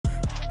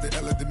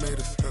they made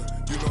us.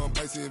 You know I'm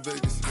icy in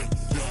Vegas.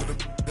 This for the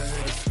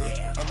haters.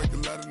 I make a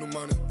lot of new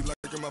money. You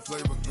liking my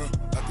flavor?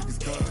 I think it's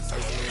cause.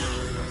 Ice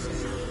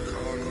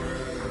on the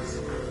wrist, on the wrist,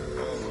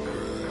 on the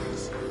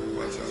wrist.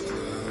 Watch out for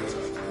this.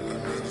 I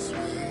never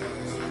switch.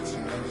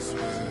 I never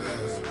switch.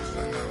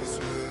 I never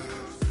switch.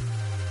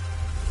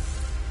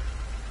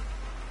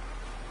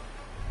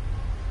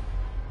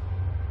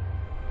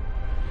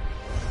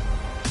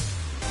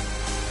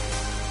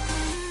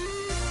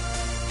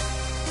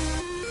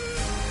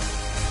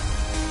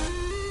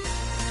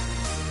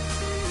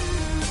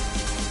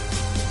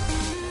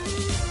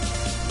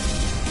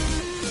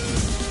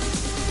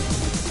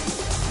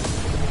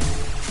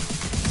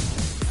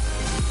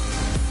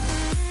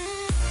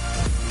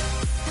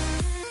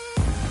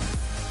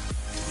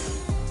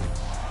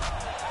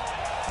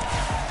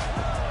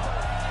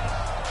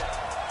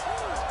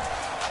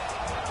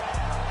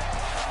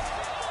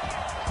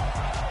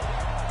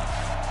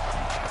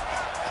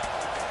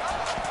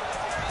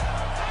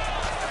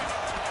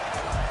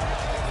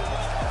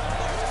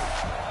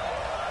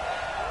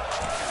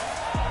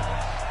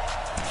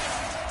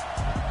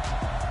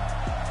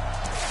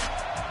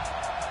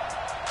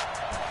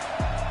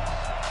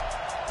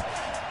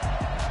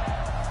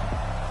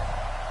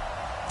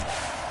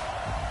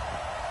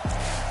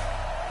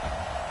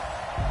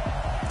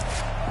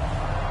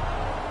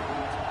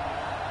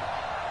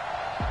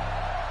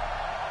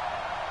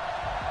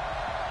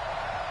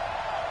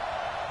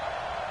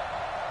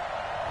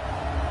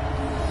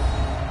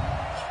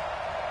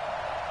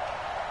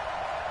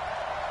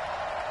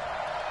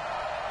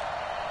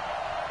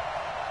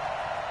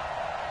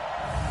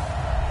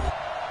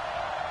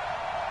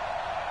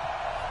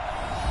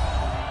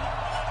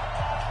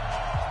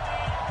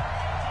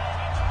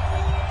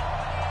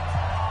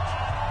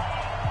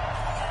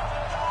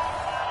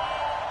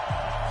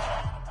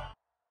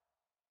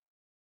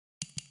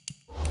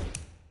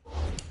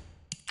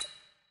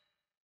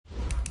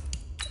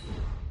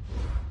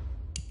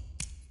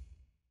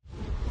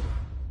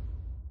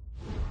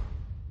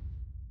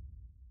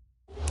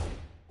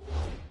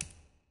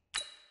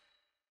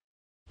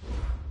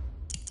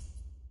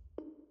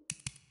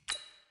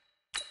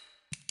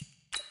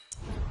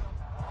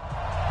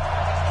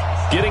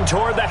 Getting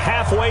toward the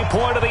halfway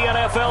point of the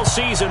NFL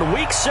season,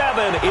 Week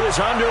 7 is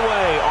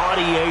underway on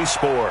EA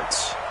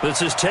Sports.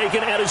 This is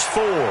taken at his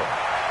 4.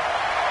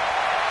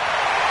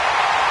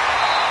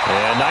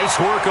 And nice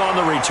work on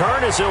the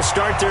return as they'll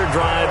start their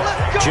drive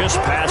just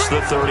past the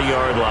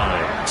 30-yard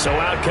line. So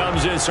out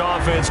comes this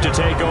offense to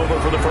take over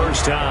for the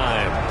first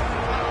time.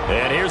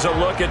 And here's a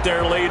look at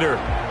their leader,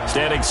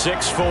 standing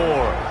 6'4".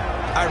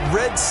 I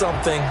read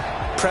something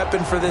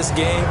prepping for this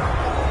game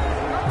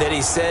that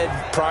he said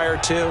prior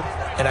to,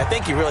 and I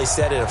think he really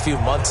said it a few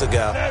months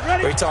ago,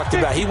 where he talked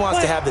about he wants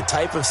to have the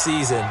type of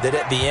season that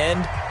at the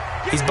end,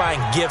 he's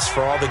buying gifts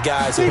for all the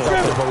guys who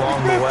helped him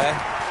along the way.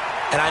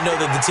 And I know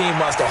that the team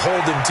wants to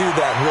hold him to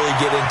that and really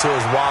get into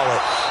his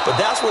wallet. But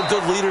that's what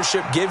good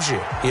leadership gives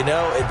you. You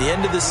know, at the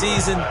end of the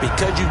season,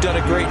 because you've done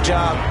a great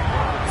job,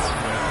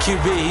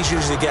 QB, he's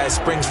usually the guy who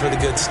springs for the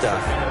good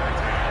stuff.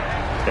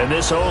 And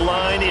this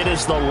O-line, it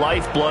is the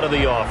lifeblood of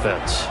the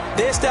offense.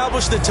 They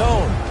establish the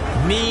tone.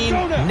 Mean,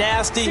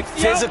 nasty,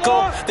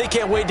 physical. They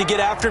can't wait to get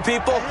after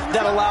people.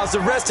 That allows the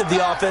rest of the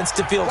offense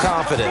to feel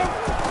confident.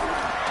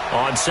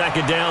 On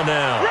second down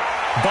now,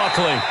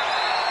 Buckley.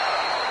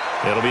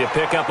 It'll be a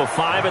pickup of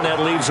 5, and that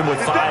leaves them with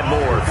 5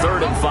 more.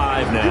 3rd and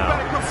 5 now.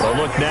 A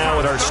look now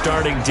at our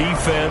starting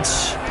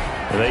defense.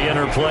 They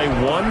enter play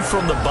 1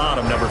 from the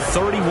bottom, number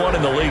 31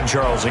 in the league,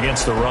 Charles,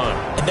 against the run.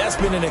 And that's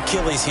been an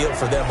Achilles heel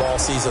for them all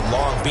season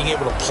long, being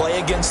able to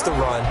play against the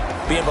run,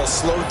 being able to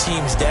slow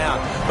teams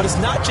down. But it's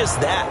not just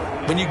that.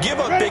 When you give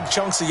up big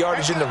chunks of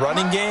yardage in the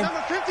running game,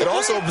 it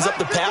also opens up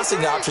the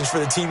passing options for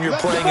the team you're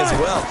playing as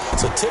well.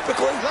 So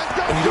typically,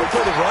 when you don't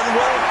play the run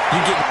well,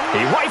 you get...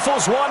 He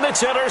rifles one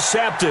that's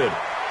intercepted.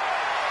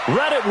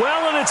 Read it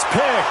well, and it's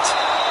picked.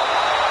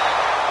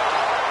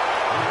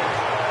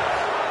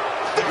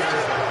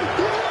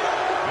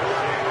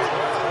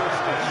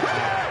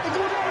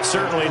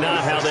 Certainly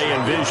not how they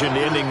envisioned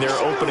ending their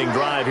opening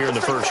drive here in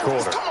the first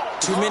quarter.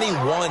 Too many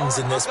ones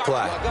in this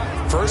play.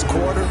 First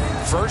quarter,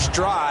 first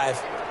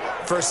drive,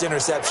 first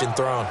interception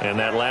thrown. And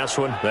that last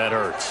one, that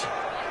hurts.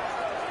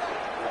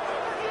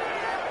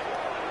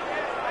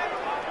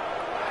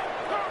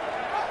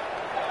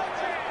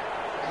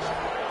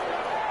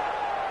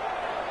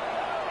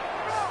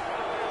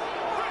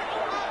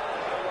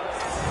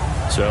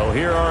 So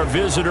here are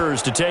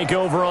visitors to take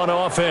over on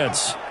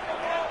offense.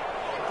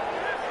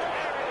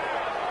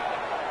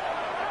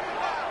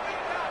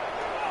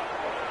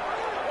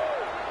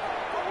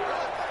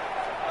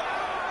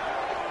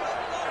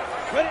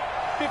 Ready?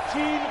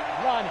 15,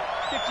 run.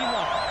 15,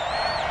 run.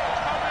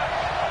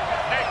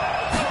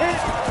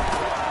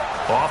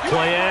 Off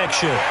play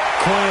action.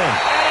 Quinn.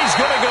 And he's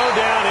going to go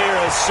down here.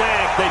 A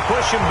sack. They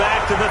push him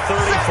back to the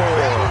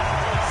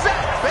 34.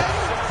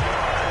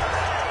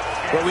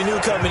 Well, we knew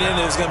coming in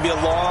it was going to be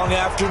a long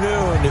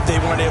afternoon if they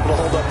weren't able to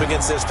hold up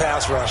against this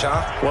pass rush,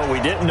 huh? What we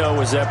didn't know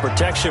was that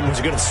protection was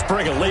going to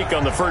spring a leak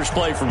on the first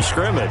play from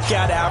scrimmage.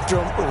 Got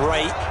after him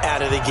right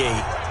out of the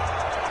gate.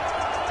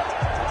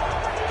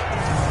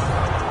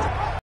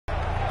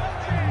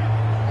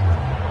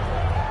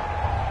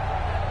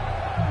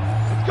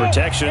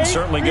 Protection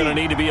certainly going to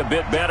need to be a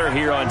bit better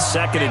here on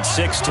 2nd and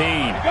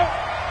 16.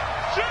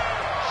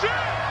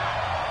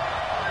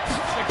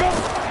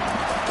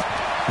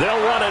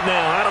 They'll run it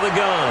now out of the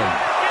gun.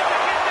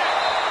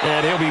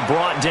 And he'll be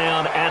brought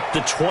down at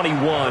the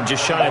 21,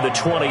 just shy of the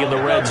 20 in the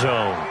red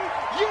zone.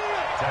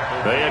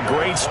 They had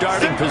great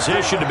starting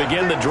position to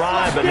begin the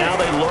drive, but now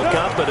they look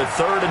up at a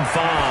 3rd and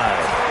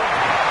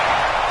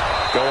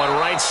 5. Going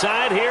right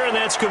side here, and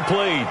that's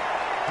complete.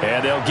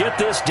 And they'll get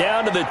this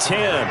down to the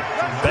 10.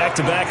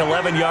 Back-to-back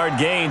 11-yard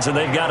gains, and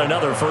they've got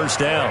another first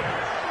down.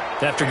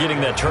 After getting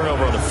that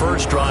turnover on the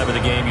first drive of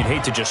the game, you'd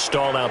hate to just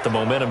stall out the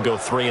momentum, go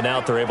 3 and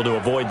out. They're able to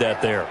avoid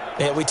that there.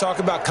 Yeah, we talk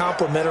about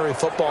complementary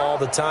football all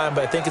the time,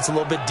 but I think it's a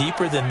little bit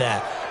deeper than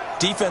that.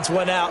 Defense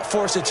went out,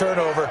 forced a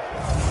turnover,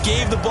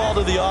 gave the ball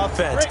to the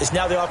offense. It's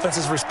now the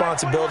offense's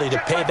responsibility to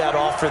pay that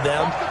off for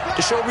them,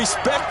 to show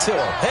respect to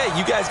them. Hey,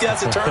 you guys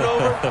got the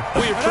turnover?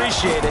 We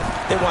appreciate it.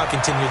 They want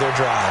to continue their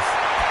drive.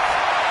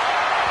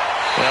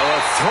 Now a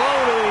throw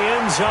to the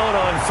end zone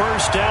on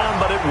first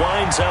down, but it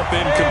winds up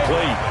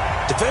incomplete.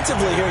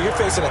 Defensively here, you're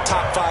facing a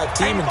top 5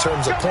 team in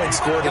terms of points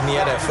scored in the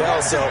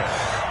NFL. So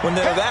when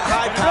they're that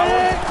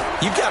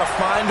high-powered, you've got to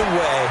find a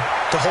way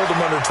to hold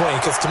them under 20.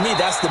 Because to me,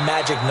 that's the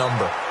magic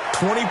number.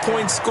 20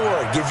 points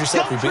scored. You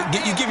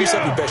give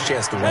yourself your best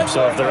chance to win.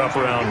 So if they're up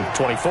around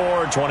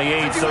 24,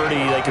 28,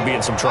 30, they could be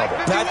in some trouble.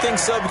 And I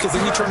think so, because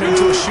then you turn it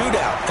into a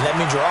shootout. And that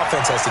means your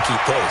offense has to keep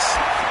pace.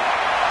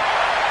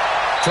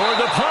 Toward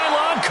the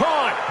pylon,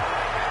 caught.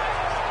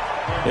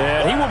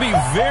 And he will be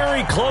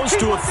very close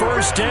to a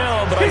first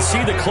down, but I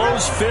see the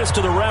closed fist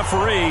of the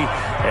referee,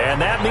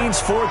 and that means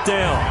 4th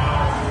down.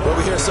 Well,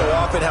 we hear so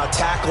often how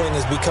tackling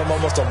has become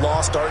almost a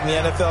lost art in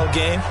the NFL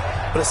game,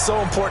 but it's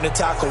so important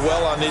to tackle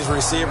well on these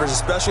receivers,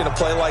 especially in a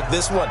play like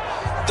this one.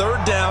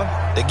 3rd down,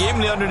 they gave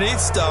him the underneath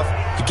stuff.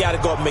 You got to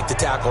go up and make the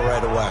tackle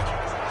right away.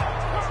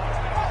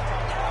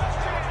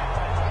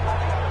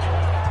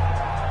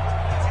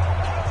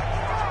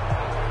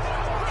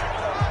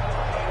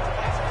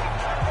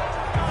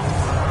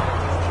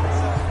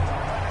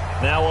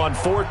 Now on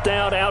 4th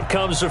down, out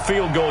comes the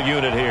field goal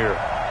unit here.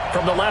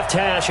 From the left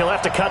hash, he'll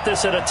have to cut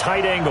this at a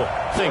tight angle.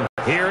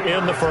 Here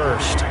in the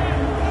first.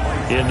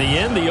 In the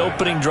end, the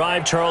opening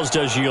drive, Charles,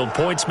 does yield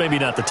points. Maybe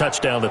not the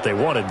touchdown that they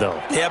wanted, though.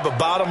 Yeah, but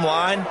bottom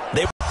line,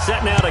 they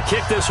set now to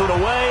kick this one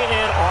away,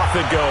 and off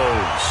it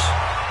goes.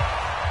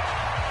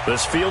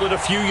 This fielded a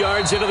few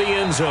yards into the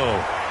end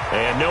zone.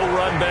 And no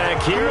run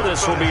back here.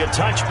 This will be a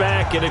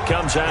touchback, and it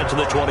comes out to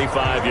the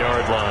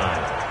 25-yard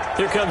line.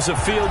 Here comes the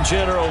field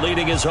general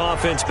leading his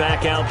offense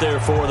back out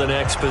there for the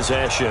next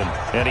possession.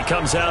 And he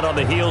comes out on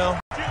the heel.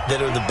 That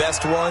are the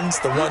best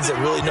ones, the ones that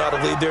really know how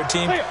to lead their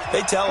team,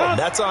 they tell them,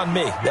 that's on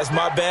me. That's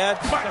my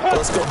bad. But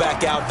let's go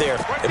back out there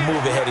and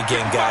move ahead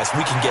again, guys.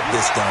 We can get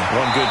this done.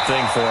 One good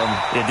thing for him,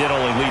 it did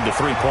only lead to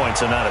 3 points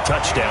and not a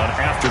touchdown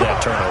after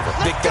that turnover.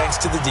 Big thanks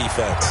to the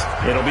defense.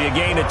 It'll be a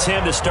gain of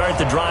 10 to start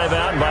the drive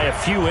out, and by a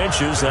few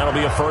inches, that'll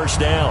be a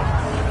first down.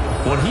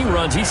 When he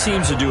runs, he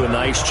seems to do a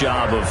nice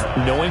job of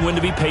knowing when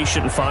to be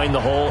patient and find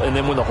the hole, and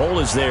then when the hole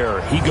is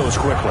there, he goes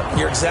quickly.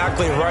 You're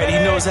exactly right. He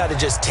knows how to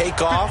just take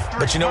off,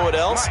 but you know what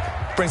else?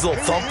 Brings a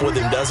little thump with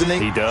him, doesn't he?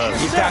 He does.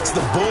 He packs the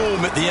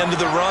boom at the end of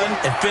the run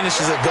and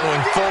finishes it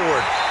going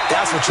forward.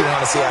 That's what you want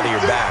to see out of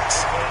your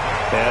backs.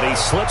 And he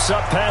slips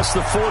up past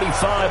the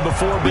 45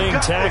 before being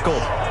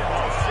tackled.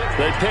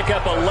 They pick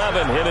up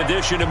 11 in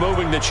addition to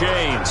moving the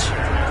chains.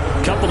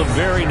 A couple of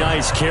very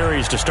nice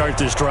carries to start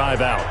this drive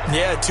out.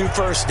 Yeah, 2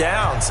 first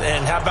downs.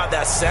 And how about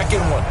that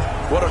second one?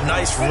 What a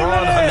nice run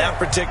on that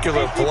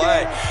particular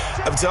play.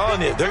 I'm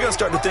telling you, they're going to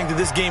start to think that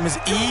this game is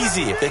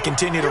easy if they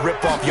continue to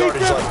rip off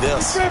yardage like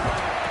this.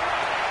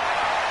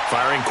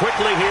 Firing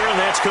quickly here, and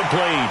that's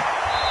complete.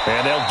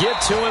 And they'll get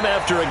to him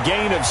after a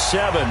gain of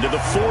 7 to the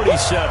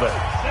 47.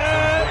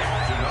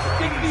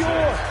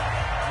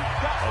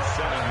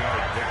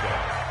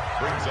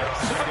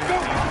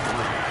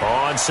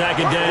 On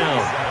 2nd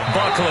down,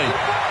 Buckley.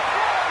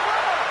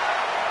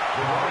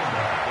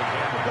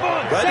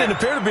 That didn't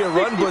appear to be a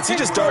run blitz. He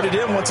just darted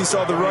in once he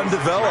saw the run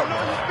develop.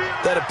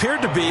 That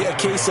appeared to be a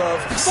case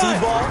of see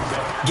ball,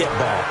 get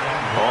ball.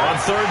 On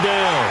 3rd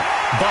down,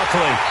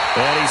 Buckley.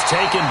 And he's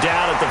taken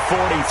down at the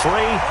 43,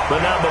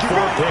 but not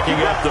before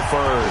picking up the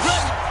first.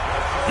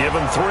 Give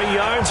him 3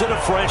 yards and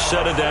a fresh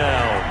set of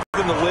down.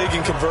 In the league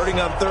and converting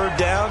on 3rd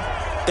down,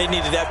 they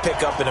needed that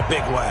pickup in a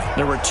big way.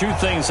 There were 2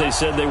 things they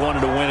said they wanted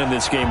to win in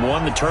this game.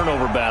 One, the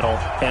turnover battle,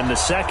 and the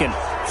second,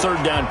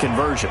 3rd down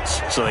conversions.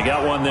 So they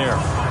got one there.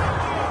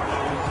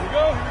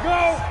 Here we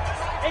go.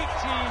 18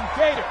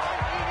 Gator.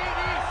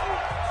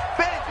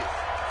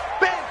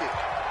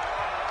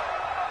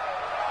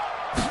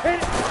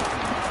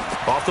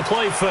 Off the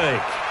play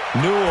fake,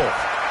 Newell.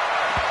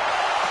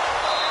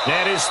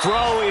 And his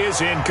throw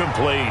is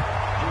incomplete.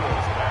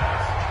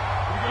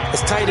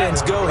 As tight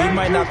ends go, he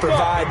might not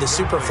provide the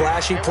super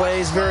flashy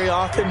plays very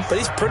often, but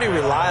he's pretty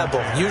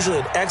reliable, usually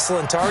an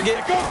excellent target,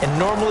 and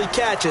normally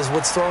catches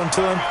what's thrown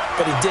to him,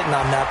 but he didn't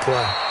on that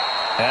play.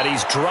 And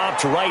he's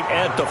dropped right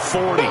at the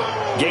 40.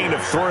 Gain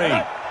of 3.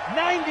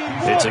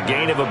 It's a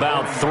gain of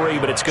about 3,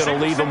 but it's going to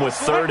leave him with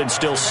 3rd and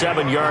still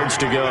 7 yards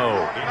to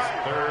go.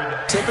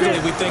 Typically,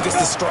 we think it's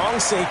the strong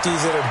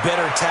safeties that are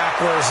better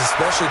tacklers,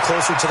 especially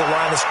closer to the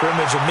line of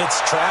scrimmage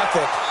amidst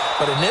traffic.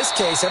 But in this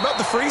case, how about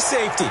the free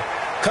safety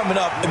coming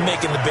up and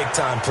making the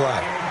big-time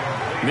play?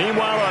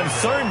 Meanwhile, on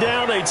 3rd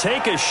down, they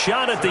take a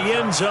shot at the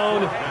end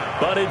zone,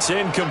 but it's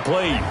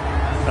incomplete.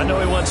 I know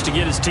he wants to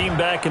get his team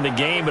back in the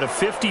game, but a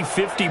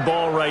 50-50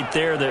 ball right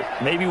there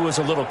that maybe was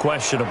a little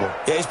questionable.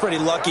 Yeah, he's pretty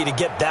lucky to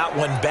get that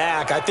one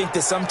back. I think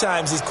that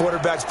sometimes these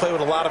quarterbacks play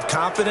with a lot of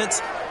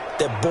confidence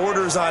that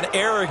borders on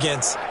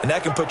arrogance, and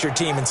that can put your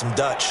team in some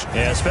Dutch.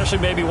 Yeah, especially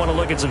maybe want to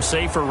look at some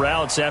safer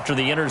routes after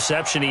the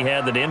interception he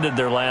had that ended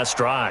their last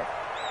drive.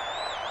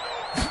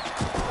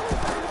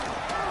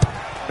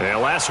 Yeah,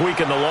 last week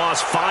in the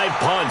loss, 5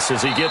 punts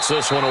as he gets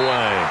this one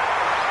away.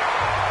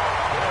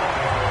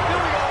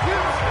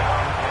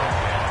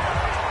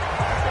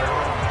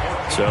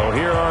 So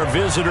here are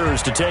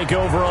visitors to take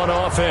over on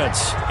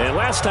offense. And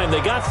last time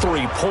they got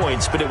 3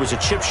 points, but it was a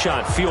chip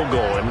shot field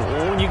goal. And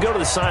when you go to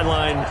the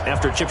sideline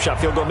after a chip shot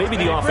field goal, maybe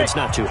the offense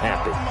not too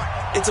happy.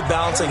 It's a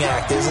balancing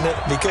act, isn't it?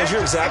 Because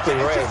you're exactly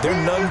right.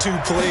 They're none too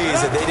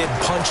pleased that they didn't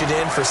punch it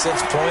in for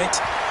 6 points.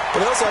 But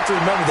they also have to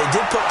remember they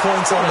did put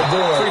points on the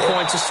board. 3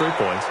 points is 3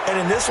 points.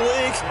 And in this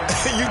league,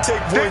 you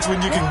take points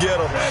when you can get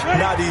them.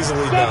 Not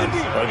easily done.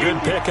 A good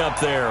pickup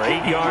there.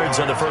 8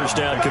 yards on the first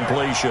down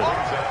completion.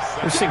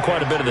 We've seen quite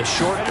a bit of the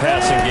short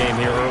passing game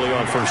here early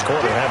on first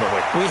quarter, haven't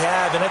we? We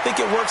have, and I think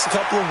it works a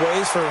couple of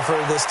ways for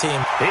this team.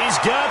 He's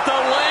got the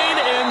lane,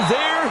 and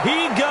there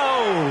he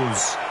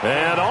goes.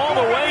 And all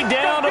the way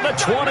down to the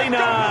 29.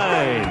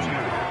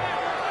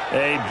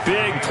 A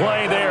big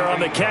play there on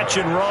the catch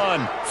and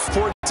run.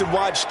 For to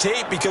watch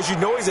tape because you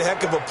know he's a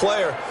heck of a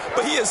player,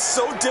 but he is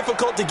so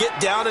difficult to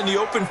get down in the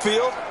open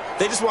field.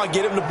 They just want to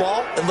get him the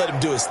ball and let him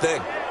do his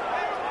thing.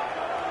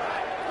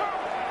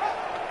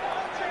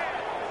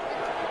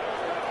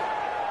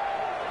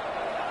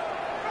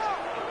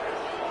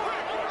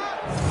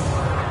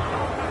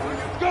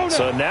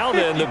 So now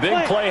then, the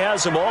big play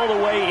has him all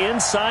the way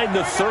inside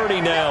the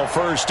 30 now,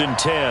 1st and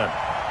 10.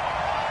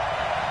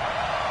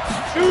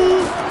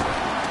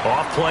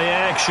 Off play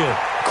action.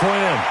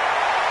 Quinn.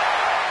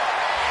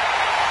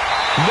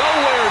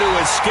 Nowhere to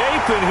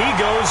escape, and he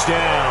goes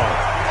down.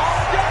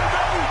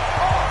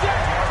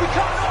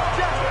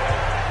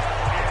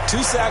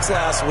 2 sacks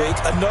last week,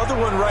 another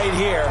one right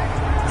here.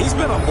 He's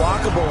been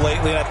unblockable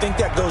lately, and I think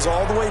that goes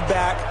all the way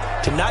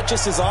back to not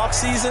just his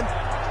offseason,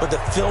 but the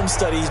film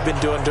study he's been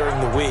doing during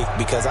the week,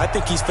 because I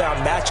think he's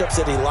found matchups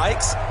that he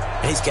likes,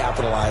 and he's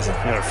capitalizing.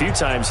 You know, a few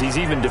times he's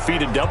even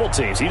defeated double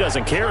teams. He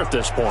doesn't care at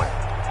this point.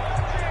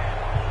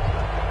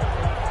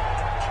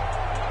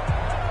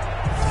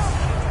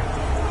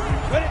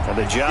 And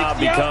the job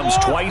becomes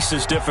twice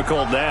as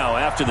difficult now.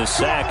 After the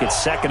sack, it's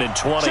 2nd and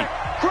 20.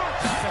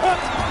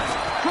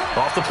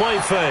 Off the play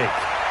fake.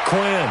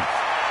 Quinn.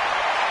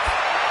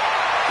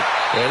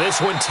 And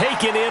this one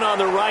taken in on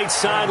the right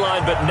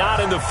sideline, but not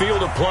in the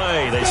field of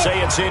play. They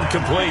say it's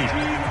incomplete.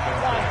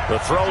 The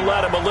throw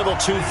led him a little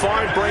too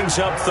far. It brings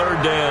up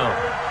 3rd down.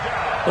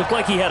 Looked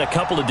like he had a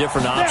couple of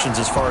different options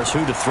as far as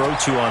who to throw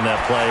to on that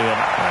play. And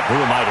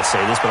who am I to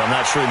say this, but I'm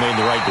not sure he made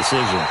the right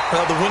decision.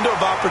 Well, the window of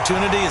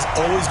opportunity is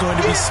always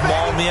going to be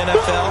small in the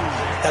NFL.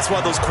 That's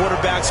why those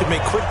quarterbacks who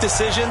make quick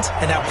decisions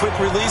and have quick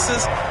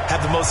releases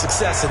have the most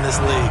success in this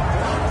league.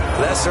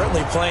 Well, that's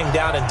certainly playing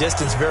down and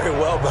distance very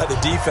well by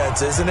the defense,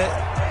 isn't it?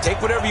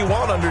 Take whatever you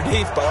want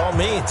underneath by all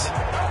means.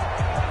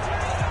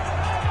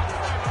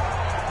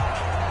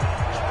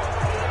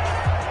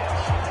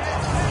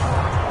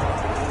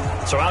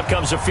 So out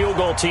comes a field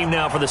goal team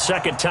now for the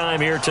 2nd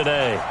time here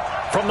today.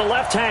 From the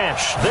left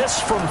hash, this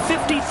from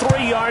 53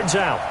 yards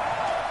out.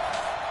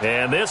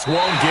 And this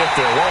won't get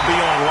there, won't be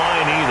on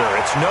line either.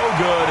 It's no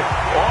good,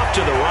 off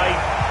to the right,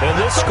 and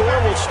this score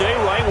will stay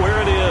right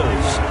where it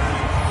is.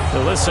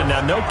 Now listen,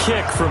 now no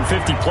kick from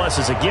 50-plus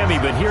is a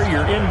gimme, but here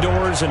you're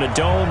indoors in a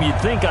dome.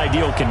 You'd think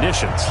ideal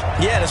conditions.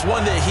 Yeah, and it's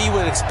one that he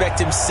would expect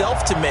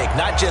himself to make,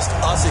 not just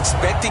us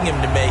expecting him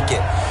to make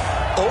it.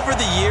 Over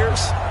the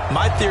years,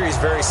 my theory is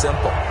very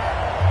simple.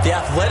 The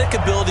athletic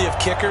ability of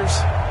kickers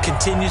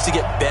continues to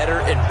get better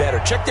and better.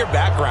 Check their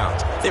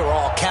backgrounds. They were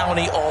all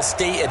county, all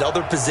state, at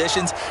other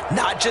positions,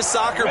 not just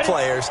soccer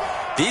players.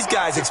 These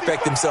guys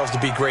expect themselves to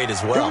be great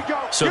as well.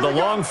 So the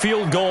long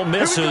field goal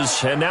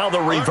misses, and now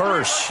the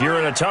reverse. You're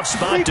in a tough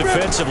spot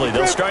defensively.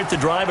 They'll start the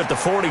drive at the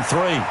 43.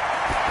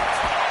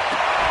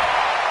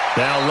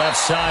 Now left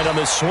side on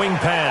the swing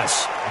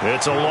pass.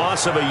 It's a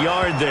loss of a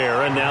yard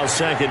there, and now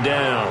 2nd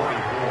down.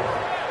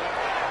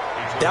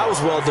 That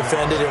was well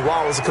defended, and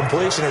while it was a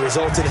completion, it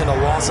resulted in a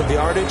loss of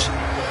yardage.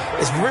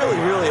 It's really,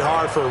 really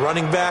hard for a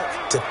running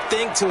back to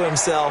think to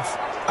himself,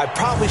 I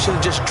probably should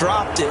have just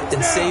dropped it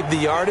and saved the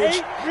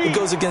yardage. It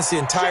goes against the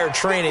entire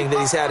training that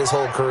he's had his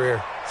whole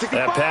career.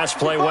 That pass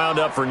play wound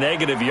up for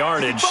negative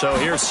yardage, so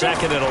here's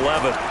 2nd and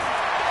 11.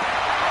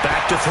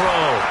 Back to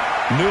throw.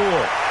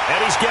 Newell, and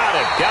he's got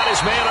it. Got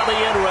his man on the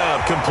end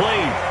route,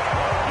 complete.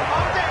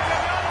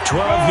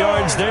 12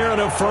 yards there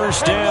and a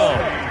first down.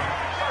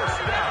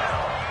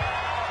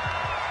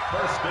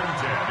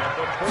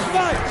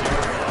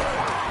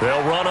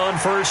 They'll run on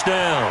first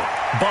down.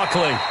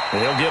 Buckley,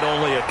 and he'll get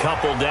only a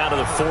couple down to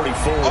the 44.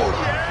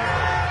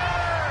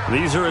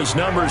 These are his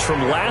numbers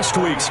from last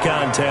week's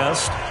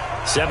contest.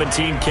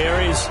 17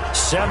 carries,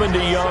 70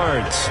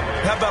 yards.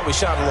 How about we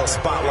shine a little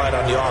spotlight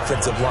on the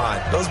offensive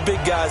line? Those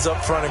big guys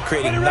up front are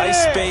creating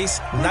nice space,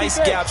 nice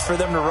gaps for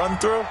them to run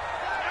through.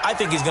 I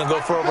think he's going to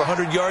go for over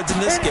 100 yards in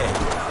this game.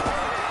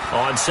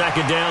 On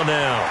 2nd down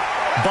now,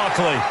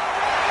 Buckley.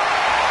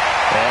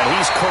 And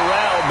he's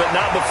corralled, but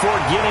not before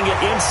getting it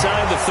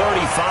inside the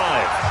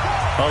 35.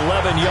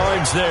 11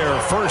 yards there,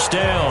 first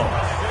down.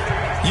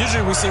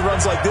 Usually we see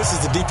runs like this as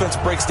the defense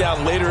breaks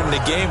down later in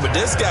the game, but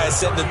this guy is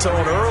setting the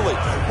tone early,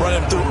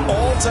 running through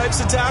all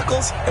types of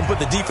tackles and put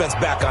the defense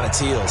back on its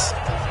heels.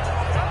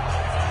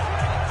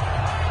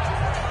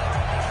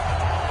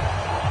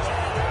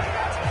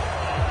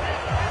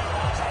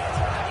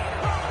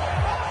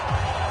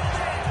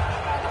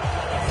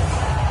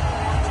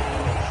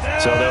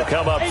 So they'll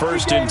come up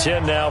 1st and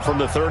 10 now from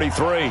the 33.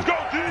 Let's go,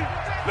 D.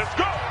 Let's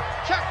go.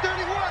 Check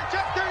 31.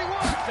 Check 31.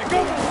 Let's go.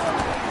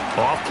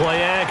 Off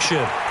play action.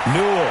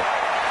 Newell.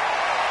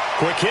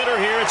 Quick hitter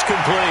here. It's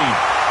complete.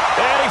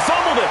 And he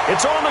fumbled it.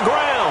 It's on the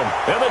ground.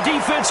 And the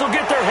defense will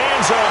get their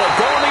hands on it.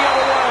 Going the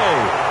other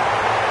way.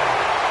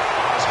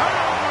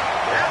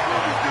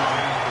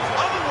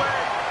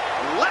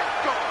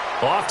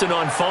 Often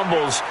on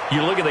fumbles,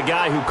 you look at the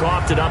guy who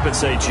coughed it up and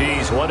say,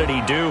 geez, what did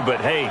he do? But,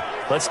 hey,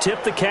 let's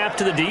tip the cap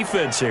to the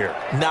defense here.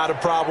 Not a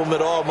problem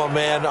at all, my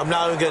man. I'm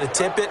not even going to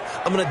tip it.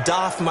 I'm going to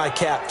doff my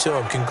cap to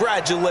him.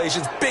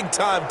 Congratulations.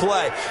 Big-time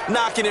play.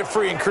 Knocking it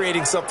free and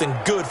creating something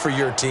good for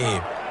your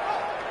team.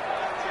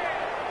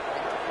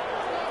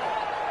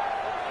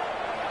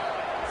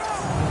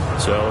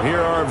 So here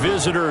are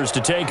visitors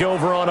to take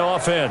over on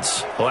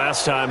offense.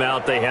 Last time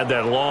out, they had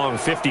that long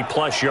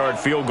 50-plus yard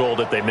field goal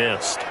that they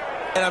missed.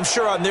 And I'm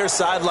sure on their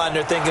sideline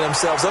they're thinking to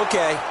themselves,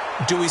 okay,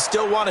 do we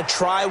still want to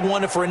try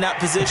one if we're in that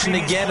position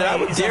again? And I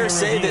would dare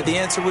say that the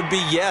answer would be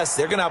yes.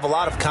 They're going to have a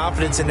lot of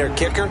confidence in their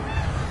kicker.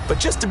 But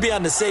just to be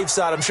on the safe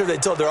side, I'm sure they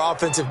told their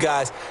offensive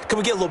guys, can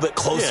we get a little bit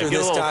closer this time?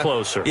 Get a little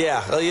closer.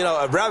 Yeah, well, you know,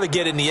 I'd rather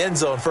get in the end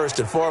zone first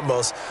and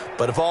foremost.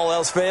 But if all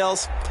else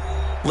fails,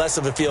 less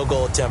of a field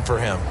goal attempt for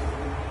him.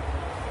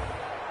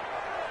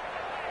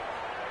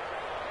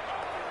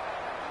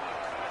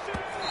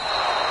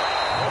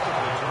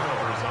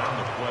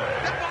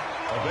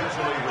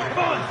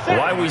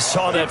 Why we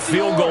saw that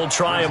field goal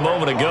try a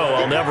moment ago,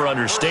 I'll never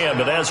understand.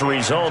 But as a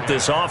result,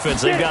 this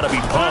offense, they've got to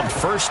be pumped.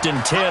 1st and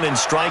 10 in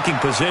striking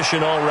position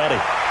already.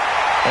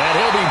 And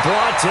he'll be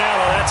brought down.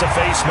 Oh, that's a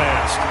face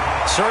mask.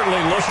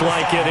 Certainly looked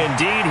like it.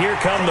 Indeed, here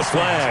come the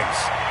flags.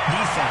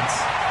 Defense.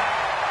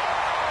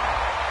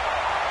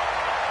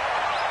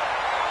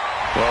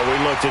 Well, we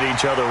looked at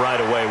each other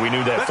right away. We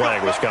knew that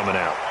flag was coming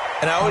out.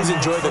 And I always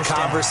enjoy the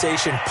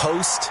conversation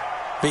post,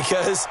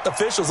 because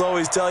officials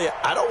always tell you,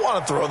 I don't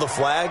want to throw the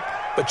flag,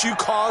 but you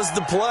caused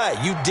the play.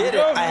 You did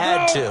it. I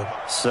had to.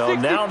 So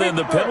now then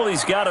the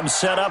penalty's got him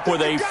set up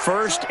with a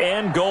 1st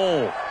and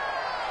goal.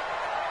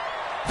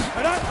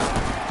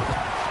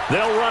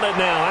 They'll run it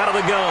now out of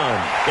the gun.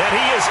 And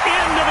he is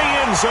into the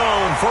end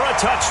zone for a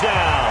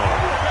touchdown.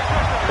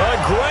 A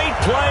great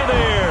play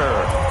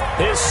there.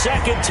 His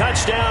 2nd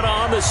touchdown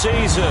on the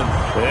season.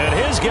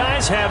 And his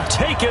guys have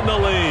taken the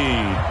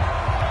lead.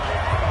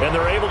 And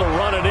they're able to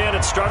run it in.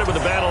 It started with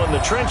a battle in the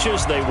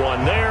trenches. They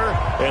won there,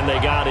 and they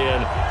got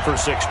in for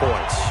 6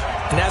 points.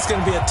 And that's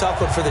going to be a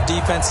tough one for the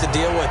defense to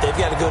deal with. They've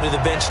got to go to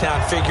the bench now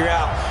and figure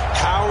out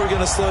how we're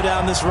going to slow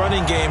down this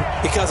running game,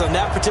 because on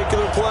that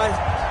particular play,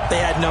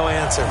 they had no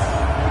answer.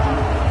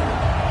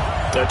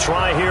 A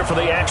try here for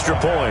the extra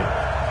point.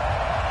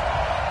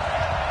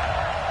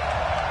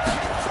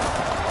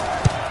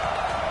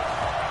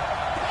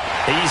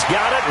 He's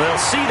got it. They'll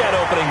see that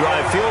opening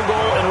drive field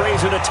goal and raise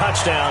it a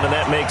touchdown, and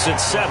that makes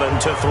it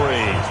 7-3.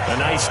 A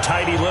nice,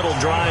 tidy little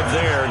drive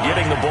there,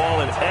 getting the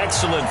ball in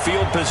excellent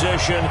field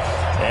position,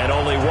 and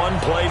only one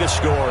play to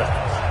score it.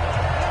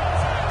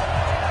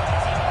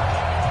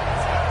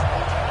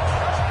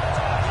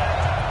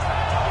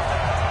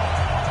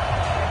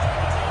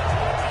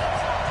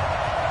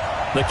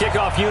 The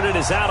kickoff unit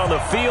is out on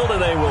the field,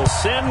 and they will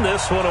send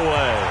this one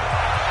away.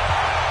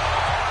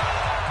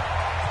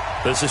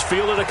 This is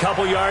fielded a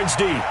couple yards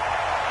deep.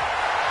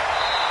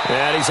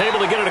 And he's able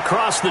to get it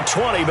across the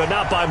 20, but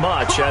not by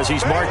much, as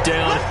he's marked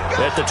down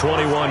at the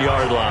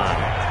 21-yard line.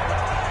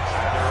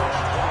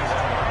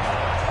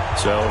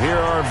 So here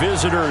are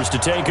visitors to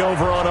take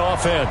over on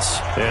offense.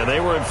 And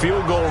they were in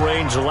field goal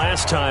range the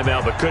last time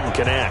out, but couldn't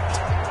connect.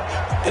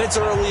 And it's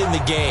early in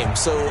the game,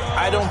 so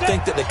I don't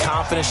think that the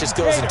confidence just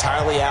goes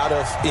entirely out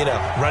of,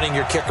 running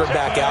your kicker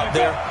back out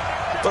there.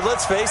 But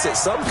let's face it,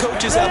 some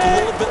coaches have a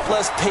little bit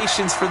less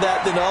patience for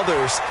that than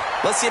others.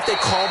 Let's see if they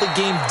call the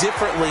game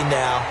differently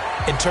now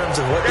in terms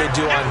of what they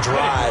do on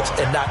drives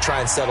and not try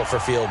and settle for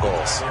field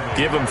goals.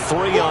 Give them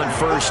 3 on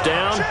first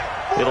down.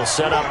 It'll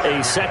set up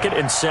a 2nd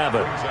and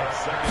 7.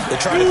 They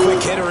tried a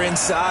quick hitter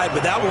inside,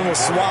 but that one was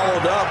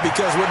swallowed up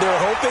because what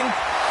they're hoping,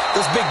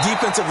 those big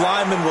defensive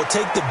linemen will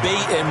take the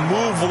bait and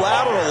move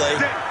laterally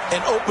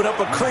and open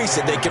up a crease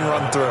that they can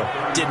run through.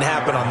 Didn't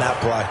happen on that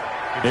play.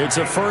 It's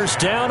a first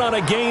down on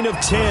a gain of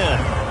 10.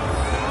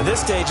 At this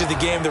stage of the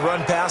game, the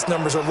run-pass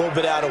numbers are a little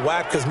bit out of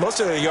whack because most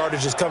of their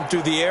yardage has come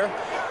through the air.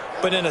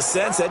 But in a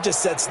sense, that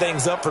just sets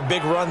things up for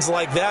big runs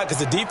like that because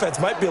the defense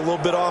might be a little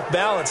bit off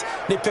balance.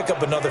 They pick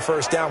up another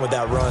first down with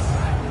that run.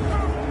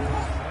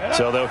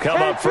 So they'll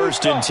come up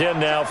 1st and 10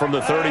 now from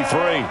the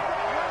 33.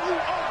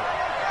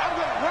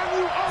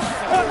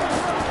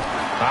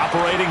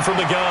 Operating from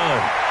the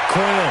gun,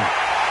 Quinn.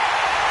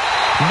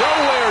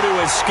 Nowhere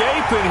to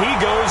escape, and he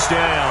goes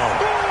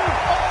down.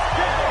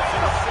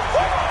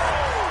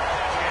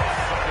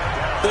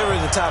 They were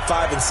in the top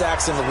 5 in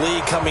sacks in the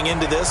league coming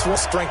into this. We'll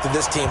strengthen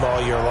this team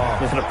all year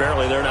long. And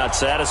apparently they're not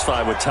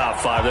satisfied with top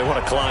 5. They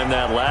want to climb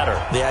that ladder.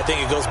 Yeah, I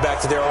think it goes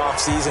back to their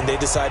offseason. They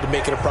decided to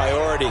make it a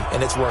priority,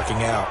 and it's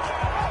working out.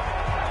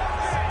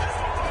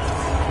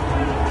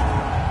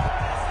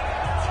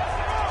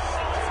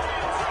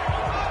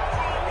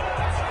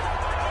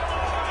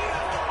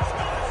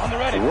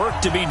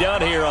 Work to be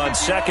done here on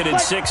 2nd and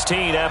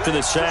 16 after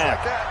the sack.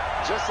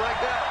 Just like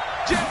that.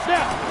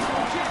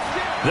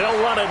 They'll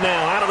run it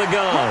now out of the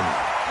gun.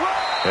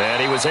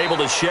 And he was able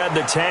to shed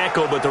the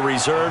tackle, but the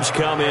reserves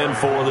come in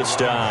for the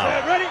stop.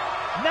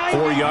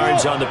 4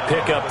 yards on the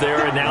pickup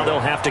there, and now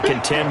they'll have to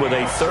contend with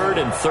a 3rd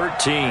and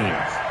 13.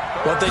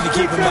 One thing to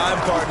keep in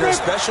mind, partner,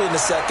 especially in the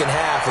second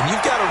half, and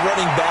you've got a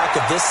running back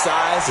of this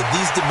size, of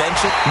these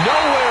dimensions.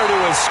 Nowhere to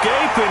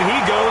escape, and he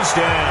goes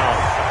down.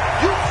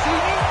 You see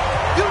me?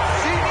 You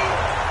see me?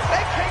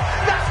 They can't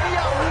stop me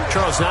out.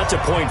 Charles, not to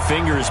point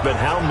fingers, but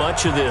how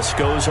much of this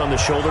goes on the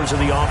shoulders of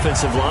the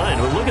offensive line?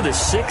 Well, look at the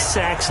 6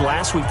 sacks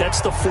last week.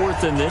 That's the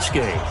 4th in this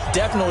game.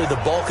 Definitely the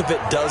bulk of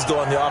it does go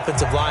on the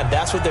offensive line.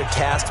 That's what they're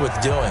tasked with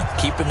doing,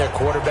 keeping their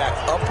quarterback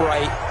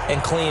upright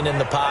and clean in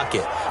the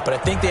pocket. But I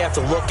think they have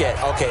to look at,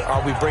 okay,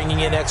 are we bringing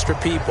in extra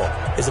people?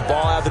 Is the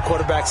ball out of the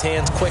quarterback's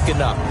hands quick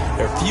enough?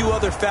 There are a few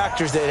other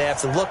factors that they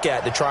have to look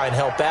at to try and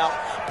help out,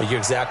 but you're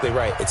exactly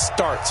right. It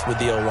starts with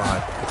the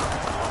O-line.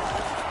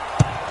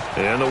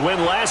 And the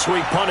win last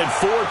week punted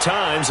 4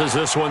 times as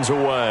this one's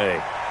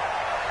away.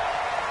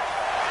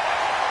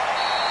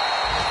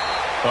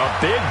 A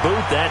big boot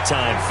that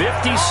time.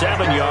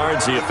 57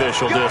 yards the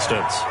official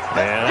distance.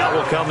 And that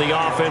will come the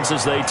offense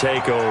as they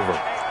take over.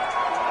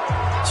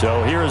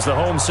 So here is the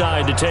home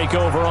side to take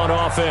over on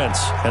offense.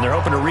 And they're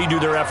hoping to redo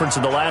their efforts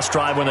in the last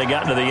drive when they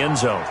got into the end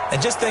zone.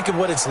 And just think of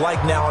what it's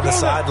like now on the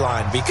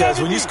sideline. Because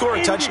when you score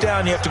a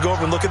touchdown, you have to go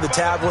over and look at the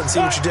tablet and see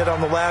what you did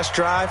on the last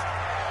drive.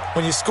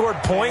 When you scored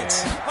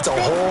points, it's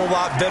a whole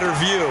lot better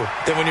view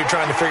than when you're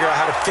trying to figure out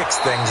how to fix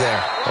things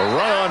there. A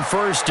run on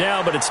first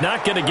down, but it's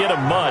not going to get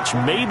him much.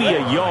 Maybe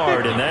a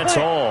yard, and that's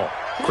all.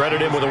 Credit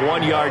him with a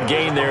 1-yard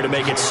gain there to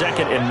make it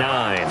 2nd and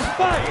 9.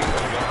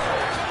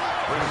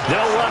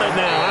 They'll run it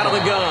now out of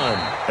the gun.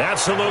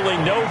 Absolutely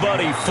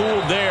nobody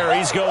fooled there.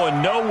 He's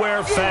going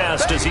nowhere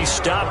fast as he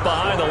stopped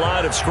behind the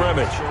line of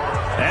scrimmage.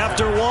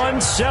 After 1,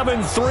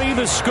 7-3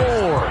 the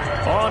score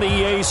on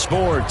EA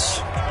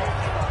Sports.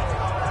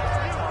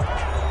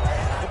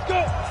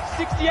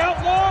 The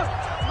outlaw.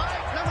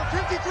 Mike, number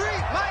 53.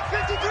 Mike,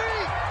 53.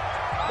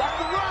 That's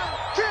the run.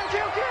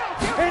 Kill.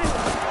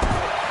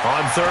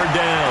 On 3rd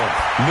down,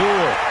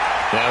 Newell.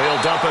 Now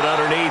he'll dump it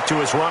underneath to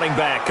his running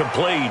back,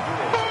 complete.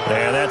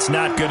 And that's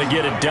not going to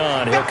get it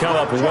done. He'll come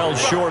up well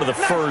short of the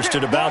first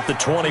at about the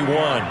 21.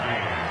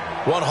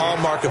 One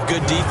hallmark of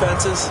good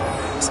defenses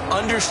is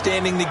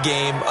understanding the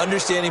game,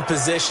 understanding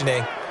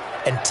positioning,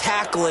 and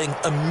tackling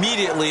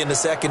immediately in the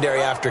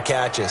secondary after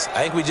catches.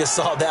 I think we just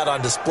saw that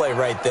on display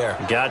right there.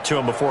 Got to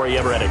him before he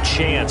ever had a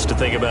chance to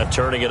think about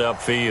turning it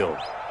upfield.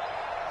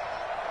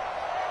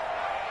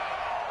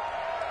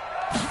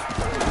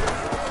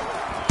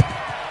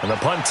 And the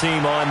punt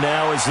team on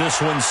now as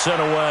this one's sent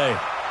away.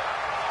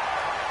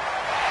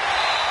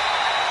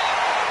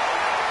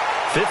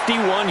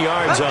 51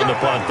 yards on the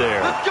punt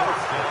there.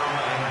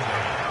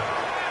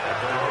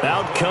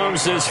 Out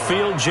comes this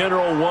field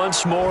general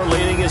once more,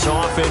 leading his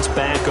offense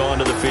back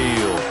onto the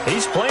field.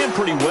 He's playing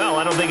pretty well.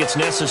 I don't think it's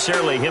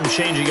necessarily him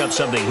changing up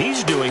something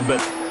he's doing, but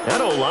that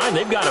O-line,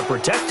 they've got to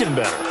protect him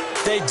better.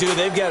 They do.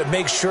 They've got to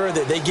make sure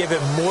that they give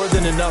him more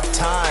than enough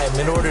time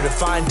in order to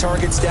find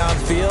targets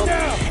downfield.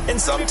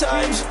 And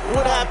sometimes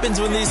what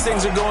happens when these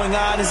things are going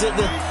on is that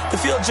the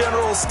field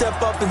general will step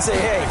up and say,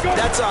 hey,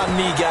 that's on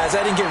me, guys.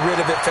 I didn't get rid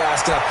of it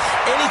fast enough.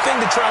 Anything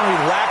to try and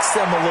relax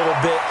them a little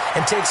bit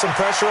and take some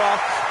pressure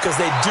off because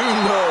they do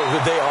know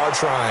that they are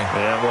trying.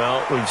 Yeah, well,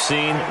 we've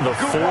seen the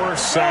 4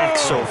 sacks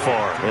so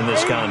far in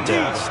this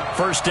contest.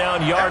 First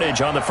down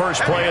yardage on the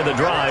first play of the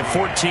drive,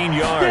 14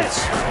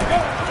 yards.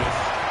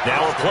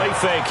 Now a play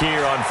fake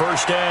here on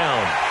first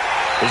down.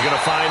 He's going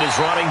to find his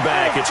running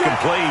back. It's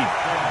complete.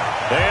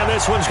 And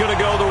this one's going to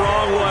go the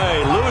wrong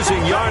way,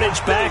 losing yardage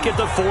back at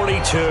the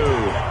 42.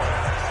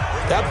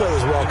 That play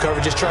was well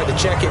covered. Just tried to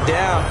check it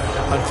down.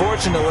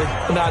 Unfortunately,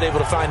 not able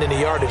to find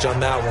any yardage on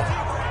that one.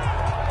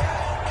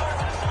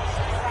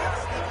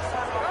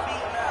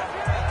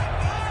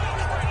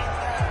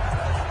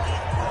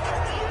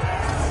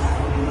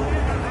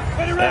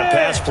 That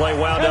pass play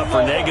wound up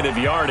for negative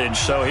yardage,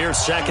 so here's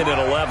 2nd and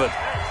 11.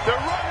 They're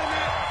running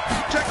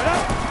it. Check it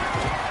out.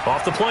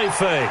 Off the play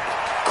fake.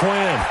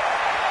 Quinn.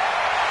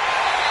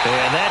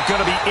 And that's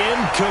going to be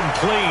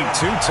incomplete.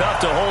 Too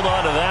tough to hold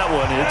on to that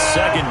one. It's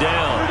 2nd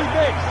down.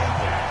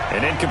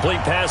 An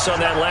incomplete pass on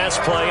that last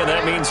play, and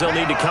that means they'll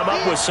need to come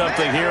up with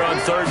something here on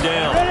 3rd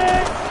down.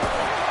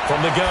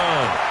 From the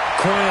gun,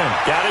 Quinn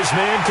got his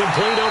man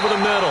complete over the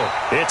middle.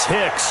 It's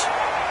Hicks.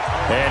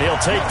 And he'll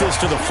take this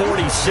to the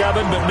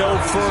 47, but no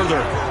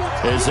further,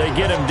 as they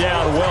get him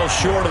down well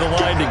short of the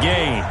line to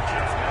gain.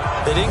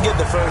 They didn't get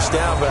the first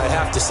down, but I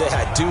have to say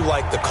I do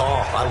like the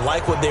call. I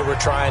like what they were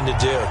trying to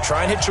do.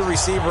 Try and hit your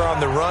receiver on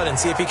the run and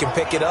see if he can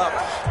pick it up,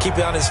 keep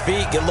it on his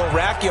feet, get a little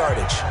rack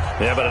yardage.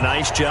 Yeah, but a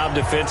nice job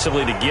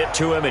defensively to get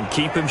to him and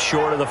keep him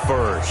short of the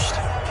first.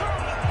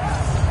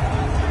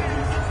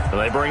 And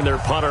they bring their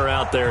punter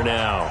out there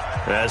now,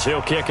 as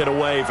he'll kick it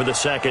away for the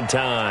 2nd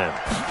time.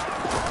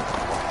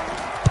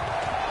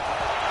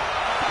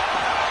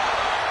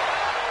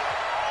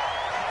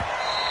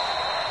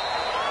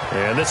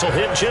 And this will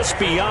hit just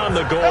beyond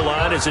the goal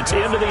line as it's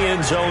into the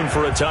end zone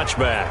for a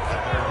touchback.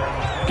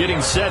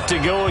 Getting set to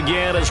go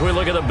again as we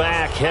look at the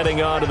back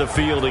heading onto the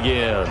field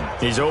again.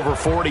 He's over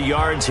 40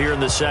 yards here in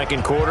the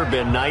 2nd quarter.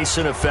 Been nice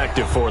and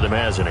effective for them,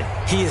 hasn't he?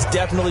 He has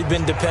definitely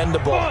been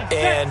dependable,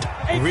 and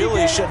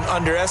really shouldn't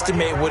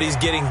underestimate what he's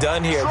getting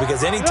done here,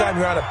 because anytime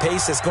you're on a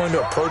pace that's going to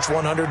approach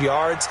 100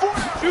 yards,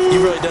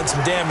 you've really done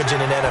some damage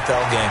in an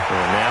NFL game.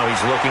 And now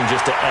he's looking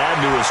just to add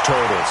to his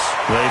totals.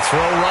 They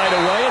throw right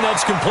away, and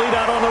that's complete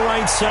out on the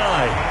right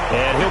side.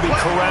 And he'll be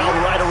corralled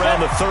right around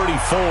the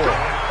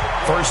 34.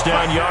 First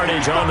down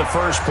yardage on the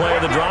first play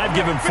of the drive.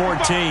 Give him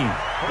 14.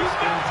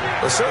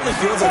 It certainly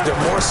feels like there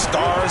are more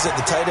stars at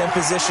the tight end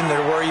position than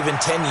there were even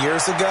 10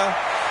 years ago.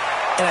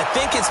 And I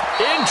think it's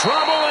in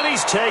trouble, and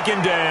he's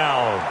taken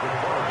down.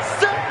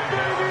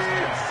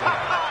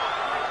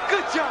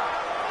 Good job.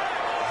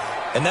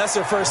 And that's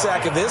their first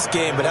sack of this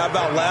game. But how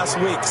about last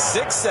week?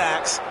 6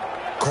 sacks,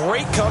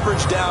 great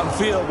coverage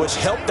downfield, which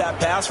helped that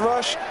pass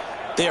rush.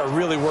 They are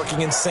really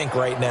working in sync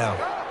right now.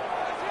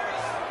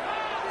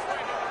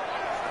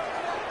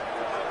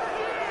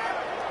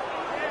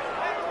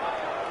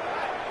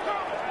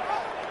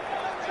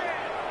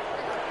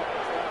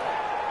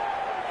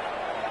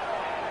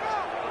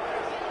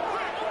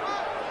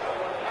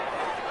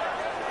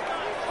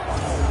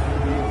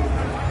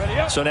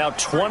 So now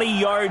 20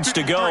 yards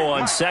to go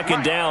on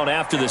 2nd down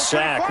after the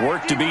sack.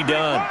 Work to be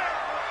done.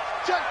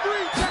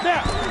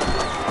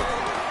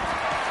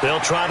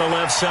 They'll try the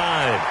left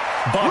side.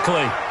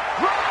 Buckley.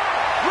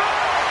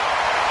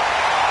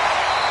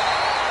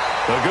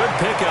 A good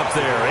pickup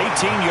there.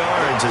 18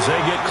 yards as they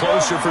get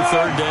closer for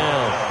 3rd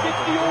down.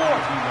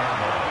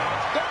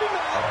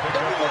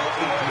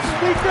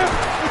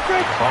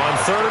 On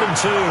 3rd and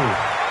 2,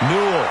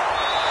 Newell.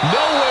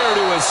 Nowhere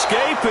to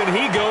escape, and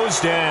he goes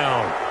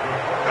down.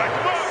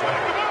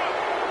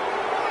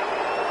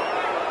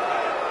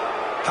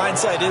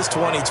 Hindsight is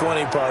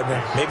 20/20,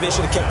 partner. Maybe they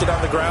should have kept it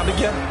on the ground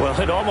again. Well,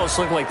 it almost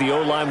looked like the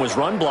O-line was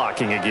run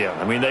blocking again.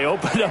 I mean, they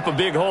opened up a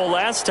big hole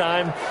last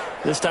time.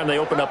 This time they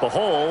opened up a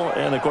hole,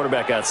 and the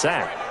quarterback got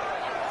sacked.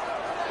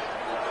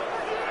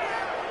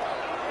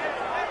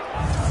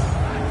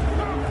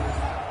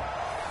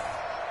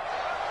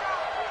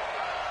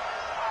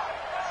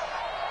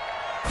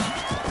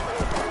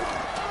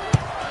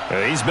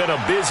 He's been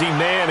a busy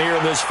man here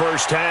in this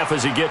first half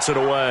as he gets it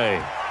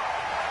away.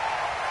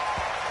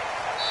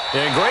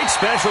 And great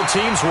special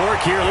teams work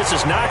here. This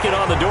is knocking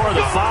on the door of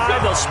the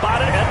 5. They'll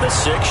spot it at the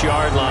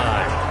 6-yard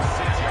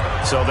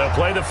line. So they'll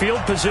play the field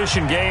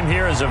position game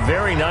here as a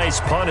very nice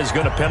punt is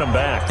going to pin them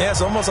back. Yeah,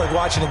 it's almost like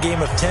watching a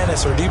game of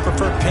tennis, or do you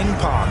prefer ping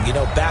pong? You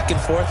know, back and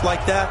forth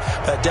like that?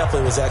 That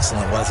definitely was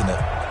excellent, wasn't it?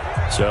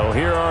 So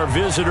here are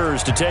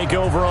visitors to take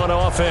over on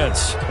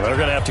offense. They're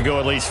going to have to go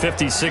at least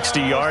 50, 60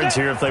 yards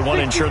here if they want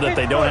to ensure that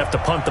they don't have to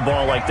punt the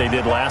ball like they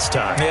did last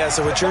time. Yeah,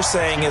 so what you're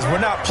saying is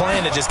we're not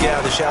playing to just get out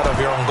of the shadow of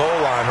your own goal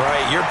line,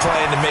 right? You're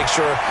playing to make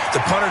sure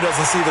the punter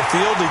doesn't see the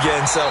field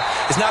again. So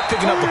it's not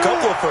picking up a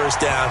couple of first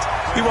downs.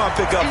 You want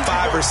to pick up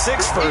 5 or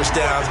 6 first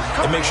downs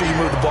and make sure you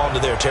move the ball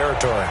into their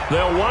territory.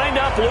 They'll wind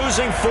up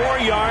losing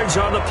 4 yards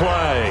on the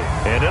play,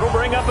 and it'll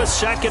bring up a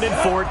 2nd and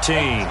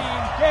 14.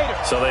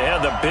 So they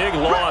had the big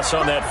loss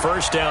on that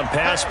first down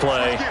pass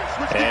play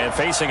and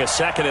facing a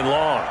 2nd and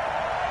long.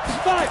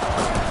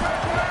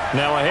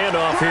 Now a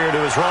handoff here to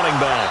his running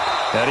back.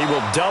 And he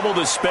will double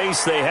the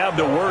space they have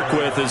to work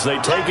with as they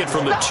take it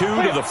from the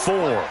 2 to the 4.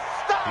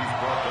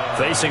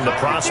 Facing the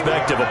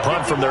prospect of a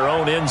punt from their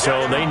own end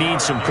zone, they need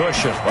some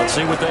cushion. Let's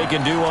see what they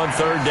can do on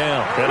third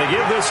down. Going to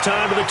give this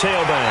time to the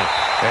tailback.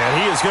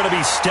 And he is going to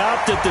be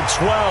stopped at the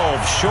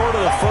 12, short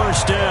of the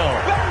first down.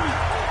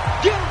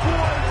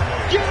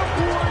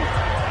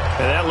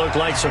 And that looked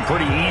like some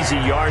pretty easy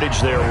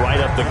yardage there right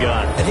up the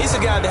gut. And he's a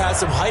guy that has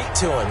some height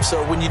to him.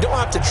 So when you don't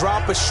have to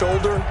drop a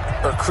shoulder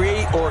or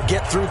create or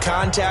get through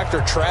contact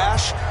or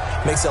trash,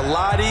 makes it a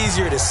lot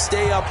easier to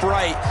stay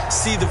upright,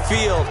 see the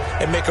field,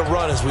 and make a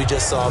run as we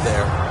just saw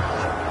there.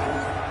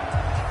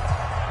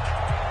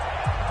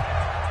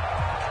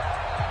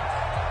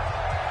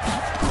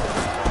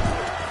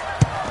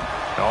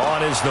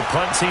 On is the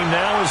punt team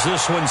now as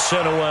this one's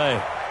sent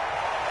away.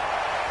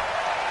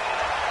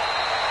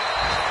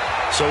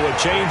 So a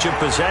change of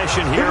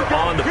possession here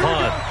on the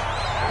punt.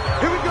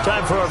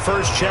 Time for our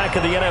first check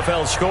of the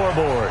NFL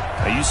scoreboard.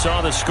 Now, you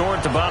saw the score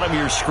at the bottom of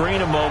your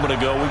screen a moment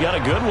ago. We got a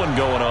good one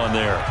going on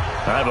there.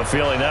 I have a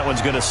feeling that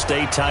one's going to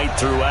stay tight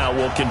throughout.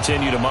 We'll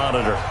continue to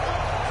monitor.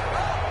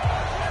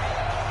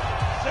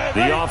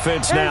 The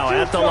offense now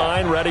at the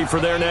line, ready for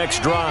their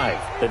next drive.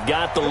 They've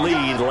got the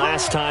lead.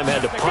 Last time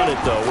had to punt it,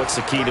 though. What's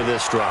the key to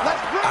this drive?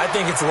 I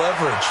think it's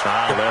leverage.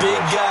 The leverage.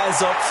 Big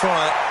guys up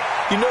front.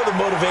 You know the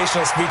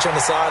motivational speech on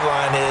the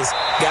sideline is,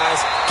 guys,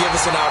 give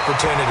us an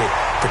opportunity.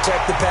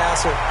 Protect the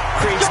passer,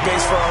 create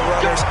space for our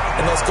runners,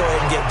 and let's go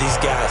ahead and get these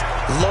guys.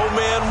 Low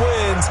man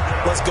wins.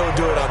 Let's go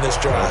do it on this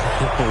drive.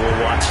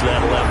 We'll watch that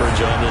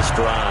leverage on this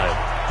drive.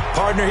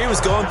 Partner, he was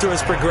going through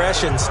his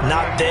progressions.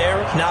 Not there,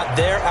 not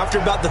there. After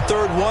about the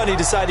third one, he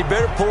decided he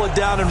better pull it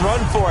down and run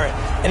for it.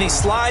 And he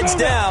slides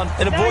down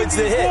and avoids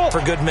the hit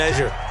for good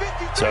measure.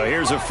 So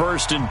here's a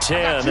 1st and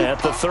 10 at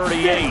the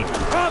 38.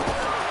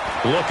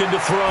 Looking to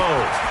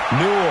throw.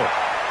 Newell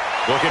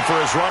looking for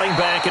his running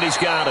back, and he's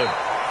got him.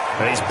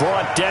 And he's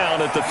brought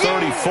down at the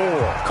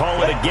 34.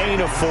 Call it a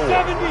gain of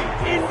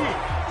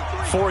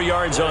 4. 4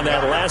 yards on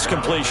that last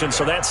completion,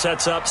 so that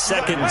sets up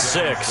 2nd and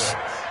 6.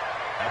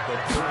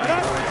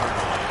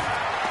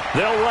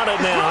 They'll run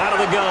it now out of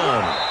the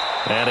gun.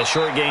 And a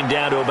short gain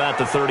down to about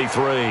the 33.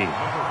 Got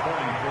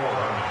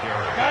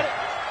it.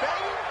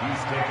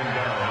 He's taken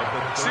down at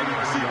the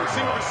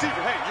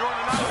receiver. Hey, you're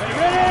on the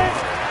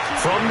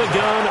From the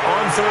gun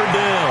on 3rd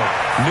down.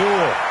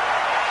 Newell.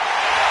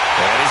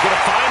 And he's going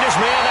to find his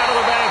man out of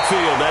the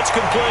backfield. That's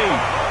complete.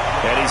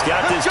 And he's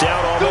got this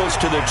down almost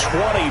to the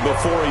 20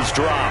 before he's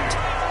dropped.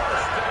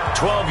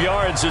 12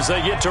 yards as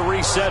they get to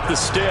reset the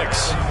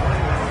sticks.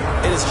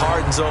 It is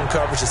hard in zone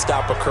coverage to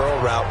stop a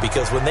curl route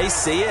because when they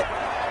see it,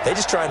 they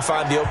just try and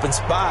find the open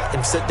spot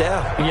and sit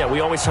down. Yeah,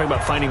 we always talk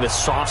about finding the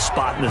soft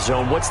spot in the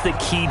zone. What's the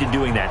key to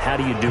doing that? How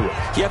do you do it?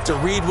 You have to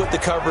read what the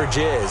coverage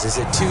is. Is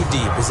it 2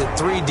 deep? Is it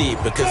 3 deep?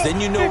 Because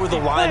then you know where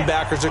the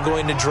linebackers are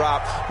going to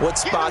drop, what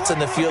spots in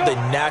the field they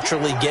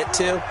naturally get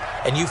to,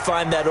 and you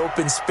find that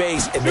open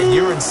space, and then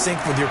you're in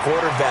sync with your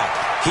quarterback.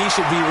 He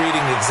should be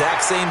reading the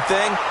exact same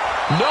thing.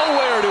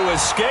 Nowhere to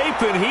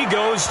escape, and he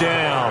goes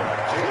down.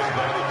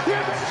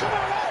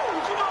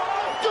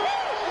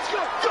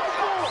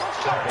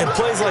 And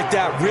plays like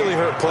that really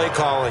hurt play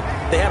calling.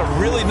 They had a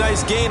really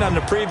nice gain on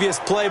the previous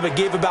play, but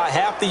gave about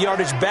half the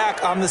yardage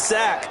back on the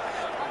sack.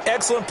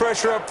 Excellent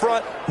pressure up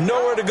front.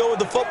 Nowhere to go with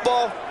the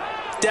football.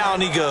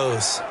 Down he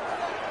goes.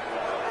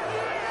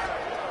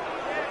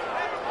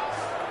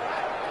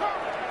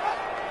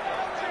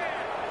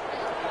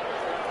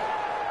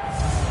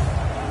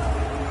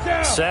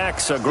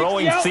 Sacks, a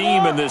growing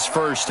theme in this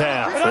first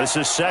half. This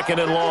is 2nd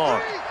and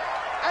long.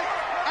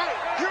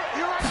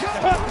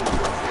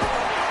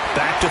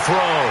 Back to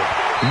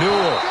throw.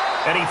 Newell.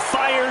 And he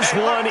fires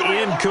one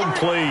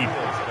incomplete.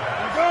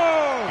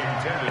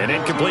 An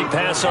incomplete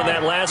pass on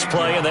that last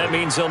play, and that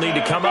means they'll need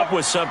to come up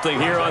with something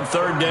here on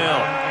 3rd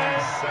down.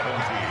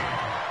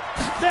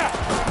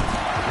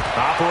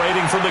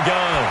 Operating from the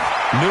gun.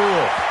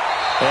 Newell.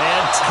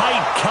 And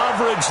tight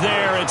coverage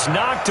there. It's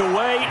knocked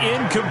away,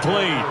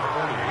 incomplete.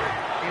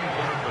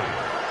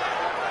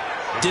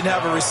 Didn't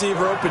have a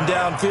receiver open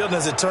downfield, and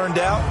as it turned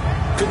out,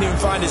 couldn't even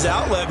find his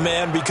outlet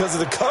man because of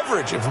the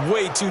coverage. It was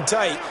way too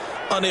tight,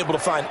 unable to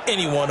find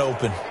anyone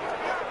open.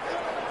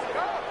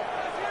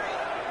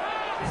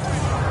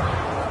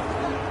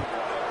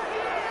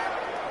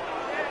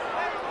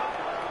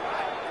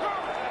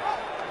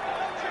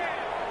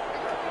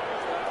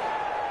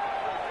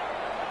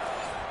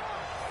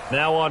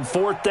 Now on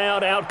 4th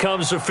down, out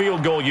comes the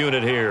field goal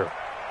unit here.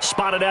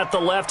 Spotted at the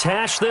left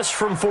hash, this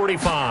from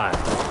 45.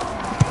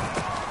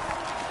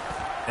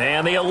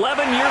 And the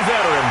 11-year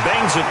veteran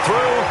bangs it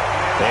through,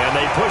 and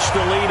they push the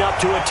lead up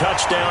to a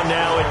touchdown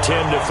now at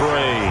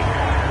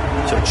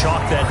 10-3. So chalk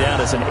that down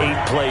as an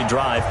 8-play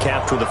drive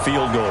capped with a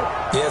field goal.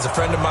 Yeah, as a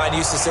friend of mine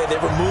used to say, they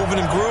were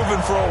moving and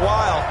grooving for a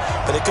while,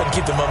 but they couldn't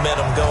keep the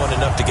momentum going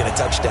enough to get a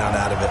touchdown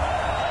out of it.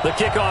 The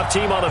kickoff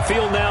team on the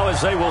field now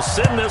as they will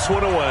send this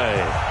one away.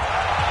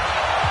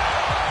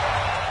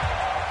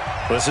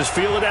 This is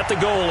fielded at the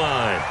goal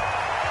line.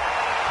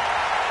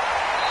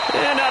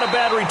 And not a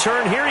bad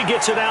return here. He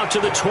gets it out to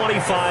the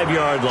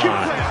 25-yard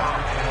line.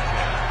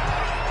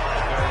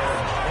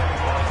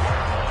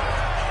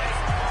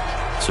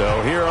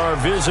 So here are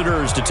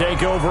visitors to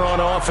take over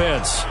on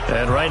offense.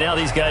 And right now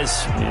these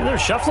guys, they're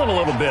shuffling a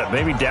little bit,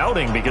 maybe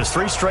doubting, because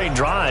 3 straight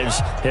drives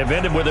have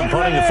ended with them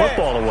punting the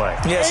football away.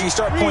 Yeah, so you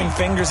start pointing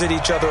fingers at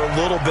each other a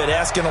little bit,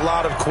 asking a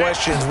lot of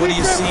questions. What are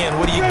you seeing?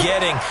 What are you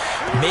getting?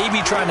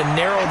 Maybe trying to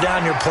narrow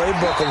down your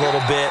playbook a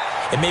little bit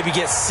and maybe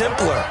get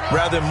simpler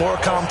rather than more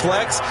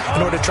complex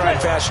in order to try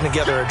and fashion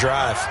together a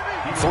drive.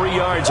 3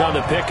 yards on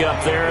the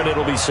pickup there, and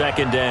it'll be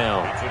second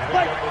down.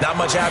 Not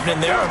much happening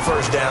there on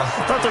first down.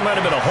 I thought there might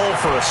have been a hole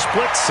for a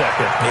split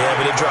second. Yeah,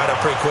 but it dried up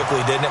pretty quickly,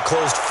 didn't it?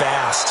 Closed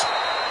fast.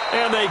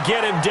 And they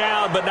get him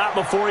down, but not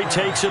before he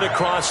takes it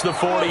across the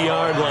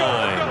 40-yard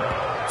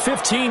line.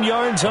 15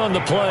 yards on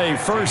the play,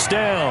 first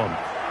down.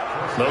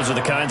 Those are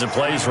the kinds of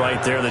plays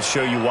right there that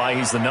show you why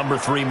he's the number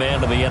 3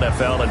 man in the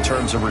NFL in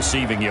terms of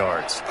receiving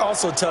yards.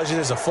 Also tells you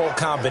there's a full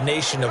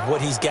combination of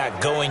what he's got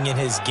going in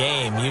his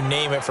game. You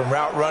name it, from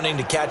route running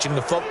to catching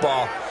the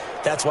football.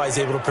 That's why he's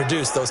able to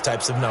produce those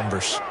types of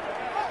numbers.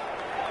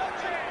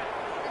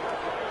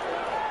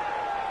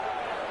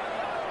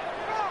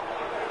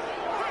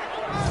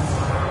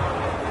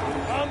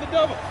 On the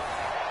double.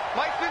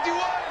 Mike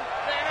 51.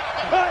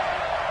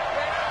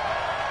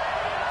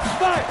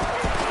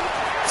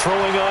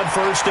 Throwing on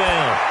first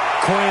down.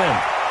 Quinn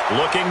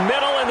looking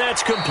middle, and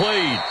that's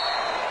complete.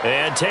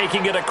 And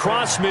taking it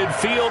across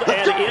midfield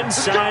and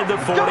inside the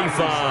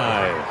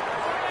 45.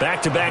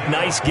 Back-to-back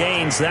nice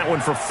gains. That one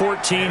for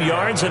 14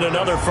 yards and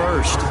another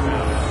first.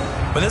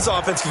 When this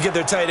offense can get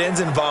their tight ends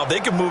involved,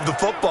 they can move the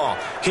football.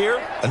 Here,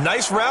 a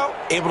nice route,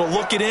 able to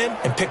look it in,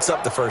 and picks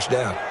up the first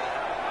down.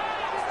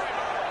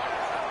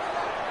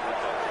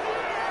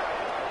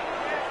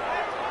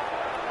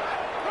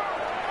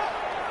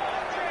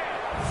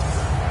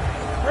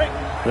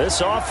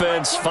 This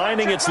offense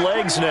finding its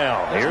legs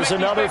now. Here's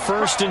another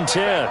 1st and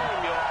 10.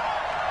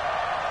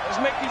 Let's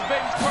make these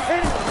babies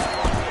cry.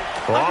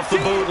 Off the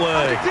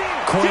bootleg.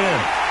 Quinn.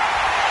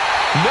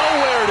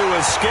 Nowhere to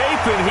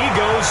escape, and he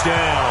goes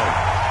down.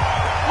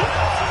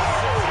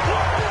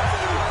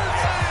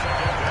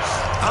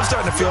 I'm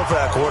starting to feel for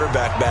that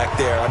quarterback back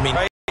there. I mean,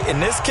 in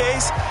this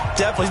case,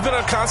 definitely he's been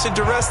on constant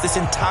duress this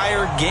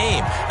entire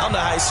game. I don't know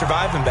how he's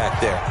surviving back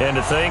there. And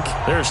to think,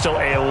 there's still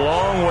a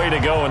long way to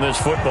go in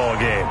this football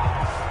game.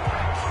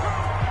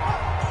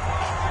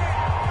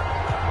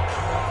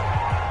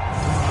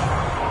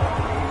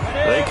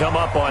 They come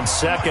up on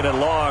 2nd and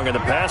long, and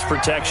the pass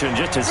protection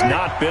just has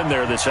not been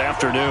there this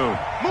afternoon.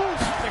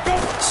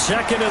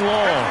 2nd and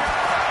long.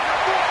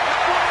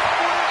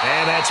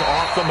 And that's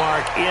off the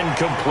mark,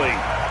 incomplete.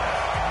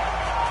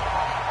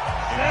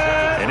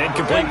 An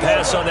incomplete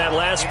pass on that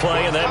last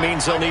play, and that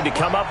means they'll need to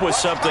come up with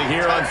something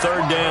here on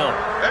 3rd down.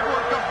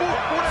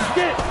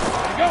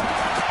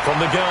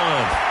 From the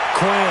gun,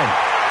 Quinn.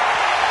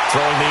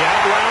 Throwing the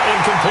out route,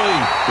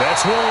 incomplete.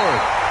 That's Ward.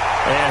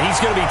 And he's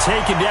going to be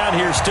taken down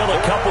here, still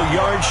a couple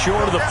yards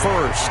short of the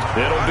first.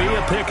 It'll be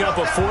a pickup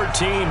of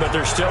 14, but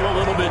they're still a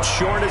little bit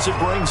short as it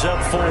brings up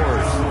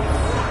 4th.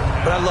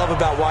 What I love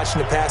about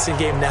watching the passing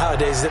game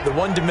nowadays is that the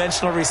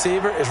one-dimensional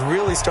receiver is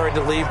really starting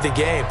to leave the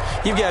game.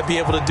 You've got to be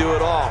able to do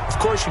it all. Of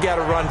course, you got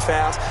to run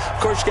fast.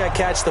 Of course, you got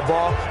to catch the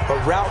ball.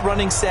 But route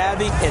running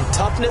savvy and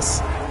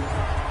toughness,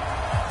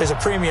 there's a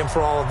premium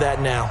for all of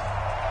that now.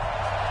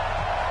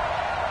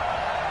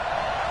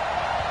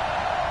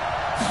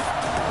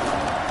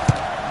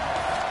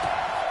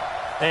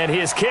 And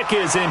his kick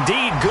is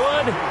indeed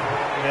good.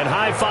 And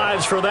high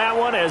fives for that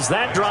one as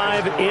that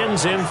drive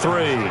ends in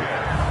 3.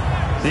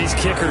 These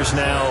kickers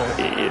now,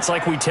 it's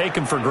like we take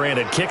them for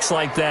granted. Kicks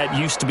like that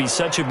used to be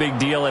such a big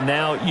deal, and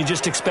now you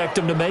just expect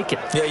them to make it.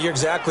 Yeah, you're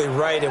exactly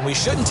right, and we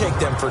shouldn't take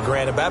them for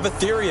granted, but I have a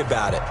theory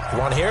about it. You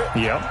want to hear it?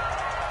 Yep.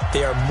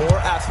 They are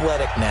more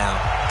athletic now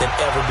than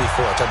ever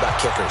before. Talk about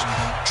kickers.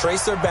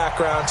 Trace their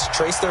backgrounds,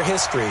 trace their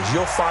histories.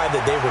 You'll find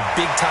that they were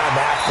big-time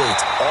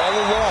athletes all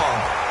along,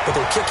 but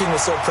their kicking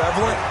was so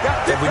prevalent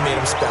that we made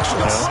them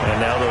specialists.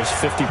 And now those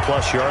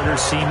 50-plus yarders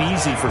seem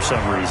easy for some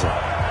reason.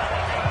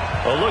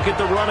 A look at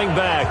the running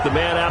back, the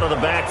man out of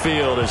the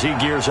backfield as he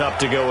gears up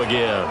to go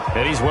again.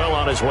 And he's well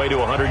on his way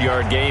to a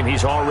 100-yard game.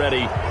 He's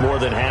already more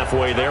than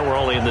halfway there. We're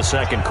only in the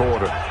 2nd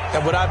quarter.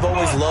 And what I've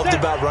always loved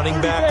about running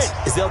backs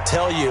is they'll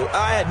tell you,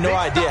 I had no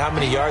idea how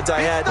many yards I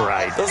had.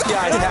 Right. Those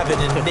guys have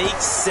an innate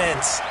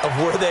sense of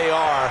where they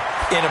are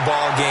in a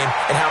ball game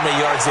and how many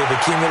yards they've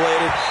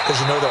accumulated, because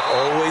you know they're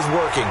always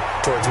working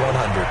towards 100.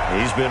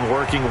 He's been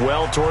working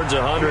well towards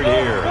 100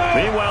 here.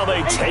 Meanwhile,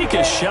 they take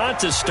a shot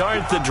to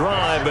start the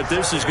drive, but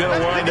this is going to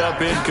wind up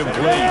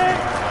incomplete.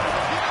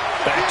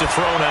 Back to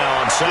throw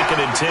now on 2nd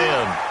and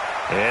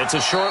 10. It's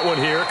a short one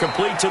here,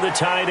 complete to the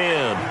tight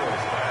end.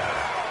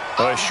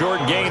 A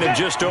short gain of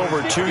just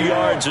over 2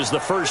 yards as the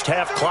first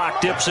half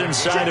clock dips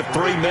inside of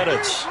 3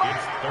 minutes.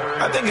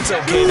 I think it's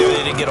okay that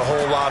they didn't get a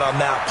whole lot on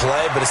that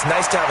play, but it's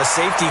nice to have a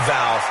safety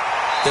valve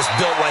that's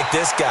built like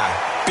this guy.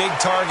 Big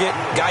target,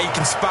 guy you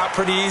can spot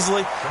pretty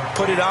easily.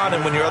 Put it on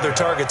him when your other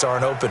targets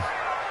aren't open.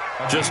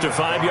 Just a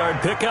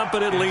 5-yard pickup,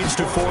 and it leads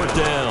to 4th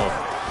down.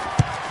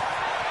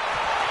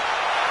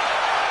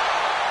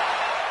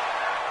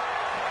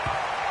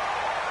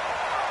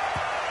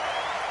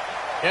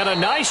 And a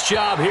nice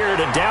job here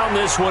to down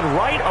this one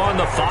right on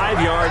the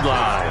 5-yard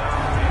line.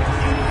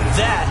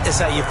 That is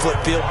how you flip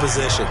field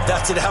position.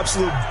 That's an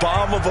absolute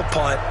bomb of a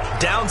punt.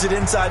 Downs it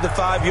inside the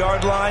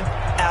 5-yard line.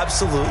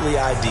 Absolutely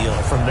ideal.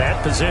 From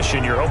that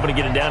position, you're hoping to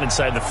get it down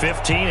inside the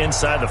 15,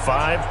 inside the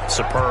 5.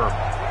 Superb.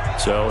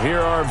 So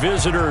here are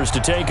visitors to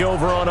take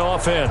over on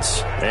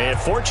offense. And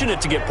fortunate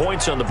to get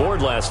points on the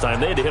board last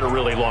time. They had to hit a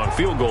really long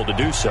field goal to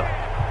do so.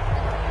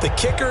 The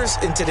kickers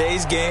in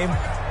today's game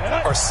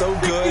are so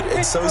good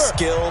and so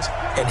skilled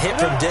and hit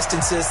from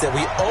distances that we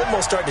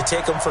almost start to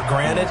take them for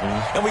granted.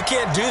 And we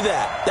can't do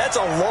that.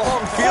 That's a long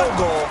field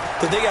goal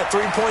that they got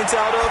 3 points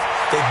out of.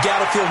 They've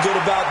got to feel good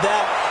about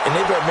that, and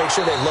they better make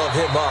sure they love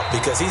him up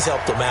because he's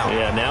helped them out.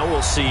 Yeah, now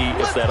we'll see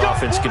if that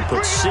offense can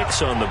put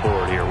 6 on the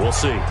board here. We'll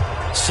see.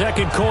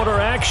 Second quarter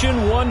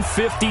action,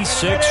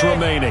 1:56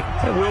 remaining.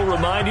 And we'll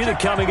remind you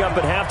that coming up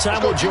at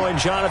halftime, we'll join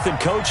Jonathan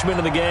Coachman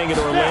and the gang in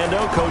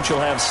Orlando. Coach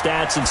will have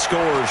stats and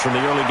scores from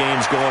the early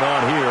games going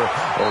on here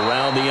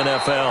around the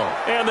NFL.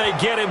 And they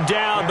get him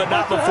down, but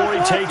not before he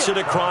takes it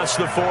across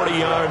the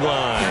 40-yard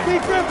line.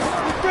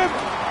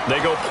 They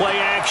go play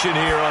action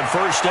here on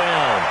first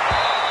down.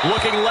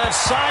 Looking left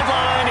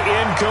sideline,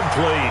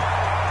 incomplete.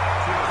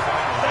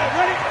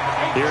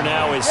 Here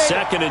now is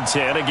 2nd and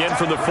 10, again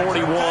from the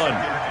 41.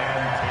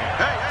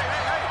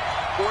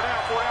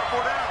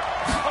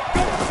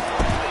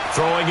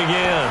 Throwing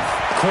again.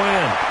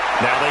 Quinn.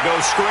 Now they go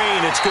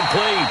screen. It's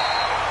complete.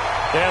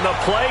 And the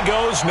play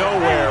goes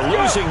nowhere.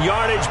 Losing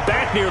yardage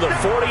back near the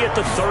 40 at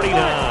the 39.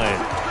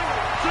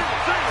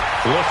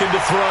 Looking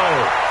to throw.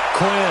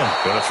 Quinn.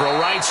 Going to throw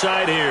right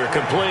side here.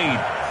 Complete.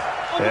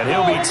 And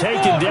he'll be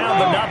taken down,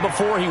 but not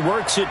before he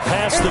works it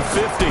past the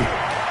 50.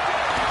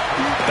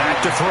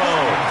 Back to throw.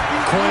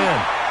 Quinn.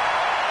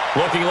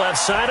 Looking left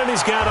side, and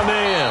he's got a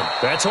man.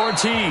 That's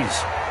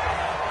Ortiz.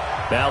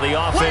 Now the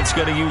offense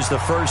going to use the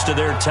first of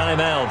their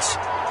timeouts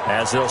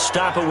as they'll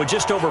stop it with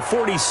just over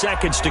 40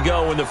 seconds to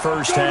go in the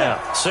first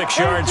half. 6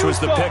 yards was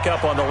the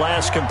pickup on the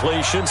last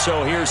completion,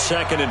 so here's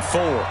 2nd and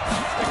 4.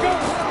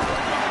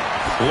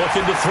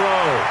 Looking to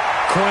throw.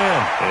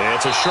 Quinn.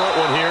 It's a short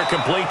one here,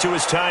 complete to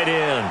his tight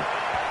end.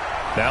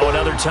 Now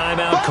another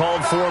timeout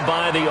called for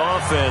by the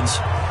offense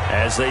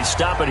as they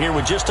stop it here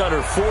with just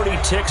under 40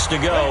 ticks to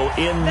go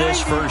in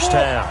this first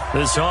half.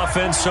 This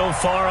offense so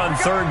far on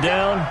third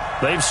down,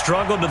 they've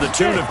struggled to the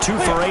tune of 2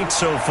 for 8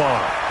 so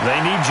far. They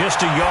need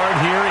just a yard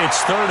here.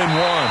 It's 3rd and 1.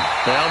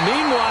 Now,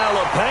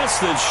 meanwhile, a pass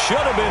that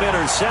should have been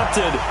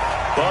intercepted,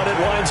 but it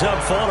winds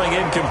up falling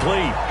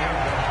incomplete.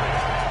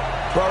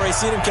 We've already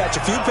seen him catch a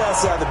few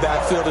passes out of the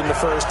backfield in the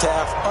first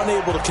half,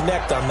 unable to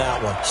connect on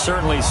that one.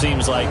 Certainly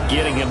seems like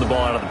getting him the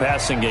ball out of the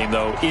passing game,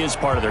 though, is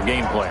part of their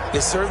game plan.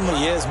 It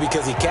certainly is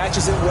because he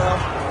catches it well,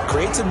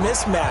 creates a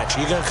mismatch.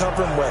 You're going to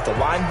cover him with a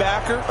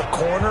linebacker, a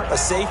corner, a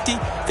safety.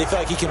 They feel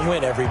like he can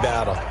win every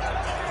battle.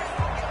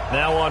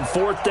 Now on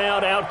 4th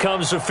down, out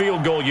comes the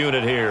field goal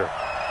unit here.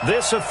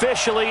 This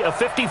officially a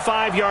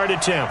 55-yard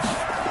attempt.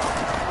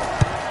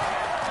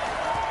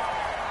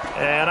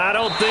 And I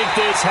don't think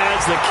this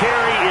has the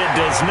carry. It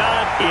does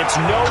not. It's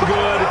no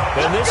good.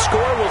 And this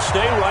score will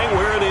stay right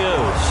where it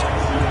is.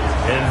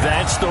 And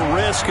that's the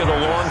risk of the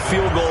long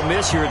field goal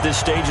miss here at this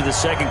stage of the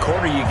second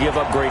quarter. You give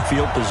up great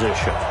field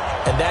position.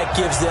 And that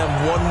gives them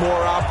one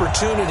more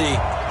opportunity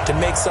to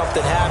make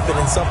something happen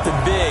and something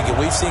big. And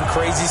we've seen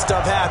crazy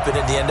stuff happen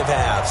at the end of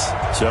halves.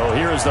 So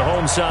here is the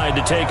home side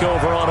to take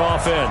over on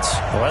offense.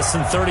 Less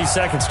than 30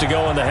 seconds to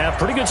go in the half.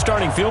 Pretty good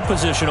starting field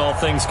position, all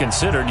things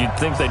considered. You'd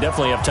think they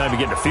definitely have time to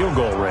get into field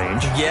goal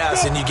range.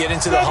 Yes, and you get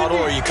into the huddle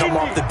or you come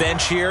off the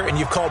bench here and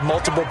you've called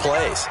multiple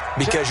plays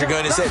because you're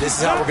going to say, this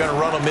is how we're going to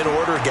run them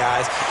mid-order,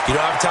 guys. You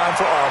don't have time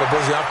for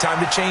audibles. You don't have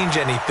time to change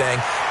anything.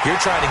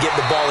 You're trying to get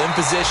the ball in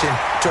position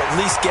to at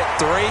least get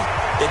 3.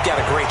 They've got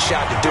a great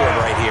shot to do it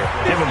right here.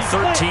 Give him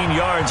 13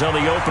 yards on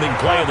the opening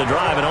play of the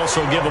drive and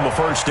also give him a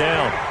first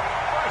down.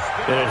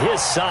 And at his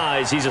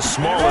size, he's a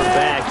smaller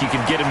back. You can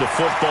get him to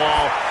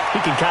football.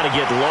 He can kind of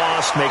get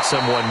lost, make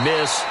someone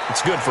miss. It's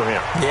good for him.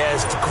 Yeah,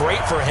 it's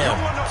great for him.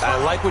 I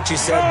like what you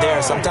said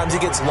there. Sometimes he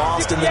gets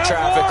lost in the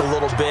traffic a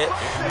little bit,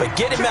 but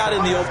get him out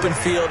in the open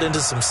field into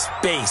some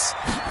space.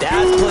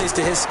 That plays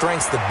to his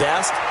strengths the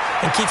best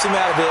and keeps him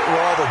out of it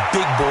where all the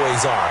big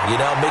boys are, you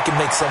know,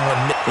 make someone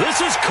miss.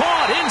 This is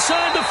caught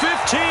inside the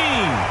 15.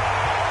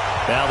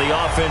 Now the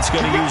offense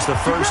going to use the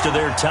first of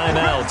their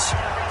timeouts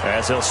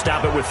as they'll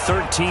stop it with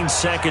 13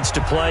 seconds to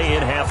play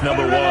in half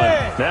number 1.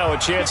 Now a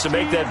chance to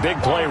make that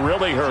big play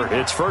really hurt.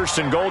 It's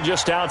 1st and goal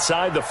just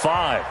outside the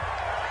 5.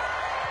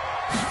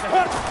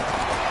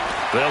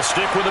 They'll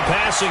stick with the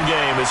passing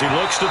game as he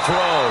looks to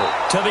throw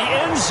to the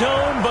end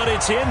zone, but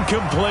it's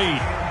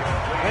incomplete.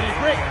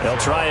 They'll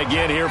try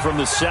again here from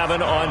the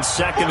 7 on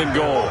 2nd and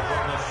goal.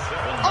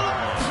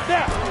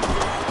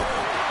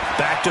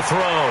 Back to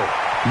throw.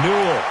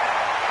 Newell.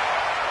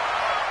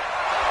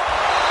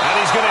 And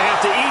he's going to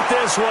have to eat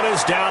this one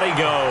as down he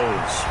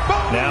goes.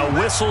 Now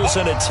whistles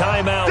and a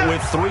timeout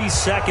with 3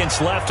 seconds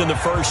left in the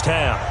first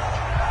half.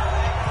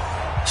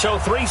 So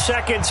 3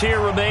 seconds here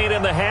remain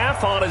in the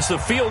half. On is the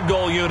field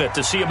goal unit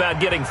to see about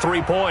getting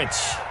 3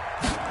 points.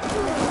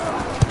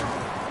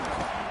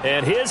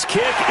 And his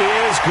kick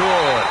is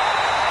good.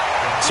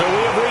 So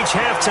we have reached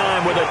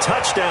halftime with a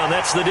touchdown.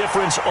 That's the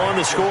difference on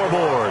the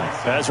scoreboard.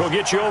 As we'll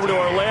get you over to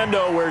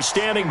Orlando, where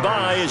standing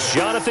by is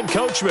Jonathan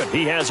Coachman.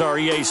 He has our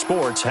EA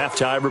Sports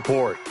halftime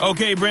report.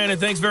 Okay, Brandon,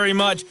 thanks very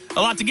much.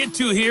 A lot to get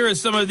to here as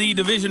some of the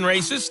division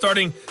races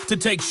starting to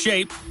take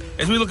shape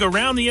as we look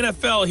around the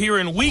NFL here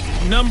in week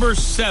number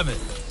 7.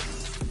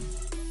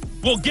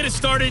 We'll get it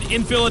started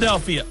in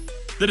Philadelphia.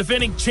 The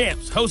defending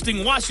champs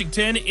hosting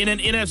Washington in an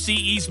NFC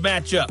East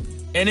matchup.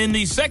 And in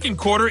the second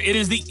quarter, it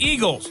is the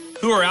Eagles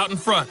who are out in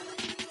front.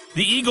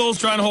 The Eagles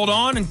trying to hold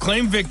on and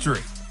claim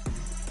victory.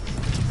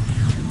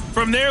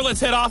 From there, let's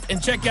head off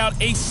and check out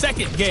a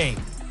second game.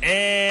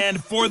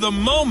 And for the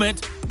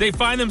moment, they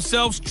find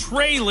themselves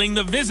trailing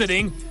the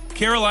visiting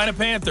Carolina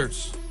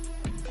Panthers.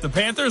 The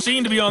Panthers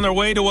seem to be on their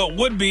way to what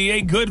would be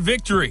a good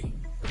victory.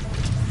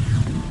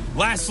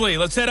 Lastly,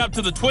 let's head up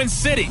to the Twin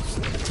Cities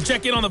to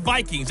check in on the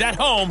Vikings at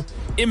home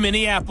in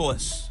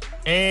Minneapolis.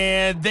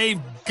 And they've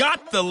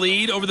got the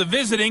lead over the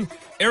visiting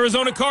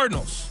Arizona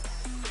Cardinals.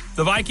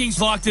 The Vikings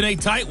locked in a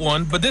tight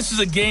one, but this is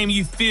a game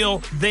you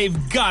feel they've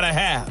got to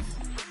have.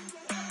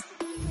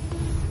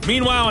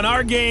 Meanwhile, in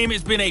our game,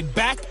 it's been a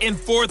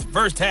back-and-forth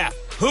first half.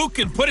 Who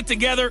can put it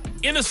together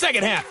in the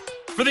second half?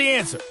 For the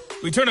answer,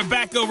 we turn it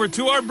back over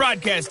to our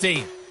broadcast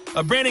team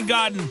of Brandon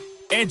Godden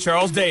and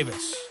Charles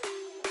Davis.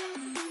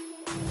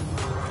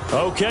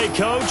 Okay,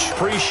 Coach,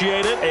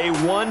 appreciate it. A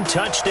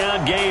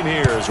one-touchdown game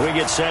here as we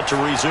get set to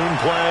resume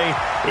play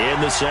in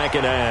the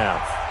second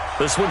half.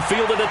 This one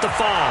fielded at the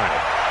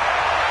 5.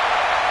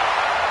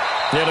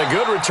 And a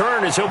good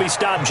return as he'll be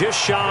stopped just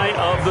shy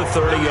of the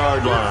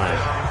 30-yard line.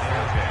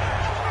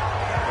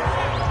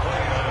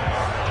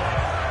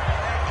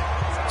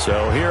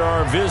 So here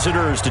are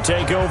visitors to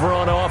take over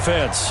on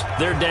offense.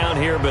 They're down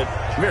here, but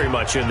very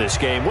much in this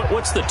game.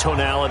 What's the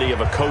tonality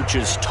of a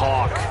coach's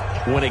talk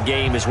when a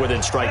game is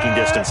within striking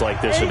distance like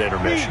this at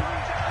intermission?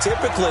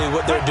 Typically,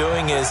 what they're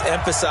doing is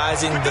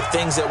emphasizing the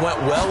things that went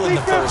well in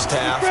the first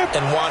half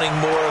and wanting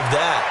more of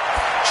that.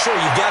 Sure,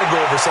 you've got to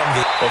go over some of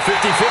the... A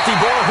 50-50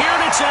 ball here,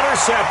 and it's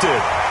intercepted.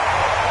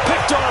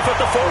 Picked off at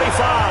the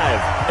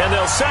 45. And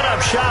they'll set up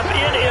shop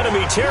in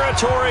enemy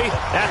territory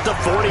at the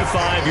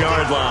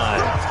 45-yard line.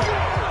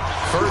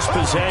 First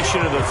possession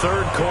of the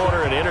third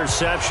quarter, an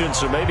interception,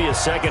 so maybe a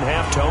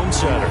second-half tone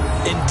setter.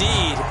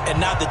 Indeed, and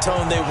not the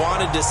tone they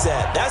wanted to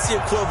set. That's the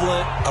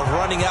equivalent of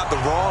running out the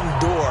wrong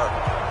door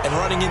and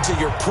running into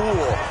your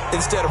pool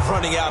instead of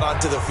running out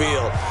onto the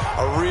field.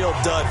 A real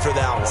dud for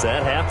that one. Has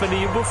that happened to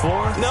you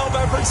before? No,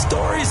 but I've heard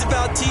stories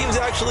about teams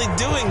actually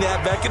doing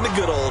that back in the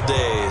good old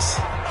days.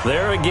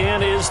 There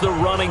again is the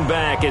running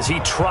back as he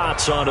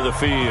trots onto the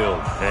field.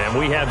 And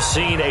we have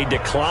seen a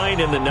decline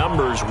in the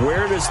numbers.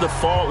 Where does the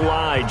fault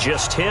lie?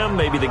 Just him?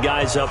 Maybe the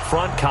guys up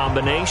front?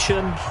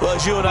 Combination? Well,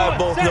 as you and I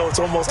both know, it's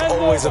almost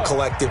always a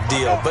collective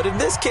deal. But in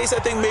this case, I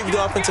think maybe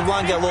the offensive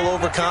line got a little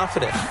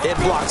overconfident. They had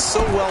blocked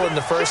so well in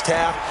the first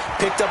half,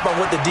 picked up on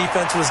what the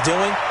defense was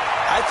doing.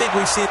 I think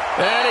we've seen...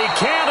 And he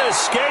can't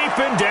escape,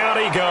 and down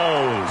he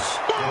goes.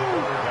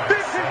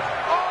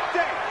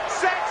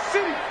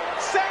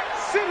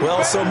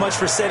 Well, so much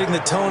for setting the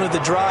tone of the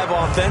drive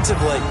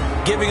offensively.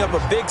 Giving up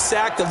a big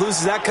sack that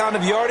loses that kind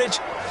of yardage,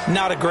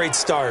 not a great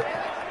start.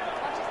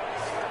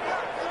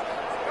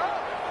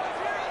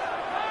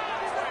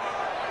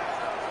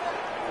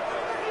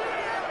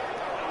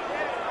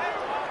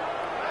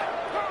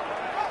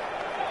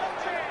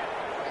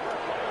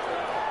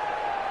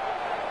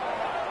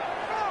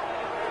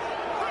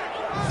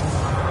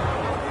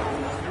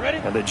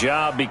 And the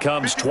job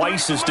becomes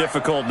twice as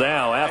difficult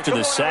now. After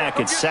the sack,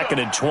 it's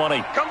 2nd and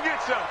 20. Come get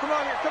some. Come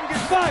on here. Come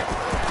get some.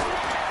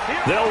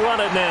 They'll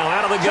run it now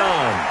out of the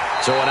gun.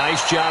 So a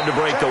nice job to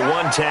break the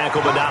one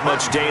tackle, but not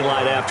much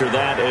daylight after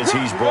that as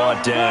he's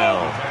brought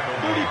down.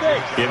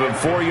 Give him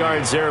 4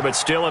 yards there, but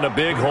still in a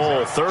big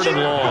hole. 3rd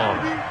and long.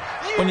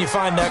 When you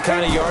find that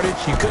kind of yardage,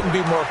 you couldn't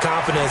be more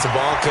confident as a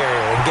ball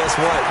carrier. And guess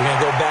what? You're going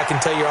to go back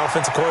and tell your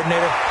offensive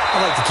coordinator,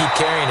 I'd like to keep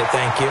carrying it,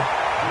 thank you.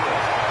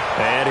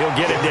 And he'll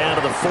get it down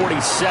to the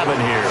 47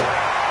 here.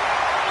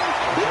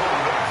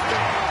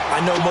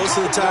 I know most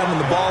of the time when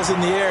the ball's in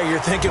the air,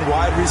 you're thinking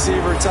wide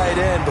receiver, tight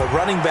end, but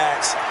running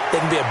backs, they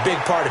can be a big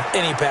part of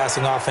any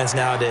passing offense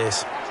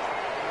nowadays.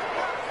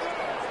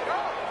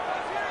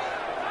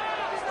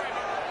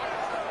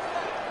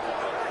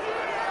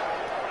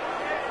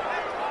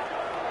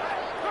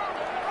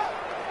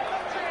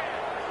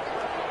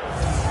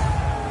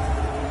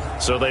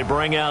 So they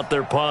bring out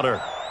their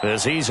punter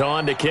as he's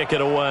on to kick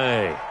it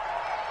away.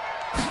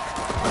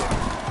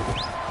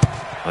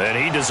 And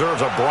he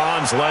deserves a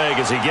bronze leg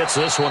as he gets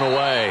this one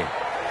away.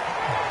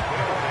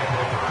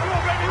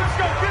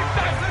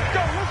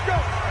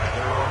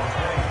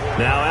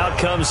 Now out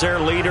comes their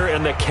leader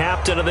and the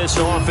captain of this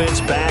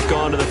offense back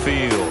onto the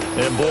field.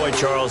 And boy,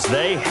 Charles,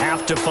 they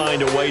have to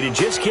find a way to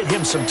just get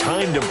him some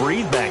time to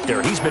breathe back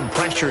there. He's been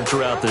pressured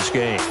throughout this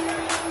game.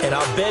 And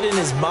I'll bet in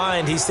his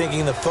mind he's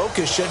thinking the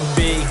focus shouldn't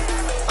be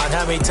on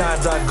how many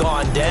times I've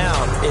gone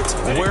down. It's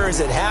where is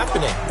it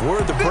happening? Where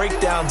are the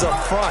breakdowns up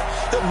front?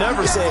 He'll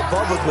never say it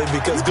publicly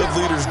because good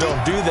leaders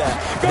don't do that.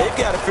 But they've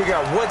got to figure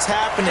out what's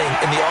happening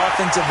in the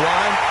offensive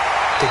line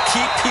to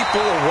keep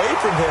people away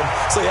from him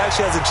so he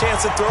actually has a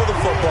chance to throw the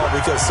football,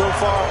 because so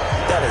far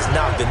that has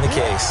not been the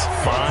case.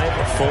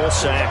 5 full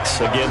sacks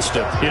against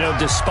him. You know,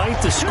 despite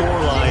the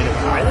scoreline,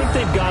 I think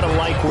they've got to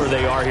like where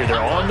they are here.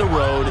 They're on the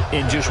road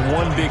in just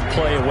one big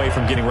play away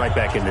from getting right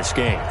back in this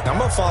game.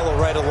 I'm going to follow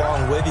right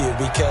along with you,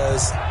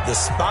 because the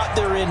spot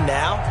they're in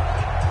now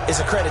is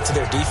a credit to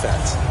their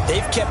defense.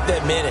 They've kept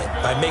them in it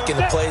by making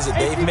the plays that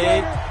they've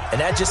made, and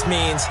that just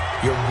means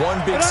you're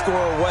one big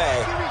score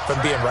away from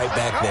being right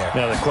back there.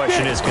 Now the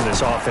question is, can this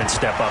offense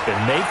step up and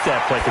make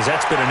that play? Because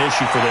that's been an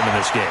issue for them in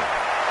this game.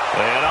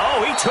 And,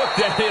 oh, he took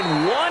that in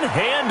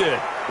one-handed.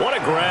 What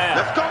a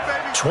grab. Let's go,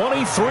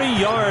 baby.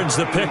 23 yards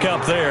the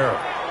pickup there.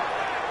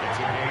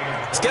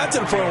 It's got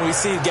to the point where we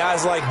see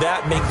guys like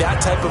that make that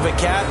type of a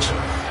catch.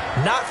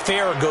 Not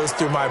fair goes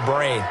through my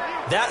brain.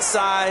 That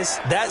size,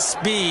 that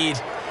speed,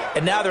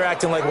 and now they're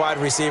acting like wide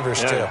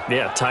receivers too.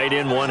 Yeah, tight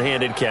end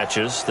one-handed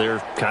catches. They're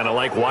kind of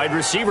like wide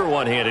receiver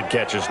one-handed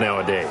catches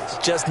nowadays.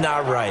 Just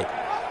not right.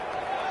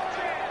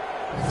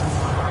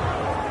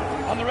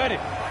 On the ready.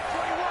 21,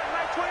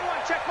 Mike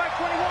 21, check Mike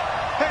 21.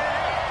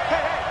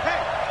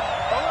 Hey.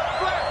 Alert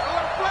flare.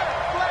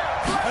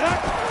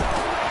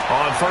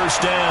 On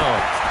first down,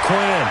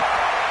 Quinn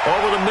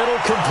over the middle,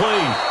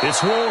 complete.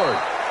 It's Ward.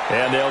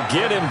 And they'll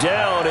get him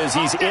down as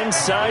he's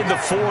inside the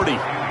 40.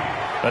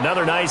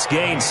 Another nice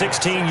gain,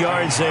 16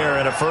 yards there,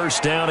 and a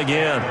first down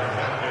again.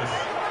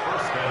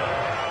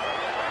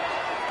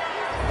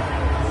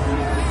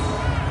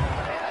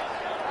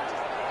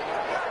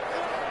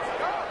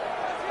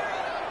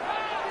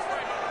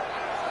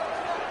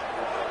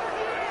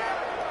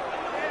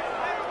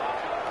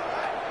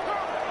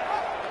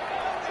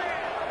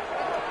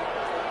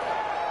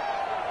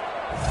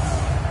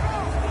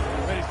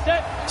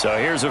 So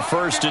here's a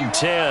 1st and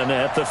 10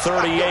 at the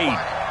 38.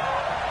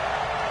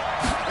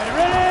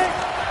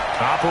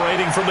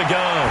 Operating from the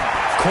gun,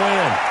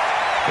 Quinn.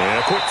 And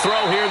a quick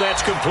throw here, that's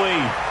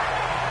complete.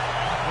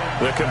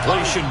 The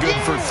completion good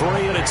for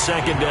 3, and it's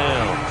 2nd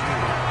down.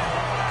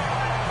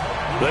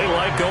 They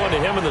like going to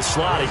him in the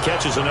slot. He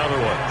catches another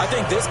one. I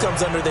think this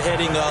comes under the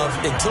heading of,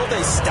 until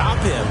they stop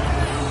him,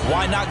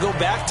 why not go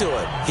back to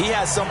it? He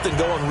has something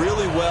going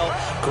really well.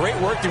 Great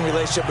working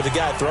relationship with the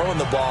guy throwing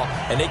the ball,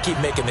 and they keep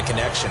making the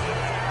connection.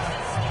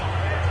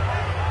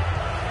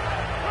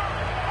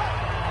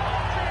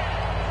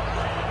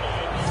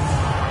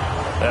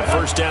 That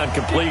first down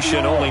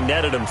completion only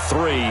netted him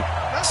 3.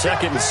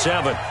 2nd and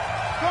 7.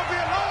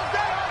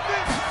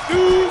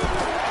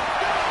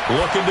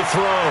 Looking to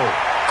throw.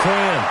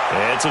 Quinn.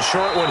 It's a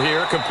short one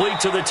here, complete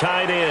to the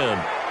tight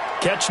end.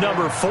 Catch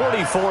number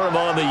 40 for him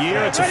on the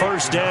year. It's a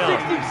first down.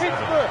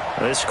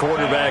 This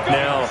quarterback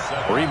now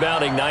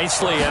rebounding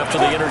nicely after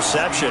the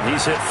interception.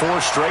 He's hit 4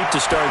 straight to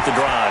start the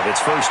drive.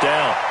 It's first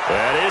down.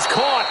 That is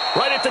caught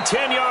right at the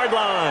 10-yard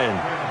line.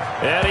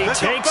 And he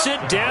takes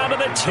it down to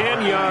the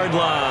 10-yard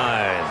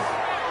line.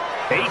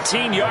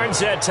 18 yards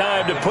that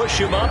time to push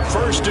him up,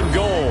 1st and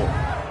goal.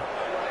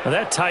 Now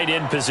that tight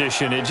end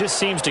position, it just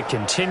seems to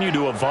continue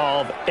to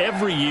evolve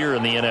every year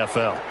in the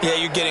NFL. Yeah,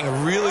 you're getting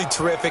really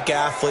terrific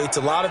athletes.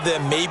 A lot of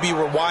them maybe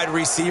were wide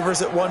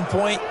receivers at one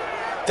point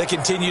that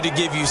continue to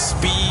give you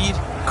speed,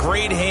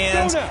 great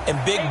hands, and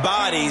big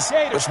bodies,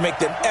 which make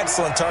them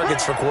excellent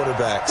targets for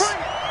quarterbacks.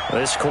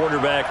 This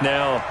quarterback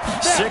now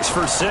 6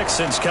 for 6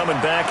 since coming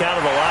back out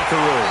of the locker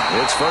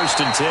room. It's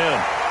 1st and 10.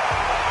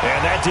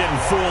 And that didn't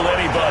fool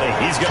anybody.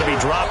 He's going to be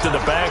dropped in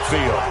the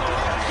backfield.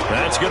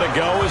 That's going to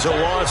go as a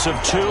loss of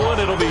 2, and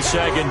it'll be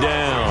 2nd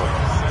down.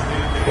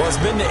 Well, it's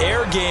been the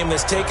air game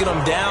that's taken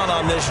them down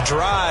on this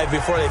drive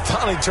before they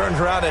finally turned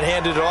around and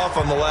handed it off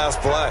on the last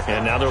play.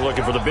 And now they're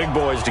looking for the big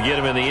boys to get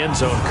him in the end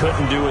zone.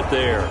 Couldn't do it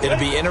there. It'll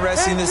be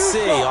interesting to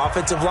see.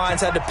 Offensive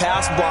lines had to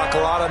pass block a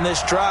lot on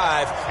this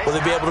drive. Will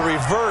they be able to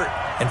revert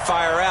and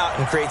fire out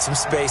and create some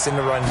space in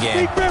the run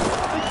game?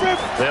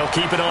 They'll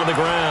keep it on the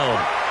ground.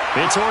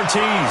 It's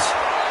Ortiz.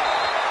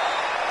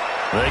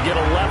 They get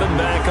 11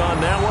 back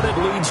on that one. It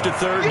leads to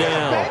 3rd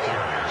down.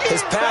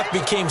 His path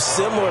became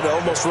similar to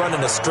almost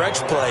running a stretch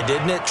play,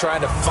 didn't it?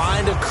 Trying to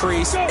find a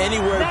crease,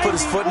 anywhere to put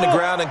his foot in the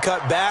ground and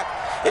cut back.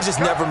 It just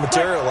never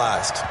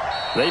materialized.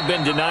 They've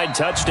been denied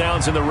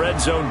touchdowns in the red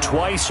zone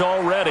twice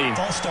already.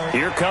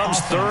 Here comes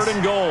 3rd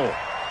and goal.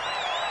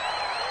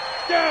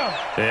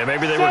 Yeah,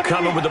 maybe they were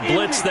coming with a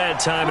blitz that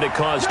time, and it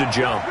caused a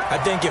jump. I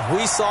think if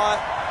we saw it,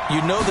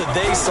 you know that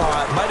they saw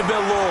it. Might have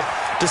been a little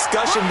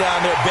discussion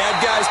down there. Bad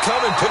guys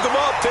coming. Pick them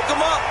up. Pick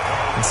them up.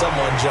 And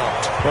someone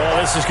jumped.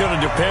 Well, this is going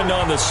to depend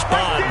on the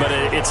spot, but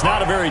it's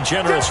not a very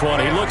generous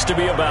one. He looks to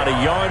be about a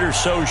yard or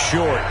so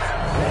short.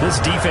 This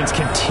defense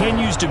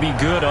continues to be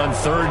good on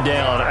 3rd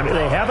down. I mean,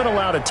 they haven't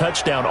allowed a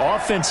touchdown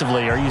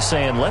offensively. Are you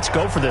saying, let's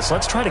go for this?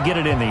 Let's try to get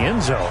it in the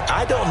end zone.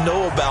 I don't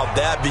know about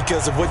that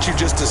because of what you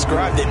just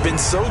described. They've been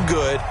so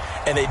good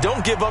and they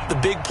don't give up the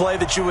big play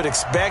that you would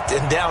expect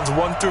in downs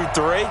 1 through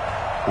 3,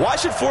 why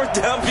should fourth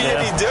down be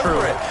any different?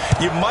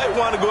 True. You might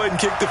want to go ahead and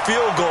kick the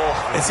field goal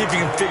and see if you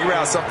can figure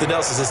out something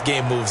else as this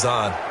game moves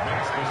on.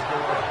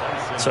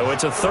 So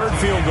it's a third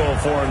field goal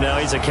for him now.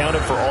 He's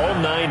accounted for all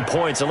 9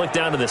 points. I look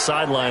down to the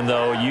sideline,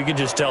 though. You can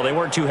just tell they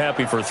weren't too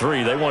happy for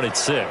 3. They wanted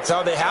 6.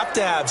 So they have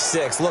to have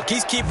 6. Look,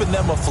 he's keeping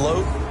them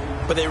afloat,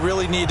 but they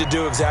really need to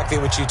do exactly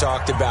what you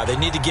talked about. They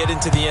need to get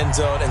into the end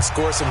zone and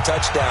score some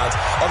touchdowns.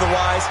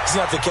 Otherwise, he's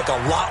going to have to kick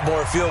a lot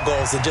more field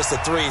goals than just the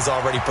 3 he's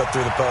already put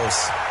through the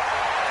posts.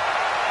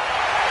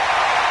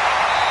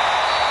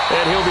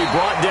 And he'll be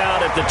brought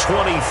down at the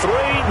 23,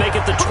 make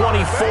it the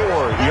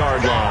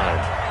 24-yard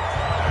line.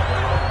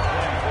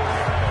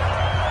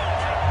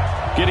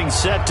 Getting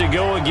set to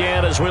go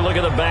again as we look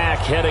at the back,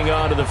 heading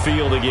onto the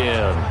field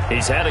again.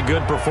 He's had a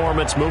good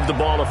performance, moved the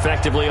ball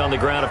effectively on the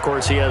ground. Of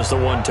course, he has the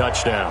 1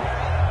 touchdown.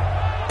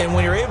 And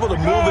when you're able to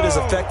move it as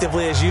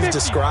effectively as you've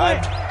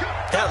described,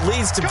 that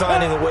leads to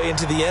finding a way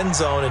into the end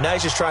zone, and now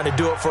he's just trying to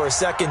do it for a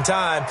second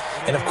time.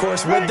 And, of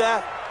course, with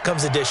that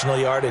comes additional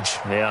yardage.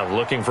 Yeah,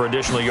 looking for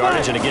additional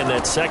yardage, and again,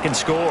 that second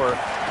score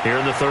here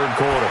in the third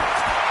quarter.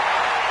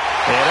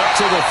 And up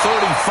to the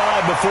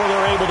 35 before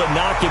they're able to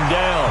knock him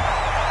down.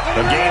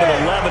 A gain of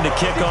 11 to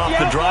kick off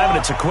the drive, and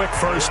it's a quick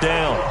first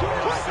down.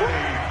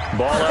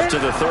 Ball up to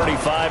the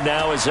 35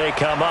 now as they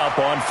come up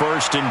on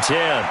 1st and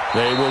 10.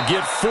 They will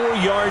get 4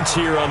 yards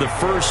here on the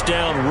first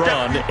down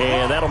run,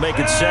 and that'll make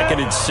it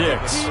 2nd and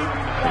 6.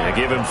 And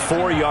give him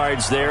 4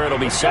 yards there. It'll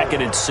be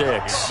 2nd and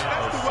 6.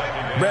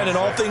 Brandon,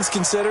 all things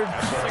considered,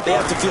 they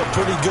have to feel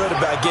pretty good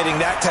about getting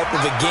that type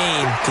of a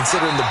gain,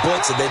 considering the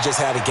blitz that they just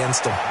had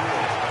against them.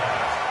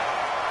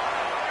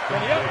 To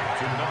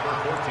number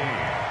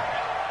 14.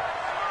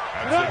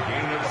 That's a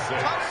gain of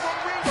 6.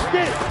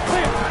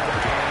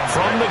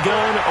 From the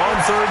gun on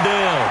 3rd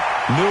down.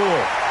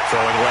 Newell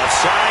throwing left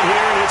side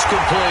here, and it's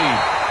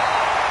complete.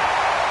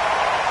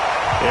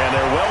 And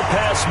they're well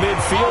past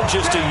midfield,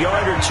 just a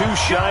yard or 2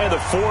 shy of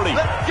the 40.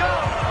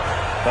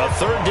 A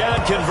 3rd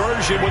down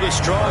conversion with a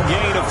strong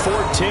gain of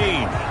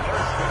 14.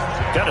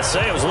 Gotta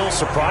say, I was a little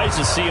surprised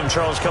to see him,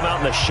 Charles, come out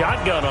in the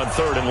shotgun on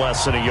 3rd and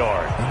less than a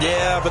yard.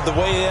 Yeah, but the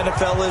way the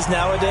NFL is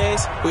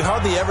nowadays, we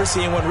hardly ever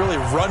see anyone really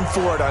run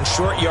for it on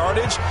short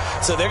yardage.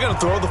 So they're going to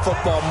throw the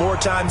football more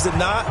times than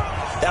not.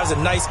 That was a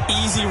nice,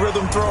 easy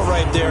rhythm throw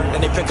right there,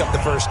 and they pick up the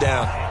first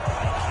down.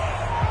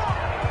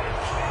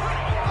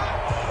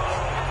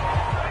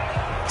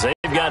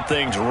 They've got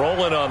things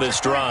rolling on this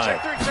drive.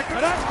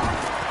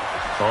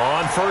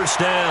 On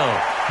 1st down,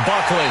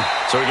 Buckley.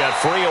 So he got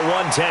free of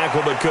 1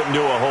 tackle but couldn't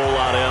do a whole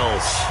lot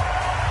else.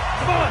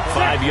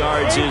 5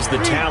 yards is the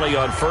tally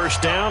on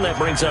 1st down. That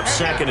brings up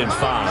 2nd and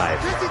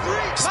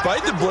 5.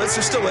 Despite the blitz,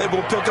 they're still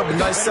able to pick up a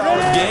nice,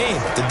 solid gain.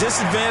 The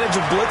disadvantage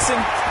of blitzing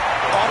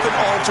often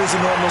alters the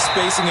normal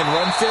spacing and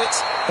run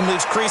fits and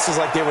leaves creases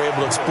like they were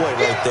able to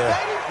exploit right there.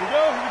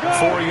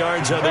 4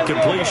 yards on the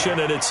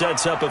completion, and it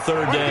sets up a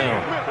 3rd down.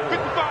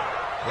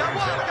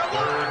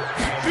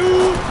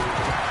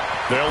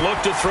 They'll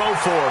look to throw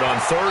for it on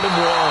 3rd and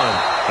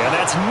 1. And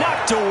that's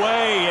knocked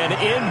away and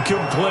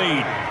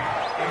incomplete.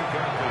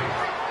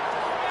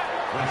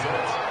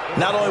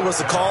 Not only was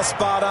the call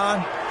spot on,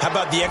 how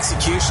about the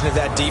execution of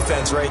that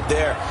defense right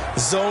there?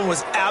 The zone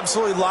was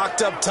absolutely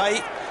locked up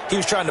tight. He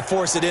was trying to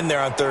force it in there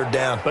on 3rd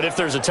down. But if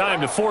there's a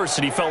time to force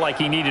it, he felt like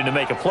he needed to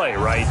make a play,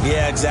 right?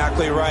 Yeah,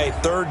 exactly right.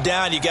 3rd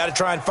down, you got to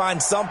try and find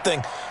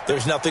something.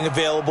 There's nothing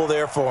available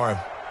there for him.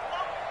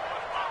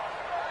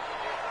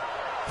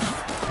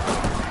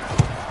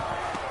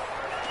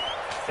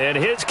 And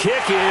his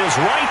kick is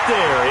right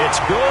there. It's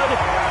good,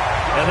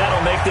 and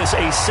that'll make this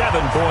a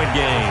 7-point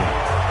game.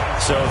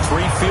 So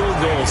 3 field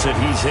goals that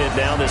he's hit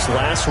now. This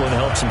last one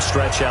helps him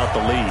stretch out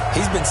the lead.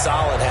 He's been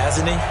solid,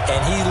 hasn't he?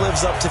 And he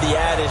lives up to the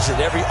adage that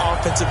every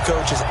offensive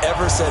coach has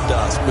ever said to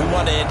us. We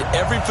want to end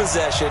every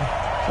possession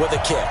with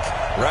a kick,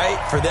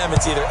 right? For them,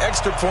 it's either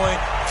extra point,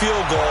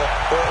 field goal,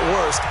 or at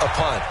worst, a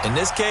punt. In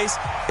this case,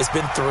 it's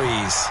been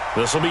 3s.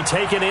 This will be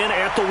taken in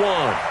at the 1.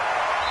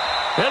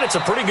 And it's a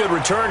pretty good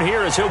return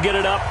here as he'll get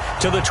it up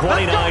to the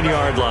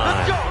 29-yard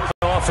line.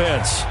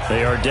 Offense,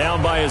 they are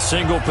down by a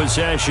single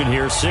possession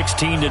here,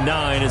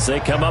 16-9 as they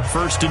come up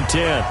 1st and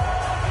 10.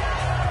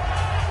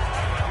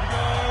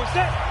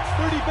 Set,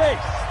 30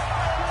 base.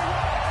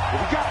 What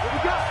we got? What we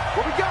got?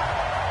 What we got?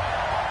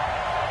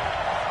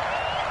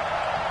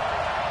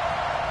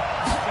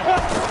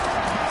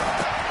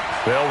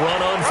 They'll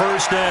run on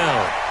 1st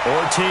down.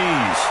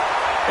 Ortiz.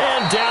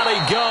 And down he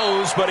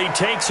goes, but he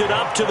takes it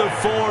up to the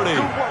 40.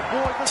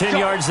 10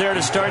 yards there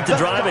to start the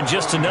drive, and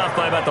just enough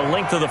by about the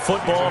length of the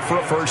football for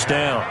a 1st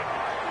down.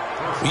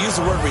 We use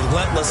the word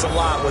relentless a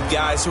lot with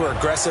guys who are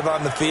aggressive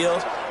on the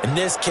field. In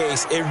this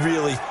case, it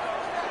really...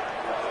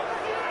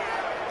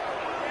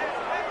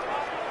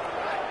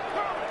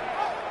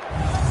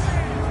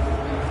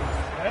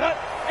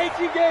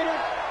 Gator,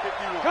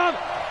 come.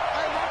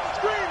 Hey, watch the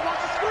screen, watch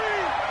the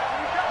screen.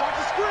 Watch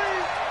the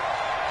screen.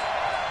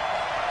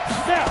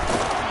 Now.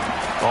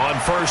 On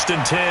 1st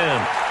and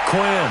 10,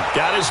 Quinn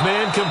got his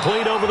man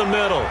complete over the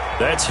middle.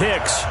 That's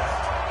Hicks.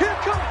 Here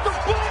comes the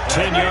ball.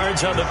 10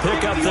 yards on the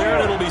pickup there,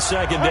 and it'll be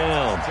second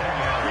down.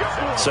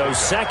 So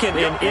second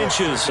in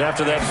inches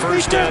after that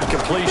first down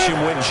completion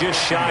went just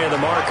shy of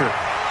the marker.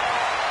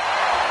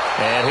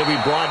 And he'll be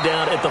brought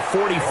down at the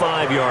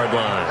 45-yard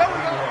line.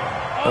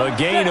 A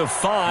gain of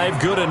 5,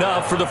 good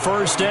enough for the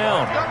first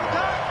down.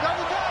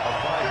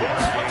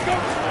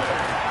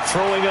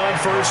 Throwing on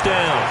first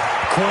down.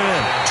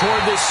 Quinn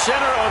toward the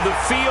center of the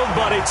field,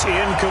 but it's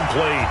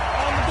incomplete.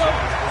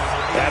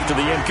 After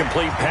the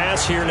incomplete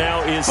pass, here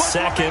now is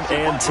second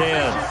and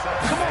 10.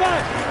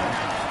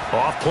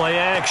 Off play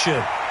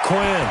action.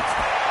 Quinn.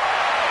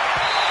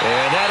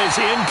 And that is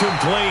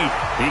incomplete.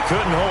 He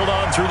couldn't hold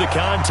on through the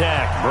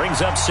contact.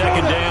 Brings up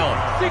second down.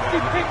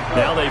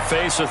 Now they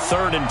face a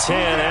 3rd and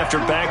 10 after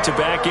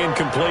back-to-back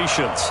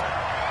incompletions.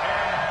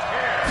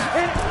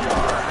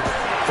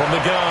 From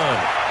the gun,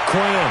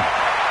 Quinn.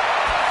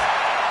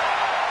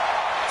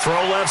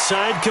 Throw left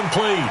side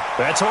complete.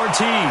 That's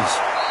Ortiz.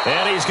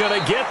 And he's going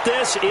to get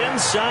this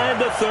inside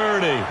the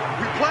 30. We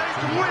play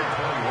to win.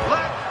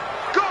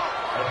 Let's go.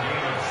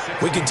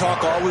 We can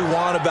talk all we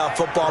want about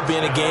football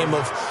being a game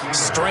of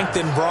strength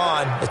and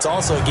brawn. It's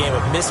also a game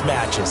of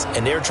mismatches,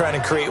 and they're trying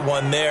to create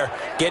one there,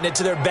 getting it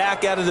to their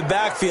back out of the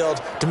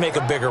backfield to make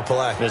a bigger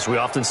play. As we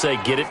often say,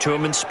 get it to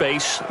him in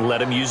space, let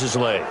him use his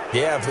leg.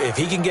 Yeah, if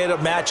he can get a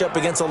matchup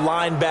against a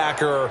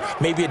linebacker or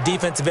maybe a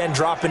defensive end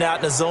dropping out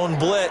in a zone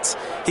blitz,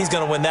 he's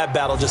going to win that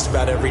battle just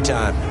about every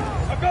time.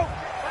 I'll go.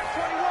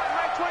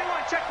 Mike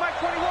 21. Check Mike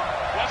 21.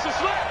 Watch the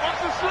slap.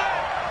 Watch the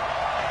slap.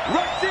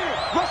 Rush there.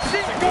 Rush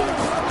there. Go.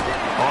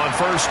 On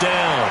first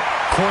down,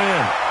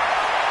 Quinn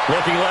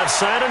looking left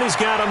side, and he's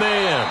got a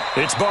man.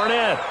 It's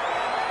Barnett.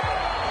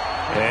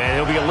 And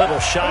he'll be a little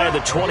shy of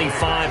the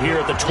 25 here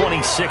at the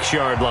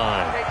 26-yard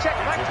line.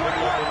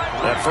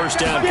 That first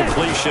down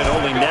completion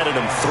only netted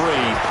him 3.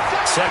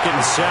 Second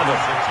and 7.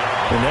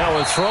 And now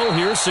a throw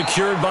here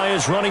secured by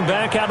his running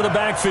back out of the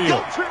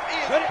backfield.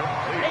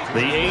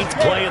 The 8th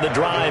play of the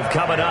drive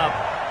coming up.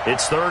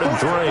 It's 3rd and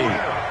 3.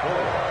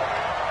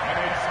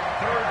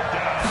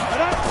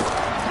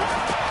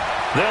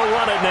 They'll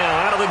run it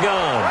now out of the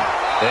gun.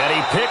 And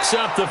he picks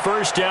up the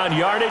first down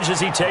yardage as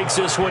he takes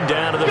this one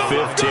down to the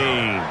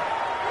 15.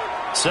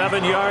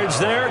 7 yards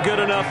there, good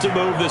enough to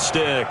move the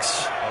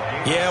sticks.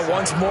 Yeah,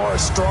 once more,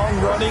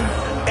 strong running,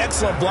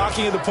 excellent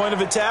blocking at the point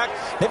of attack.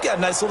 They've got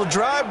a nice little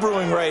drive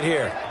brewing right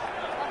here.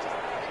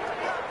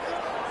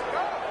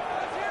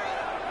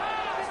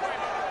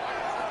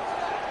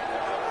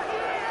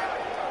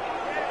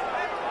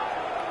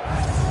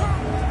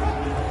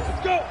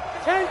 Let's go.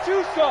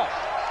 10-2 sauce.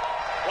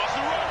 Watch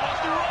the run.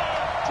 Watch the run.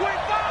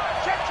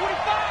 25. Check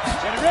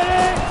 25. Get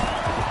ready.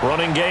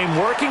 Running game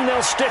working,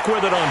 they'll stick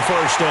with it on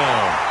first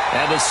down.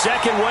 And the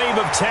second wave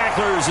of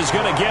tacklers is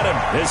going to get him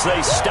as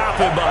they stop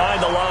him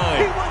behind the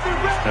line.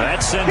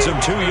 That sends him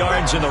 2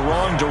 yards in the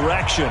wrong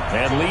direction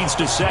and leads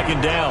to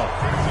second down.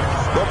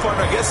 Well,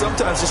 partner, I guess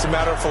sometimes it's just a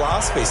matter of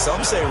philosophy.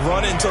 Some say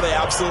run until they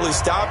absolutely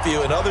stop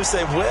you, and others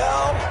say,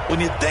 well, when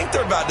you think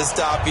they're about to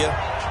stop you,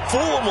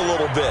 fool them a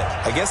little bit.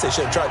 I guess they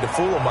should have tried to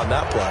fool them on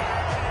that play.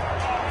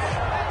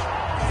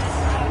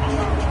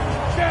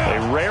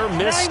 A rare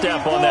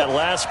misstep on that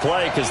last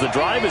play because the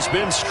drive has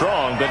been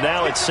strong, but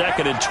now it's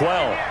 2nd and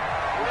 12.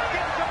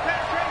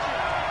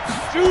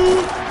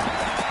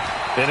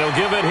 And he'll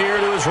give it here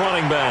to his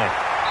running back.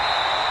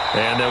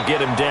 And they'll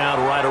get him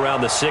down right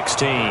around the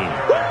 16.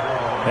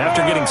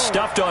 After getting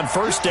stuffed on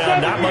first down,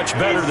 not much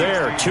better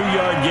there.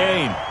 2-yard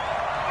gain.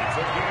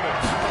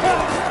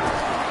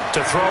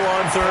 To throw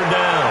on third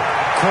down.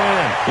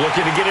 Quinn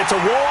looking to get it to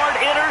Ward.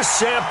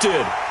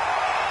 Intercepted.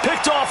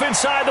 Picked off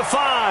inside the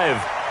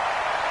 5.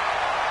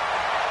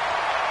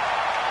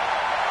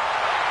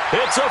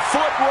 It's a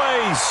foot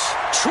race.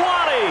 20.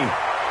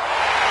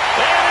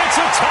 And it's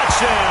a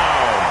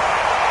touchdown.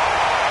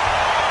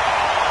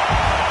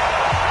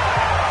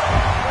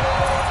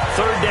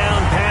 Third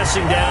down,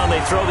 passing down.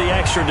 They throw the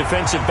extra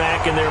defensive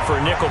back in there for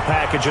a nickel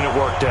package, and it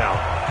worked out.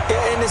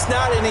 And it's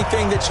not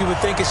anything that you would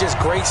think is just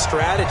great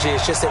strategy.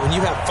 It's just that when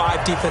you have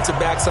 5 defensive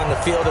backs on the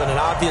field and an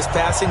obvious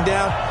passing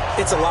down,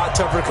 it's a lot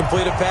tougher to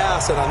complete a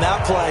pass. And on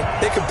that play,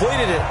 they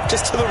completed it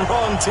just to the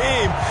wrong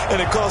team,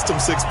 and it cost them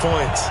 6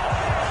 points.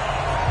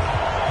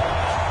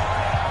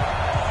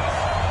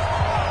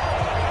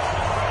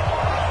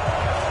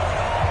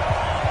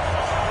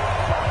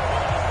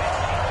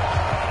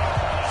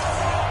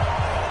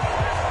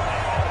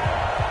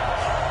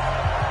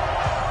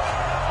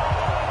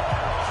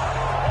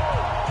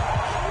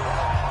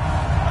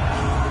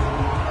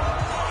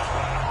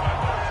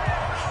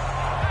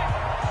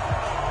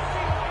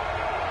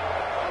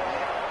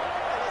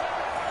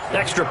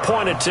 Extra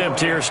point attempt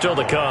here still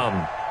to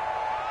come.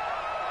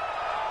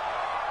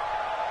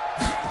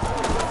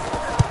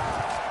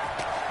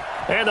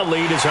 And the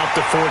lead is up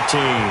to 14.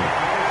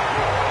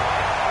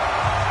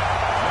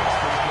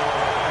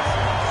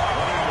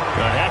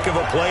 A heck of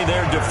a play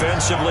there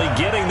defensively,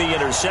 getting the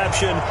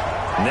interception,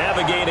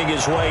 navigating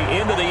his way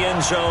into the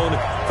end zone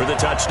for the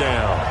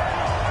touchdown.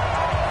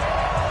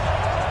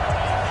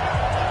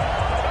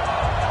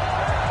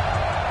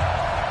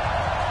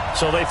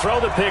 So they throw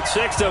the pick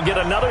six. They'll get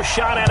another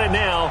shot at it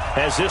now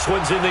as this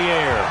one's in the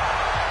air.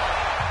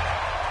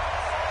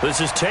 This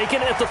is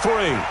taken at the 3.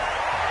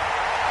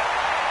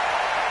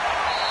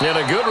 And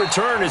a good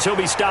return as he'll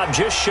be stopped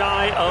just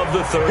shy of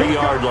the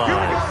 30-yard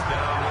line.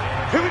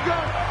 Here we go.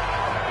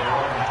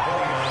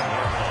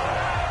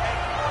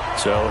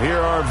 So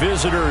here are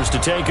visitors to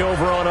take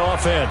over on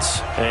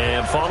offense.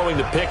 And following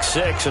the pick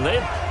six, and they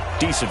have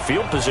decent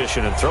field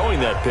position in throwing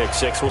that pick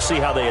six. We'll see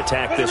how they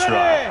attack this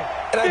drive.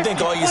 And I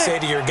think all you say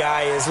to your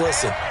guy is,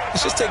 listen,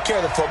 let's just take care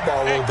of the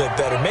football a little bit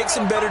better. Make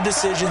some better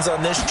decisions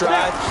on this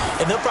drive,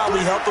 and they'll probably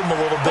help him a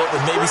little bit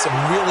with maybe some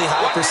really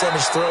high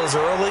percentage throws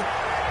early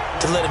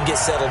to let him get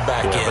settled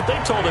back in. But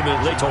they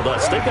told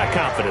us, they've got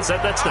confidence.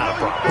 That's not a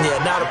problem. Yeah,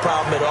 not a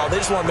problem at all.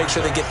 They just want to make sure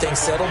they get things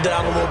settled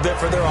down a little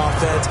bit for their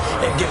offense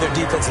and give their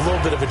defense a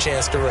little bit of a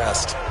chance to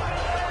rest.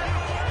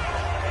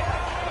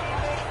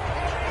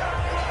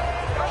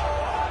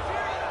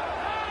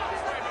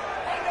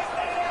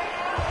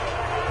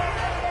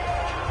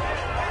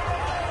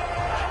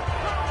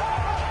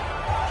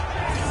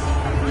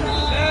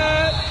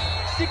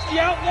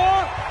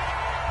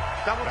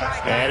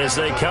 And as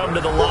they come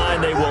to the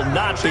line, they will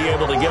not be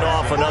able to get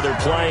off another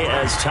play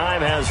as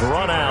time has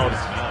run out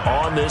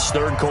on this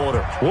third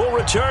quarter. We'll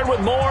return with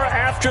more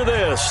after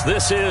this.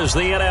 This is the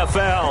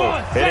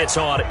NFL, and it's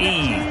on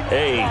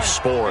EA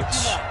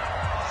Sports.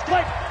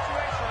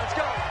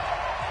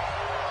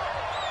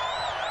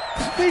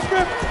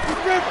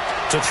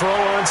 To throw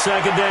on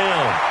second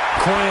down,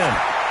 Quinn.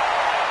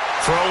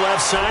 Throw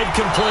left side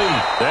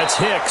complete. That's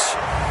Hicks.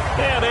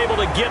 And able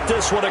to get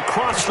this one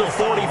across the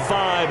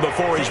 45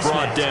 before he's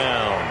brought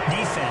down.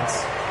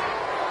 Defense.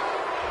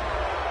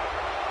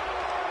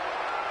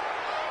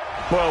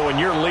 Well, when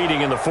you're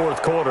leading in the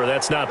fourth quarter,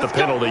 that's not the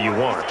penalty you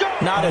want.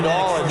 Not at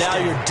all, and now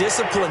your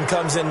discipline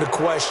comes into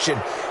question.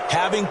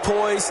 Having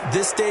poise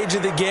this stage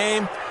of the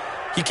game,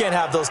 you can't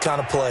have those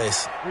kind of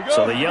plays.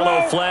 So the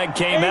yellow flag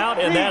came out,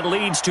 and that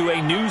leads to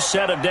a new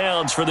set of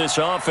downs for this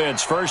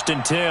offense. 1st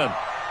and 10.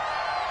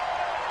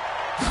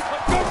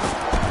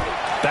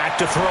 Back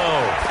to throw.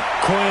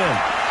 Quinn.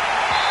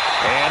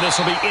 And this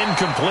will be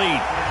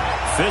incomplete.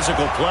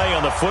 Physical play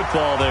on the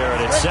football there,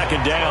 and it's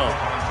second down.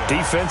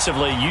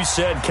 Defensively, you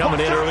said coming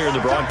in earlier in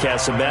the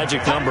broadcast, the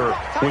magic number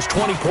was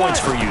 20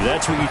 points for you.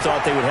 That's what you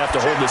thought they would have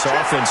to hold this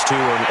offense to,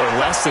 or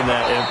less than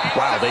that. And,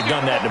 wow, they've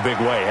done that in a big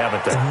way,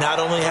 haven't they?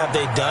 Not only have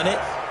they done it,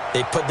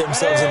 they put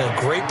themselves in a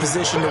great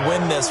position to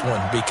win this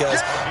one because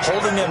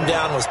holding them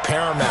down was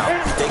paramount.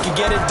 If they could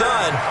get it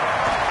done,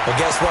 well,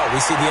 guess what? We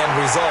see the end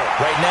result.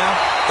 Right now,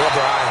 they have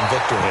their eye on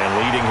victory. And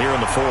leading here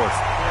in the fourth.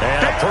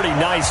 And a pretty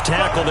nice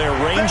tackle there,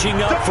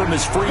 ranging up from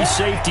his free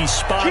safety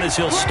spot as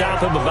he'll stop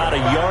him about a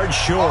yard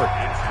short.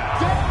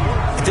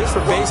 If this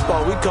were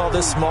baseball, we'd call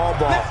this small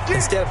ball.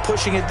 Instead of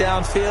pushing it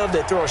downfield,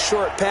 they throw a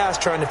short pass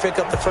trying to pick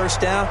up the first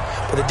down,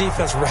 but the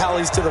defense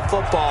rallies to the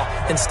football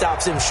and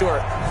stops him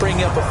short,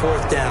 bringing up a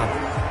fourth down.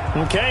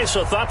 Okay,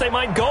 so thought they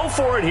might go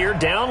for it here,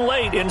 down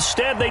late.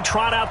 Instead, they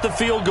trot out the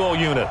field goal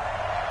unit.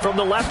 From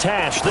the left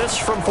hash, this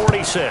from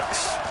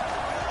 46.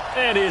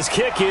 And his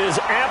kick is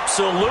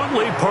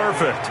absolutely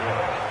perfect.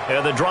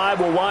 And the drive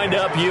will wind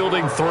up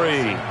yielding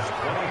 3.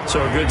 So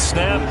a good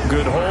snap,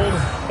 good hold,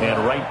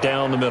 and right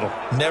down the middle.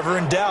 Never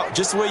in doubt.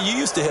 Just the way you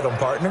used to hit them,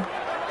 partner.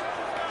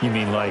 You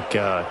mean like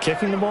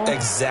kicking the ball?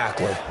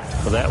 Exactly.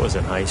 Well, that was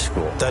in high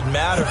school. Doesn't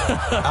matter.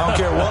 I don't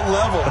care what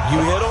level.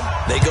 You hit them,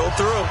 they go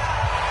through.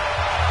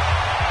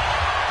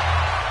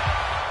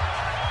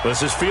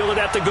 This is fielded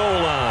at the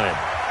goal line.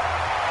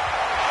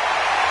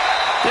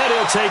 And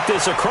he'll take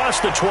this across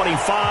the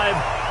 25,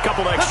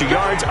 couple extra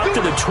yards, up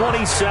to the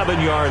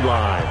 27-yard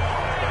line.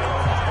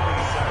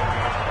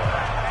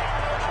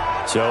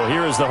 So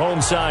here is the home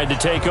side to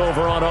take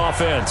over on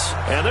offense.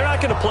 And they're not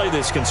going to play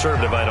this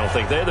conservative, I don't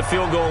think. They had the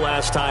field goal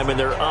last time, and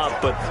they're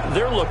up, but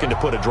they're looking to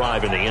put a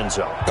drive in the end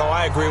zone. Oh,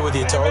 I agree with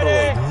you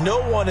totally. No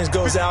one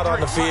goes out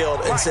on the field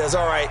and says,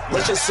 all right,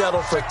 let's just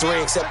settle for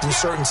 3, except in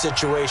certain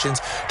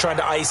situations, trying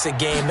to ice a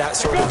game, that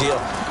sort of deal.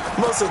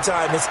 Most of the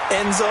time, it's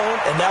end zone,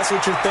 and that's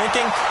what you're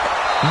thinking.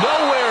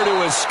 Nowhere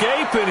to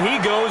escape, and he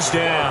goes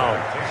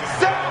down.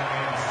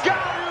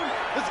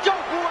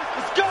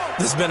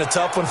 This has been a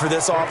tough one for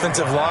this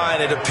offensive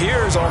line. It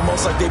appears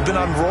almost like they've been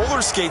on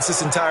roller skates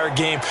this entire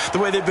game, the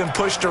way they've been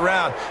pushed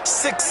around.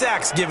 6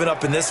 sacks given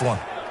up in this one.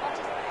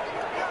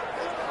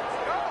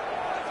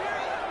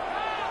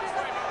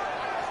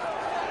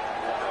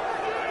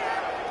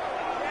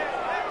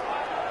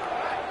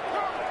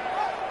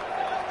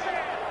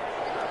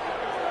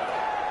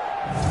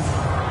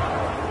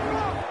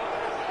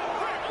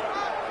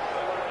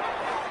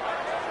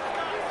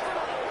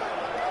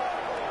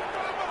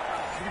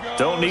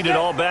 Don't need it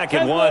all back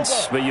at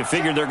once, but you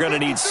figure they're going to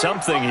need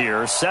something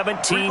here.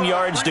 17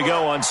 yards to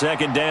go on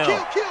second down.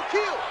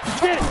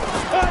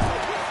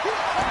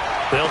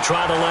 They'll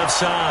try the left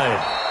side.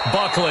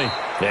 Buckley.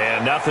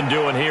 And nothing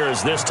doing here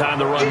as this time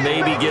the run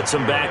maybe gets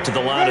them back to the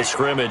line of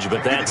scrimmage,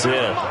 but that's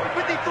it.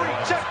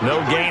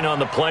 No gain on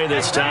the play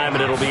this time,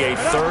 and it'll be a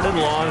 3rd and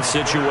long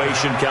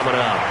situation coming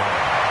up.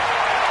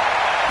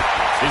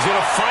 He's going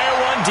to fire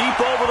one deep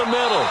over the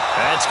middle.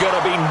 That's going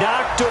to be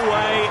knocked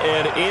away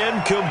and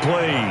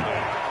incomplete.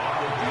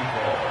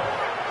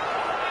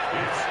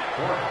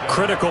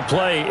 Critical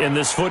play in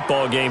this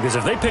football game, because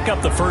if they pick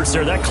up the first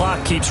there, that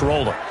clock keeps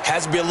rolling.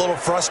 Has to be a little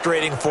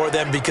frustrating for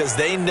them because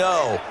they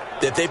know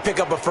that if they pick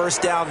up a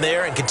first down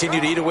there and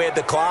continue to eat away at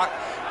the clock,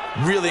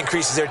 really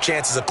increases their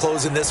chances of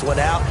closing this one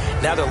out.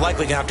 Now they're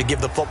likely going to have to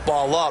give the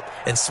football up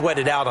and sweat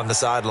it out on the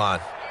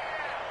sideline.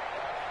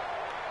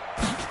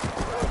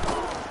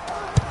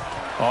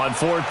 On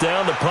fourth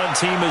down, the punt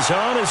team is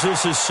on as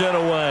this is sent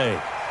away.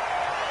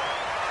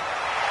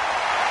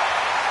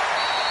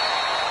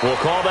 We'll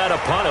call that a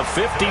punt of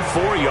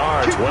 54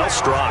 yards. Well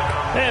struck.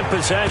 And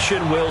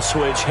possession will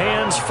switch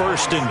hands,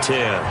 1st and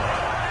 10.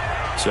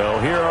 So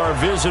here are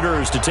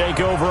visitors to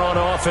take over on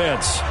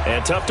offense.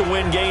 And tough to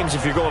win games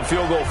if you're going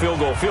field goal, field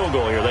goal, field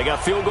goal here. They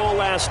got field goal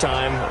last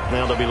time.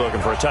 Now they'll be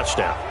looking for a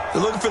touchdown.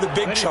 They're looking for the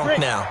big chunk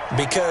now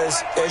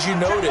because, as you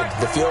noted,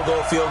 the field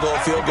goal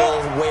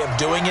way of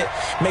doing it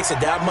makes it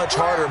that much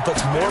harder and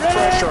puts more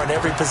pressure on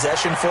every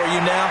possession for you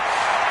now.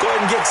 Go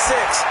ahead and get 6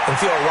 and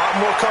feel a lot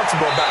more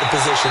comfortable about the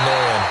position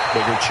they're in.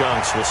 Bigger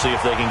chunks. We'll see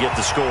if they can get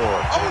the score.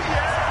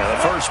 And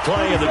the first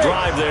play of the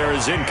drive there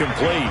is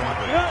incomplete.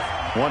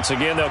 Once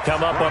again, they'll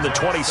come up on the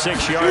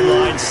 26-yard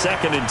line,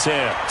 2nd and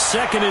 10.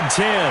 2nd and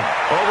 10.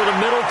 Over the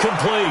middle,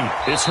 complete.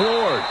 It's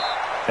Ward.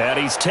 And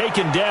he's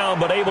taken down,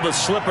 but able to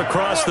slip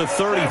across the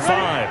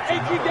 35.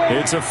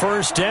 It's a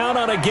first down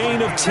on a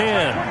gain of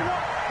 10.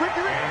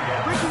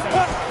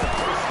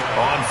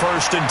 On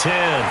 1st and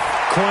 10,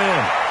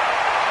 Quinn.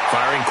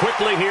 Firing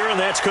quickly here, and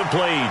that's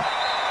complete.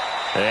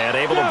 And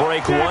able to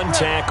break one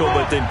tackle,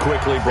 but then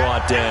quickly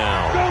brought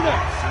down.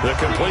 The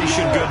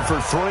completion good for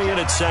 3, and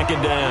it's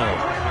 2nd down.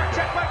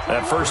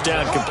 That first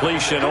down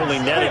completion only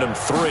netted him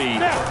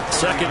 3.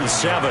 2nd and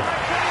 7.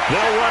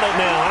 They'll run it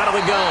now out of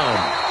the gun.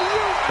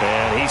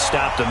 And he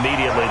stopped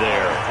immediately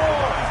there.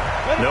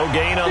 No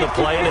gain on the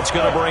play, and it's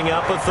going to bring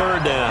up a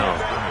 3rd down.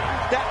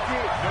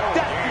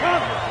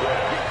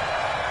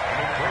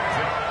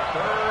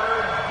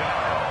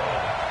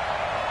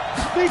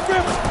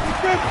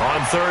 On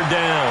 3rd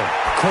down,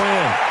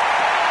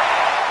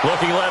 Quinn.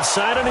 Looking left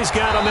side, and he's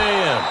got a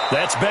man.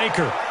 That's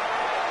Baker.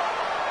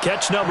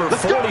 Catch number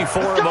 40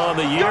 for him on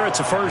the year. It's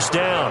a first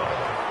down.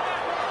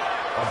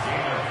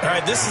 All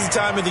right, this is the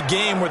time of the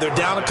game where they're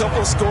down a couple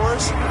of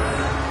scores,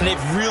 and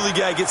they've really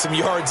got to get some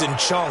yards in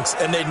chunks,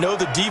 and they know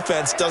the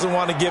defense doesn't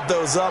want to give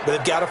those up, but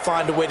they've got to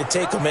find a way to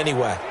take them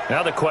anyway.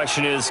 Now the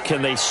question is,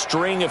 can they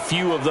string a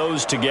few of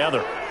those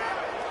together?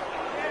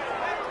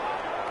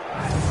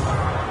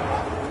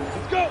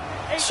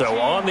 So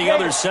on the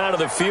other side of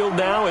the field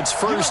now, it's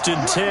 1st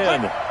and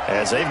 10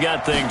 as they've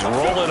got things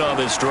rolling on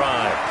this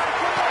drive.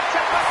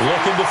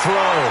 Looking to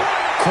throw.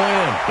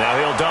 Quinn. Now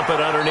he'll dump it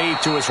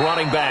underneath to his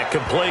running back.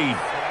 Complete.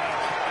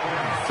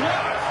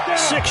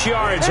 6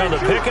 yards on the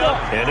pickup,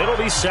 and it'll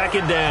be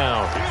 2nd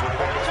down.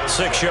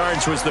 6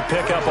 yards was the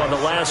pickup on the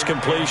last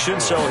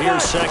completion, so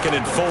here's 2nd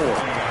and 4.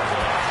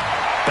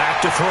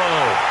 Back to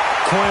throw.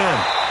 Quinn.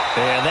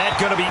 And that's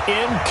going to be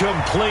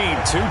incomplete.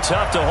 Too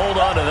tough to hold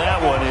on to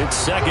that one.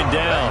 It's 2nd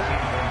down.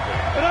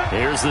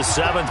 Here's the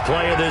 7th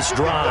play of this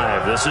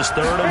drive. This is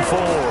 3rd and 4.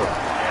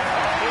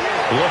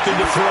 Looking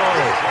to throw.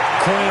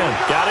 Quinn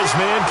got his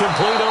man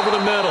complete over the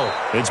middle.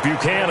 It's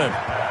Buchanan.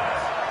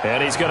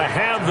 And he's going to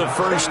have the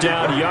first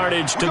down,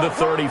 yardage to the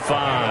 35.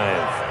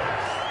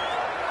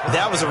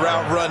 That was a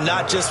route run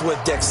not just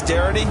with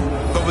dexterity,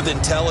 but with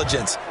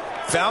intelligence.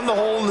 Found the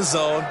hole in the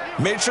zone,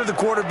 made sure the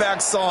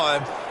quarterback saw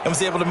him, and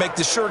was able to make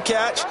the sure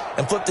catch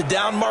and flip the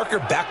down marker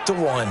back to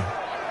 1.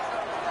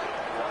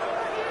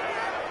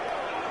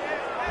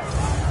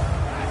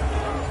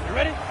 You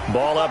ready?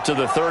 Ball up to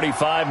the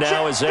 35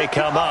 now as they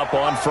come up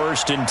on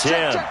 1st and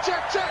 10.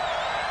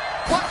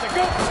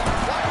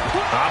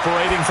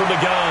 Operating from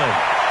the gun.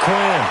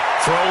 Quinn,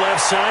 throw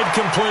left side,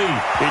 complete.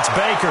 It's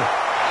Baker.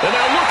 And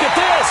now look at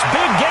this.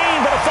 Big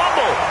gain, but a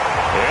fumble.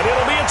 And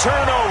it'll be a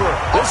turnover.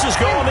 This is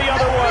going the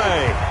other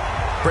way.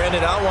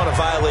 Brandon, I don't want to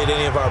violate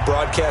any of our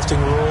broadcasting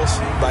rules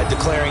by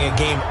declaring a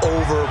game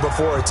over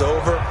before it's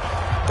over.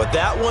 But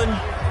that one,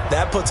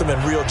 that puts them in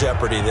real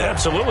jeopardy there.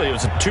 Absolutely. It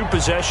was a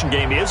 2-possession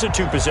game. It is a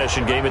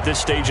 2-possession game at this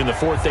stage in the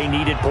 4th. They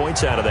needed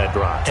points out of that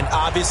drive. And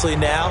obviously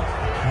now,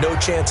 no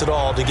chance at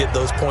all to get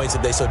those points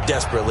that they so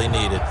desperately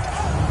needed.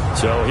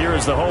 So here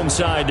is the home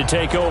side to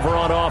take over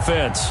on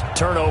offense.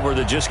 Turnover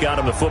that just got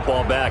them the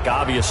football back.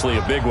 Obviously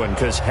a big one,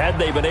 because had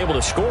they been able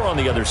to score on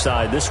the other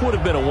side, this would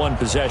have been a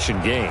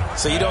 1-possession game.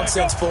 So you don't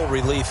sense full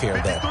relief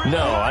here then?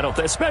 No, I don't.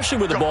 Especially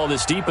with the ball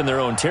this deep in their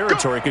own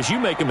territory, because you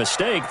make a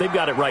mistake, they've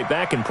got it right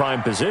back in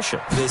prime position.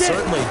 They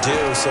certainly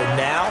do. So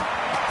now,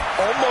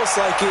 almost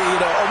like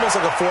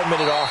a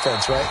 4-minute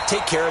offense, right?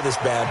 Take care of this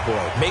bad boy.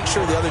 Make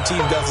sure the other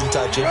team doesn't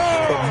touch it,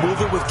 but move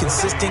it with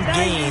consistent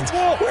gains.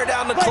 Wear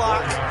down the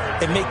clock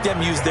and make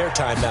them use their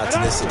timeouts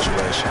in this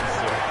situation.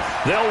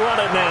 They'll run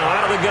it now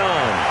out of the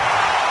gun.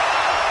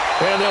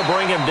 And they'll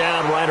bring him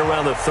down right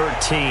around the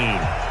 13.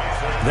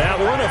 That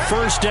one, a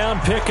first down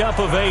pickup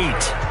of 8.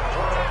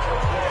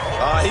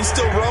 He's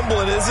still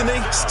rumbling, isn't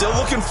he? Still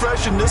looking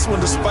fresh in this one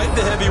despite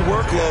the heavy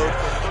workload.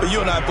 But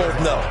you and I both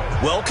know,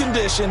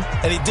 well-conditioned,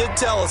 and he did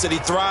tell us that he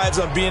thrives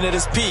on being at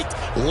his peak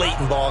late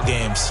in ball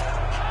games.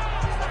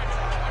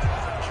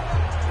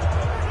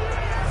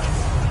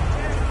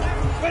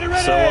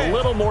 So a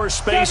little more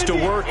space to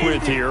work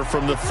with here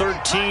from the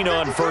 13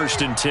 on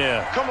 1st and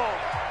 10. Come on.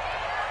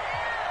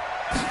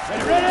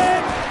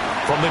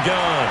 From the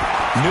gun,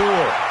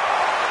 Newell.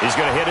 He's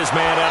going to hit his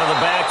man out of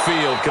the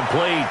backfield,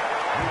 complete.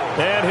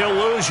 And he'll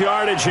lose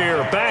yardage here.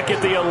 Back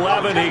at the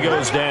 11, he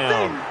goes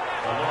down.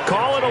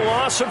 Call it a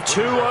loss of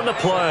 2 on the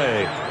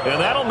play. And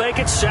that'll make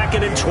it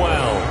 2nd and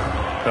 12.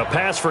 A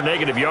pass for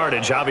negative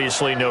yardage,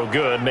 obviously no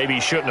good. Maybe he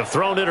shouldn't have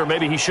thrown it, or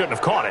maybe he shouldn't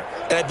have caught it.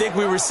 And I think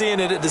we were seeing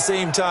it at the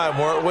same time,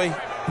 weren't we?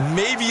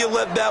 Maybe you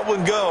let that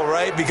one go,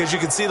 right? Because you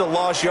can see the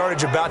lost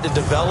yardage about to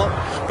develop.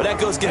 But that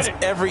goes against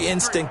every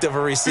instinct of a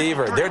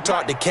receiver. They're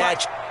taught to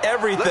catch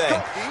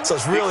everything. So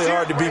it's really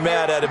hard to be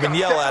mad at him and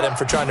yell at him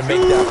for trying to make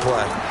that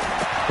play.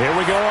 Here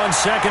we go on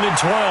 2nd and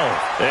 12.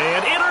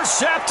 And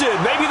intercepted.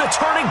 Maybe the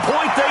turning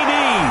point they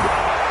need.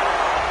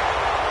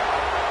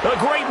 A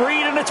great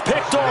read, and it's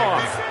picked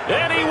off.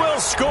 And he will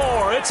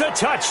score. It's a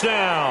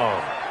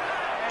touchdown.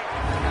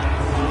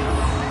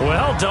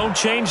 Well, don't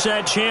change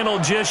that channel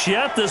just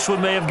yet. This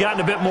one may have gotten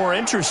a bit more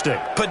interesting.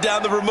 Put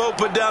down the remote,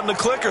 put down the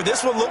clicker.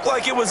 This one looked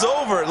like it was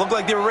over. It looked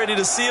like they were ready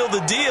to seal the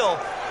deal.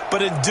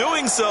 But in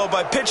doing so,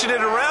 by pitching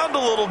it around a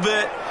little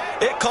bit,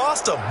 it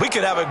cost them. We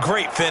could have a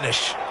great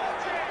finish.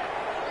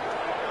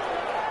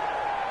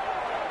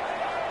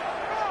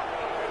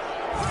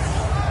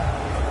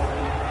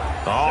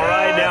 All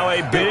right, now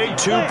a big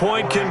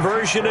 2-point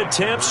conversion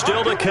attempt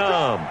still to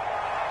come.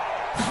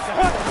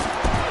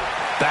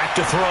 Back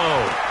to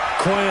throw.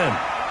 Quinn.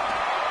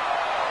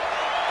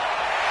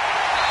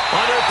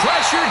 Under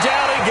pressure,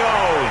 down he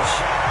goes.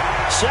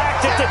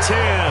 Sacked at the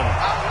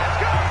 10.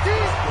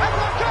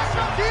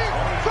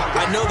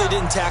 I know they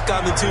didn't tack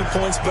on the 2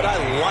 points, but I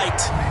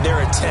liked their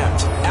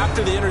attempt.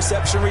 After the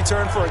interception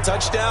return for a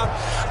touchdown,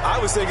 I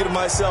was thinking to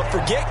myself,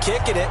 forget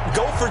kicking it,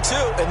 go for 2,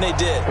 and they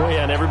did. Oh,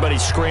 yeah, and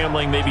everybody's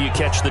scrambling. Maybe you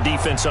catch the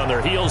defense on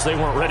their heels. They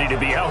weren't ready to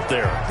be out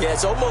there. Yeah,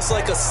 it's almost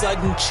like a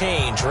sudden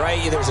change,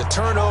 right? There's a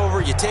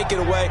turnover, you take it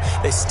away,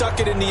 they stuck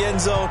it in the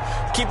end zone,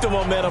 keep the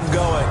momentum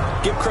going.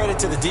 Give credit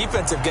to the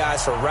defensive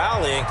guys for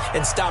rallying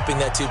and stopping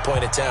that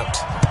 2-point attempt.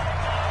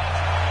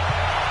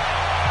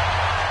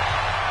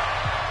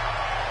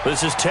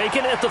 This is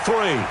taken at the 3.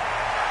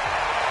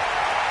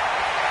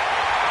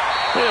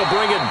 They'll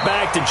bring it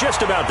back to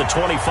just about the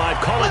 25.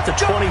 Call it the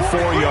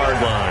 24-yard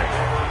line.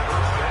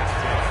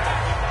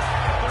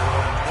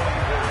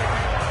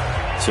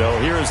 So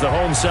here is the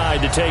home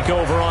side to take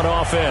over on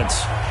offense.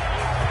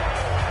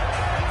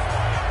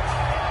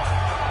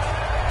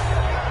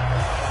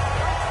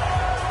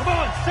 Come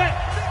on, set.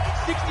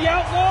 60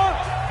 outlaw.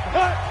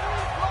 Cut.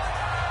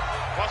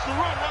 Watch the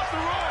run, watch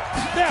the run.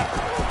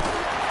 Step.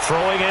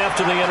 Throwing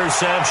after the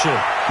interception.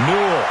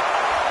 Newell.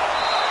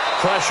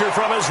 Pressure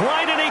from his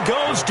right, and he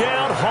goes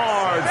down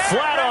hard,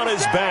 flat on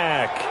his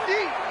back.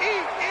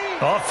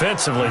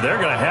 Offensively, they're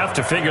going to have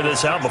to figure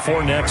this out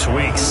before next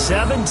week.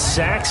 7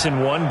 sacks in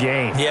one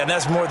game. Yeah, and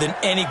that's more than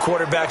any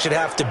quarterback should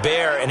have to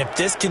bear. And if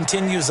this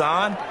continues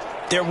on,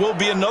 there will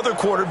be another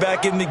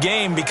quarterback in the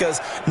game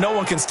because no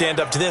one can stand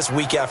up to this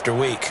week after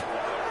week.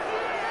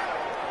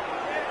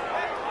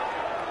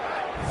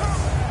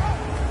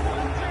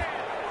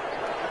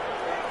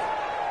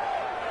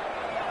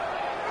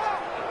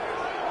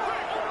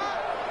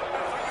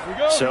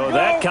 So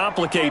that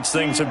complicates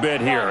things a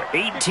bit here.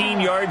 18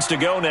 yards to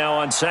go now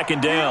on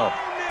 2nd down.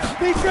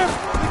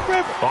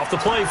 Off the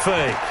play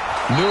fake.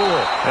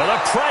 Newell. And the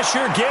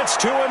pressure gets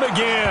to him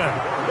again.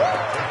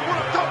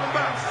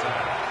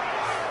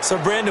 So,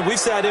 Brandon, we've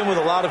sat in with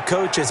a lot of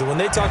coaches, and when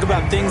they talk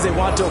about things they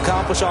want to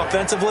accomplish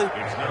offensively,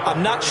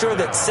 I'm not sure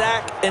that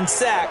sack and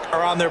sack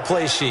are on their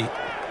play sheet.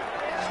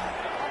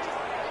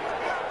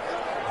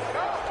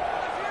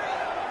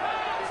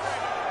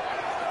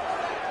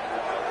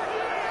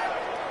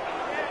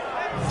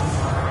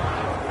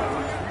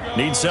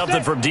 Need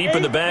something from deep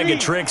in the bag of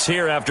tricks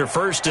here after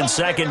 1st and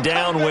 2nd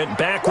down went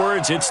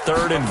backwards. It's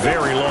 3rd and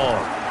very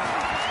long.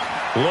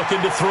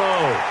 Looking to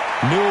throw.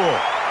 Newell.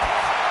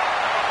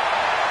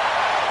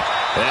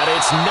 And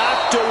it's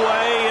knocked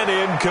away and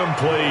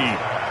incomplete.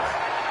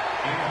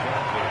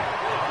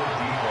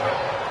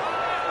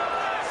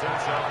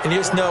 And you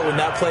just know when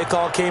that play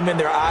call came in,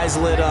 their eyes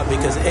lit up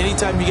because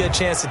anytime you get a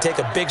chance to take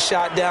a big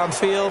shot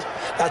downfield,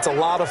 that's a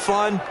lot of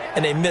fun,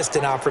 and they missed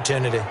an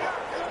opportunity.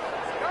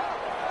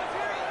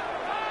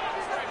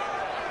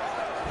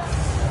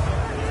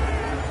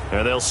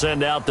 And they'll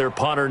send out their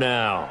punter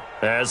now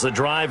as the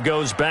drive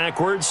goes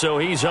backwards, so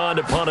he's on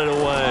to punt it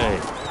away.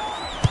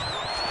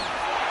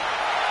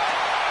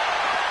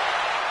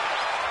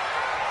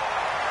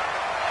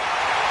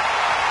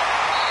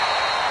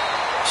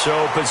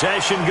 So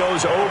possession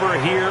goes over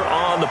here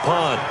on the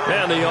punt,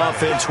 and the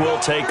offense will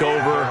take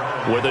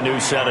over with a new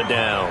set of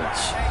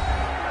downs.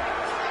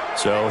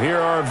 So here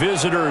are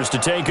visitors to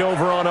take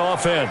over on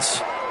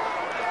offense.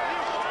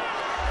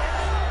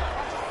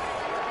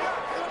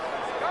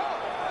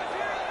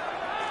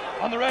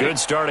 on the ready. Good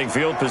starting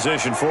field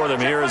position for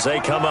them here as they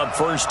come up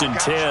 1st and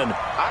 10.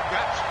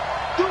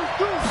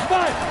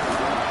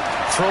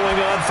 Throwing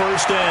on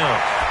 1st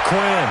down.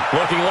 Quinn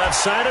looking left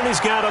side, and he's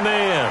got a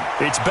man.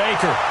 It's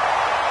Baker.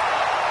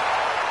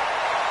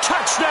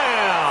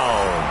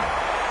 Touchdown!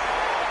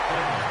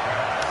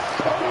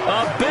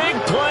 A big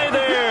play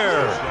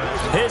there.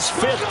 His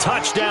 5th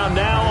touchdown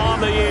now on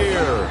the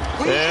year.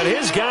 And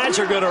his guys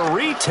are going to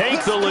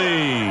retake the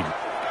lead.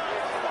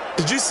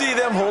 Did you see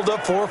them hold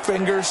up 4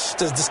 fingers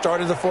to the start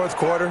of the 4th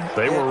quarter?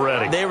 They were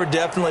ready. They were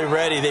definitely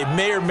ready. They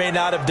may or may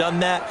not have done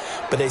that,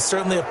 but they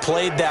certainly have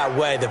played that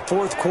way. The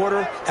 4th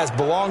quarter has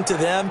belonged to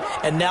them,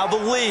 and now the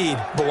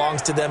lead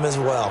belongs to them as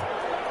well.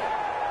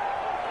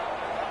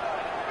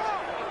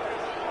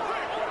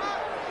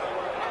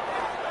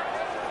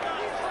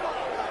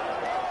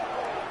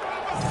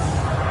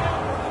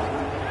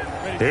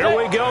 Here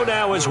we go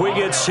now as we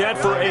get set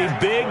for a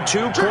big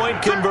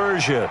 2-point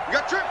conversion. You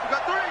got trips, you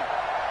got 3.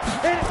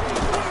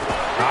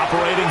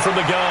 Operating from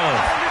the gun,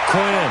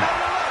 Quinn.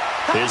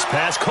 His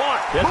pass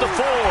caught at the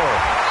 4.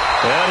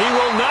 And he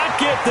will not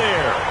get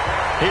there.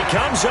 He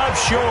comes up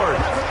short.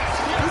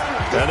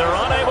 And they're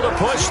unable to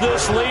push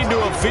this lead to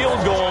a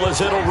field goal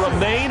as it'll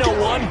remain a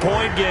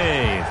 1-point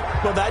game.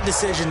 Well, that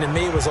decision to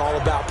me was all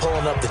about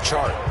pulling up the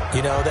chart.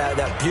 You know,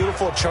 that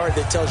beautiful chart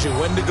that tells you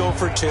when to go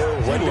for 2,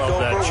 when to go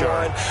for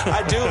 1.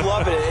 I do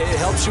love it. It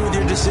helps you with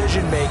your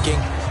decision-making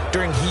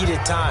during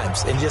heated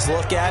times. And just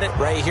look at it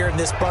right here in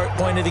this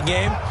point of the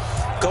game.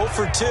 Go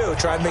for 2.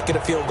 Try and make it a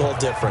field goal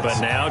difference.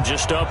 But now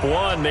just up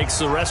 1 makes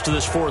the rest of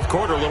this 4th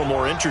quarter a little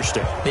more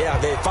interesting. Yeah,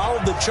 they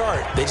followed the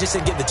chart. They just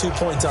didn't get the 2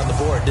 points on the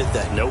board, did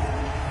they? Nope.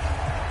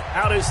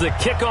 Out is the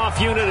kickoff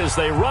unit as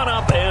they run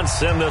up and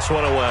send this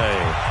one away.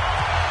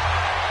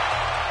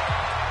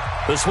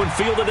 This one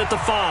fielded at the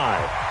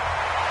 5.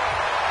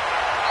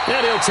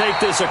 And he'll take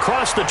this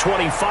across the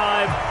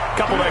 25.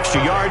 Couple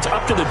extra yards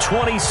up to the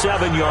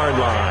 27-yard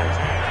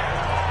line.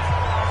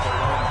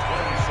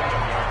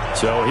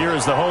 So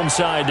here's the home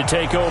side to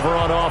take over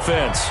on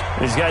offense.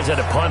 These guys had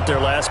to punt their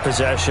last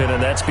possession,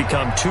 and that's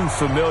become too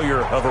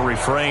familiar of a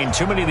refrain.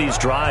 Too many of these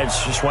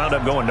drives just wound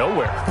up going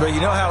nowhere. Well,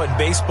 you know how in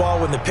baseball,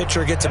 when the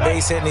pitcher gets a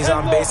base hit and he's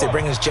on base, they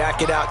bring his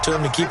jacket out to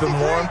him to keep him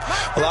warm?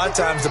 A lot of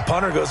times the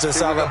punter goes to the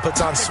sideline,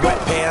 puts on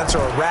sweatpants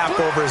or a wrap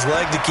over his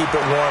leg to keep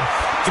it warm.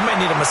 He might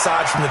need a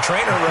massage from the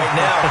trainer right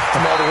now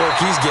from all the work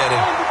he's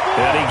getting.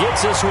 And he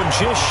gets this one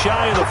just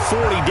shy of the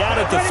 40, down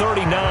at the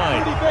 39.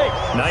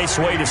 Nice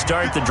way to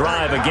start the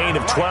drive, a gain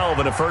of 12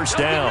 and a 1st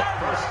down.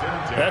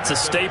 That's a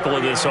staple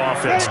of this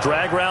offense.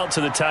 Drag route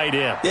to the tight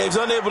end. Yeah, he's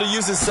unable to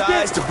use his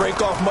size to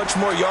break off much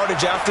more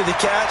yardage after the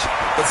catch,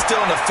 but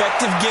still an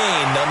effective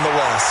gain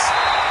nonetheless.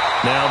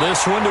 Now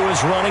this one to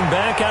his running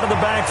back out of the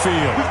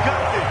backfield.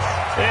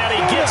 And he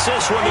gets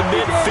this one to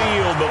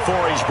midfield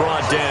before he's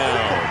brought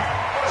down.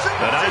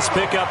 A nice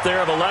pickup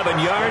there of 11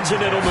 yards,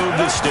 and it'll move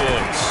the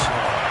sticks.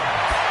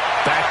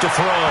 Back to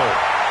throw.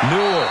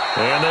 Newell.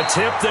 And the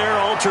tip there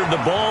altered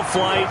the ball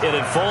flight, and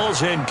it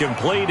falls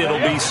incomplete. It'll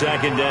be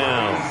 2nd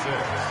down.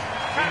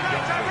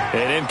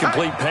 An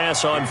incomplete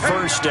pass on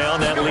 1st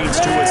down. That leads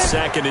to a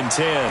 2nd and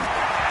 10.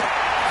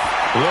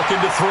 Looking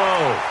to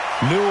throw.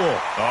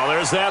 Newell. Oh,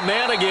 there's that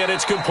man again.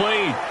 It's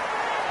complete.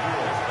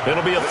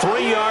 It'll be a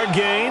 3-yard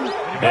gain.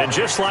 And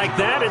just like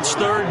that, it's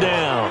 3rd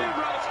down.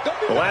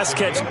 The last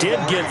catch did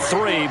get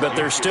 3, but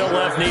they're still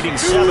left needing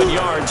 7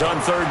 yards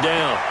on 3rd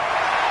down.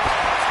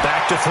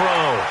 Back to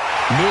throw.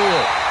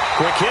 Newell.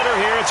 Quick hitter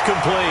here. It's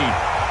complete.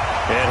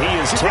 And he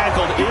is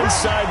tackled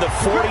inside the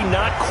 40,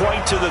 not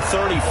quite to the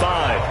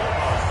 35.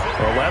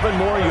 11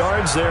 more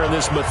yards there, and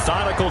this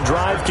methodical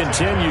drive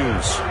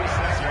continues.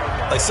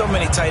 Like so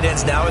many tight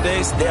ends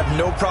nowadays, they have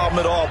no problem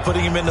at all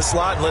putting him in the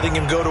slot and letting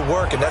him go to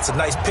work, and that's a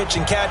nice pitch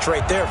and catch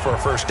right there for a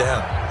 1st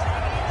down.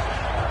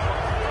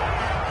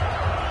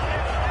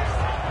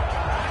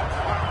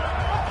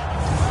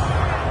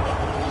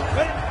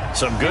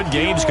 Some good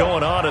games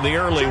going on in the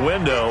early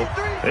window.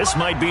 This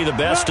might be the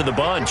best of the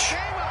bunch.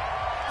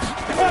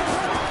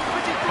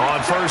 On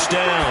 1st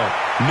down,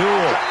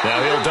 Newell.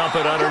 Now he'll dump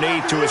it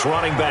underneath to his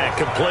running back.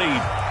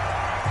 Complete.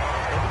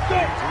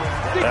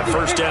 That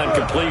 1st down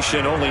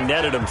completion only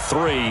netted him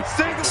 3.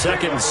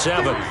 2nd and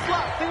 7.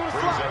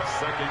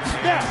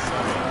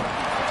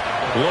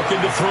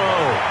 Looking to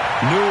throw.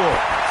 Newell.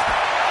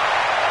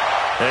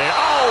 And,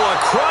 a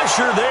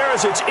crusher there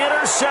as it's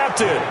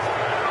intercepted.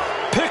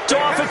 Picked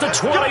off at the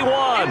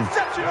 21.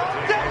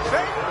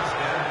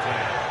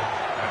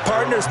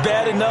 Partner's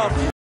bad enough.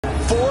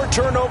 4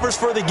 turnovers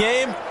for the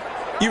game.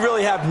 You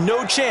really have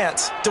no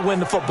chance to win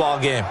the football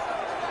game.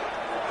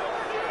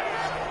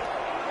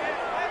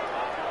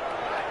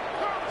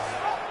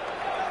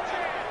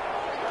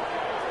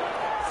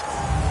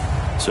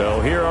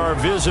 So here are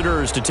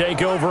visitors to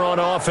take over on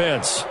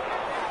offense.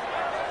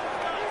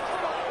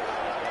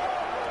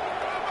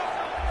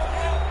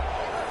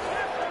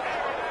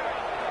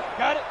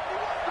 Got it.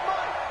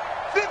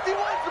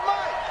 51's the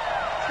mic.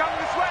 Coming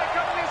this way,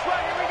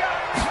 here we go.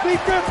 Be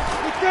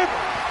good.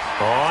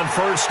 On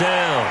 1st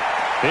down,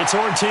 it's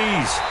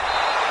Ortiz.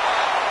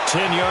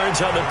 10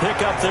 yards on the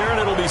pickup there, and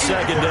it'll be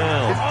second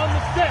down.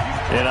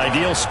 An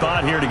ideal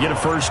spot here to get a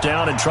first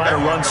down and try to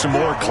run some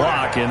more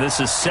clock, and this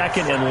is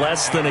second and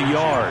less than a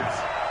yard.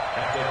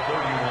 At the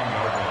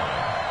 31-yard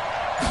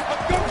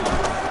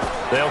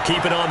line. They'll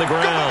keep it on the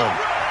ground.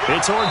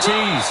 It's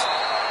Ortiz.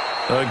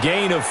 A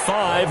gain of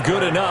 5,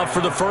 good enough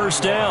for the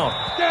first down.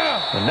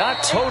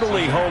 Not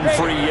totally home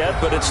free yet,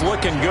 but it's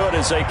looking good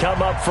as they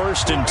come up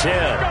 1st and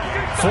 10.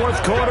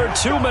 Fourth quarter,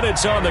 2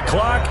 minutes on the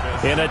clock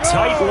in a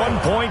tight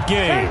 1-point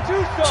game.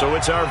 So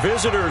it's our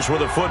visitors with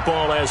the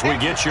football as we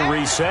get you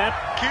reset.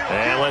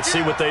 And let's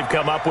see what they've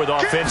come up with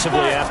offensively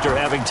after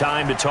having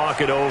time to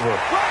talk it over.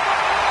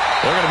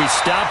 They're going to be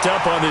stopped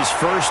up on this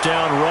first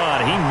down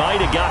run. He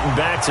might have gotten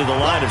back to the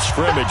line of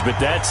scrimmage, but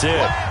that's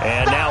it.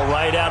 And now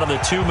right out of the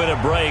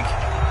 2-minute break,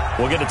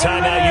 we'll get a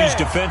timeout used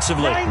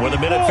defensively with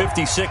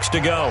 1:56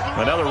 to go.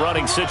 Another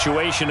running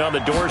situation on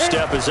the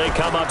doorstep as they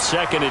come up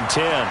 2nd and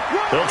 10.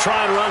 They'll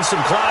try and run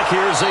some clock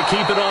here as they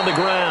keep it on the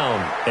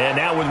ground. And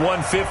now with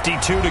 1:52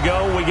 to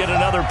go, we get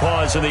another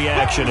pause in the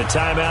action. A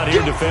timeout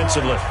here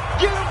defensively.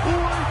 Get him,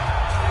 boy!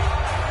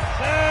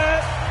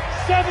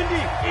 70,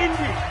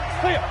 Indy,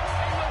 clear.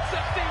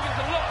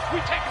 We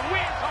taking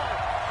wins home.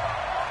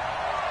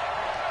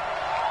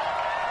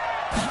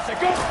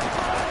 Go.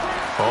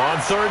 On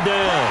 3rd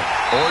down,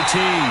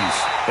 Ortiz.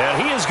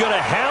 And he is going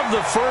to have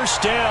the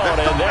first down,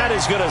 and that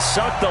is going to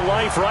suck the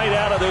life right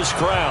out of this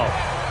crowd.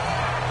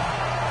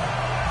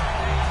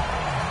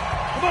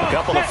 A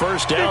couple of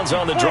first downs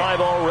on the drive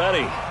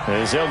already,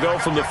 as they'll go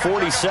from the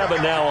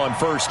 47 now on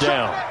first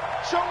down.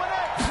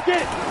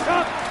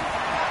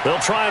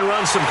 They'll try and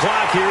run some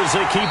clock here as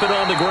they keep it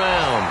on the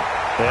ground.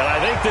 And I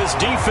think this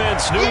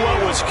defense knew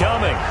what was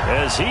coming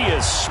as he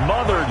is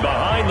smothered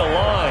behind the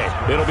line.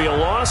 It'll be a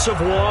loss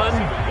of 1,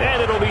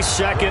 and it'll be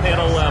 2nd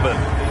and 11.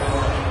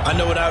 I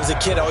know when I was a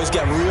kid, I always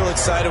got real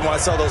excited when I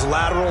saw those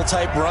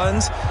lateral-type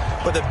runs.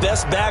 But the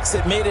best backs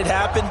that made it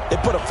happen, they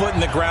put a foot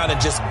in the ground and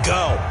just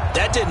go.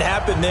 That didn't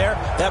happen there.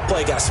 That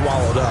play got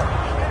swallowed up.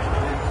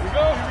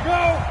 Here we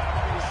go.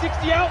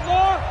 60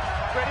 outlaw.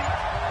 Ready?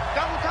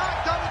 Double time.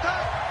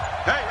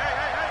 Hey.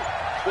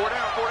 4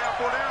 down.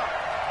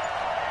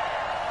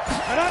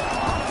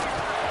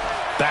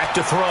 Back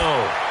to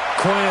throw.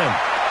 Quinn.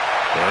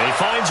 And he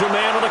finds a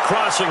man on the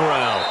crossing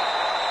route.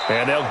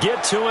 And they'll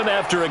get to him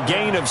after a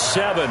gain of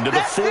 7 to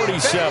the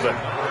 47.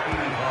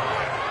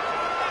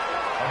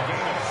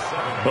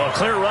 Well,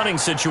 clear running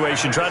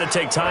situation. Trying to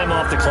take time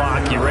off the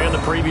clock. He ran the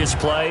previous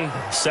play.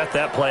 Set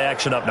that play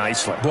action up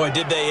nicely. Boy,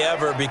 did they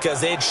ever, because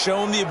they had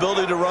shown the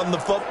ability to run the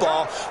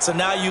football. So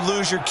now you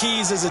lose your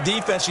keys as a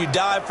defense. You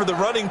dive for the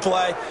running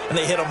play, and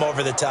they hit them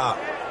over the top.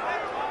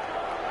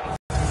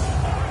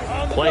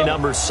 Play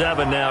number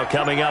 7 now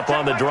coming up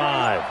on the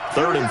drive.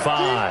 3rd and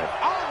 5.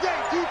 All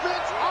day,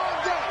 defense, all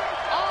day.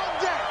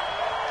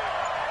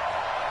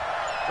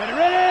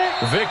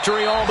 Ready.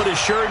 Victory all but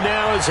assured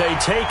now as they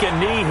take a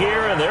knee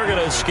here, and they're going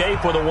to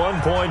escape with a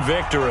 1-point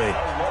victory.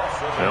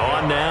 And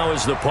on now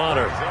is the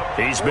punter.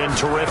 He's been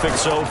terrific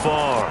so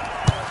far.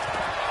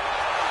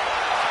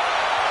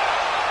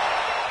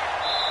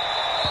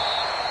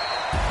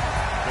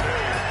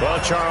 Well,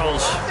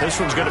 Charles, this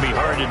one's going to be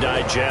hard to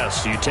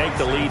digest. You take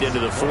the lead into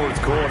the 4th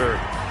quarter,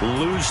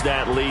 lose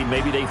that lead.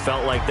 Maybe they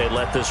felt like they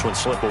let this one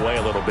slip away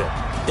a little bit.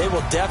 They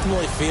will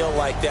definitely feel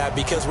like that,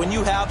 because when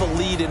you have a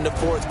lead in the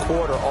 4th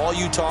quarter, all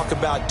you talk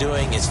about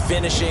doing is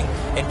finishing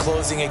and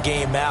closing a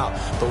game out.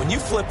 But when you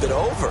flip it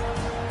over,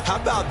 how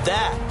about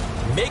that?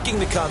 Making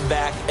the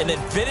comeback and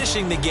then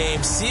finishing the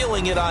game,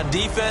 sealing it on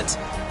defense,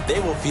 they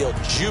will feel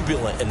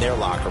jubilant in their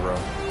locker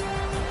room.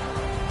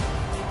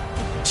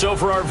 So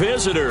for our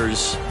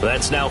visitors,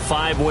 that's now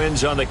 5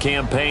 wins on the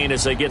campaign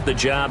as they get the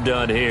job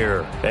done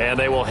here. And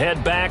they will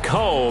head back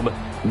home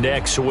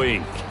next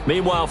week.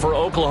 Meanwhile, for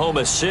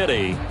Oklahoma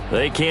City,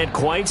 they can't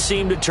quite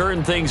seem to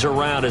turn things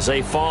around as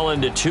they fall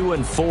into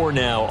 2-4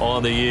 now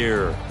on the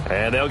year.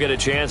 And they'll get a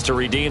chance to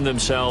redeem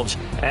themselves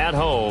at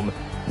home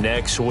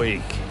next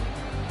week.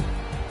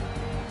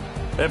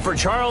 And for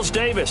Charles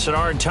Davis and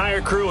our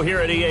entire crew here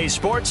at EA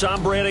Sports,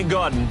 I'm Brandon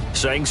Gaudin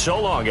saying so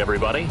long,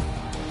 everybody.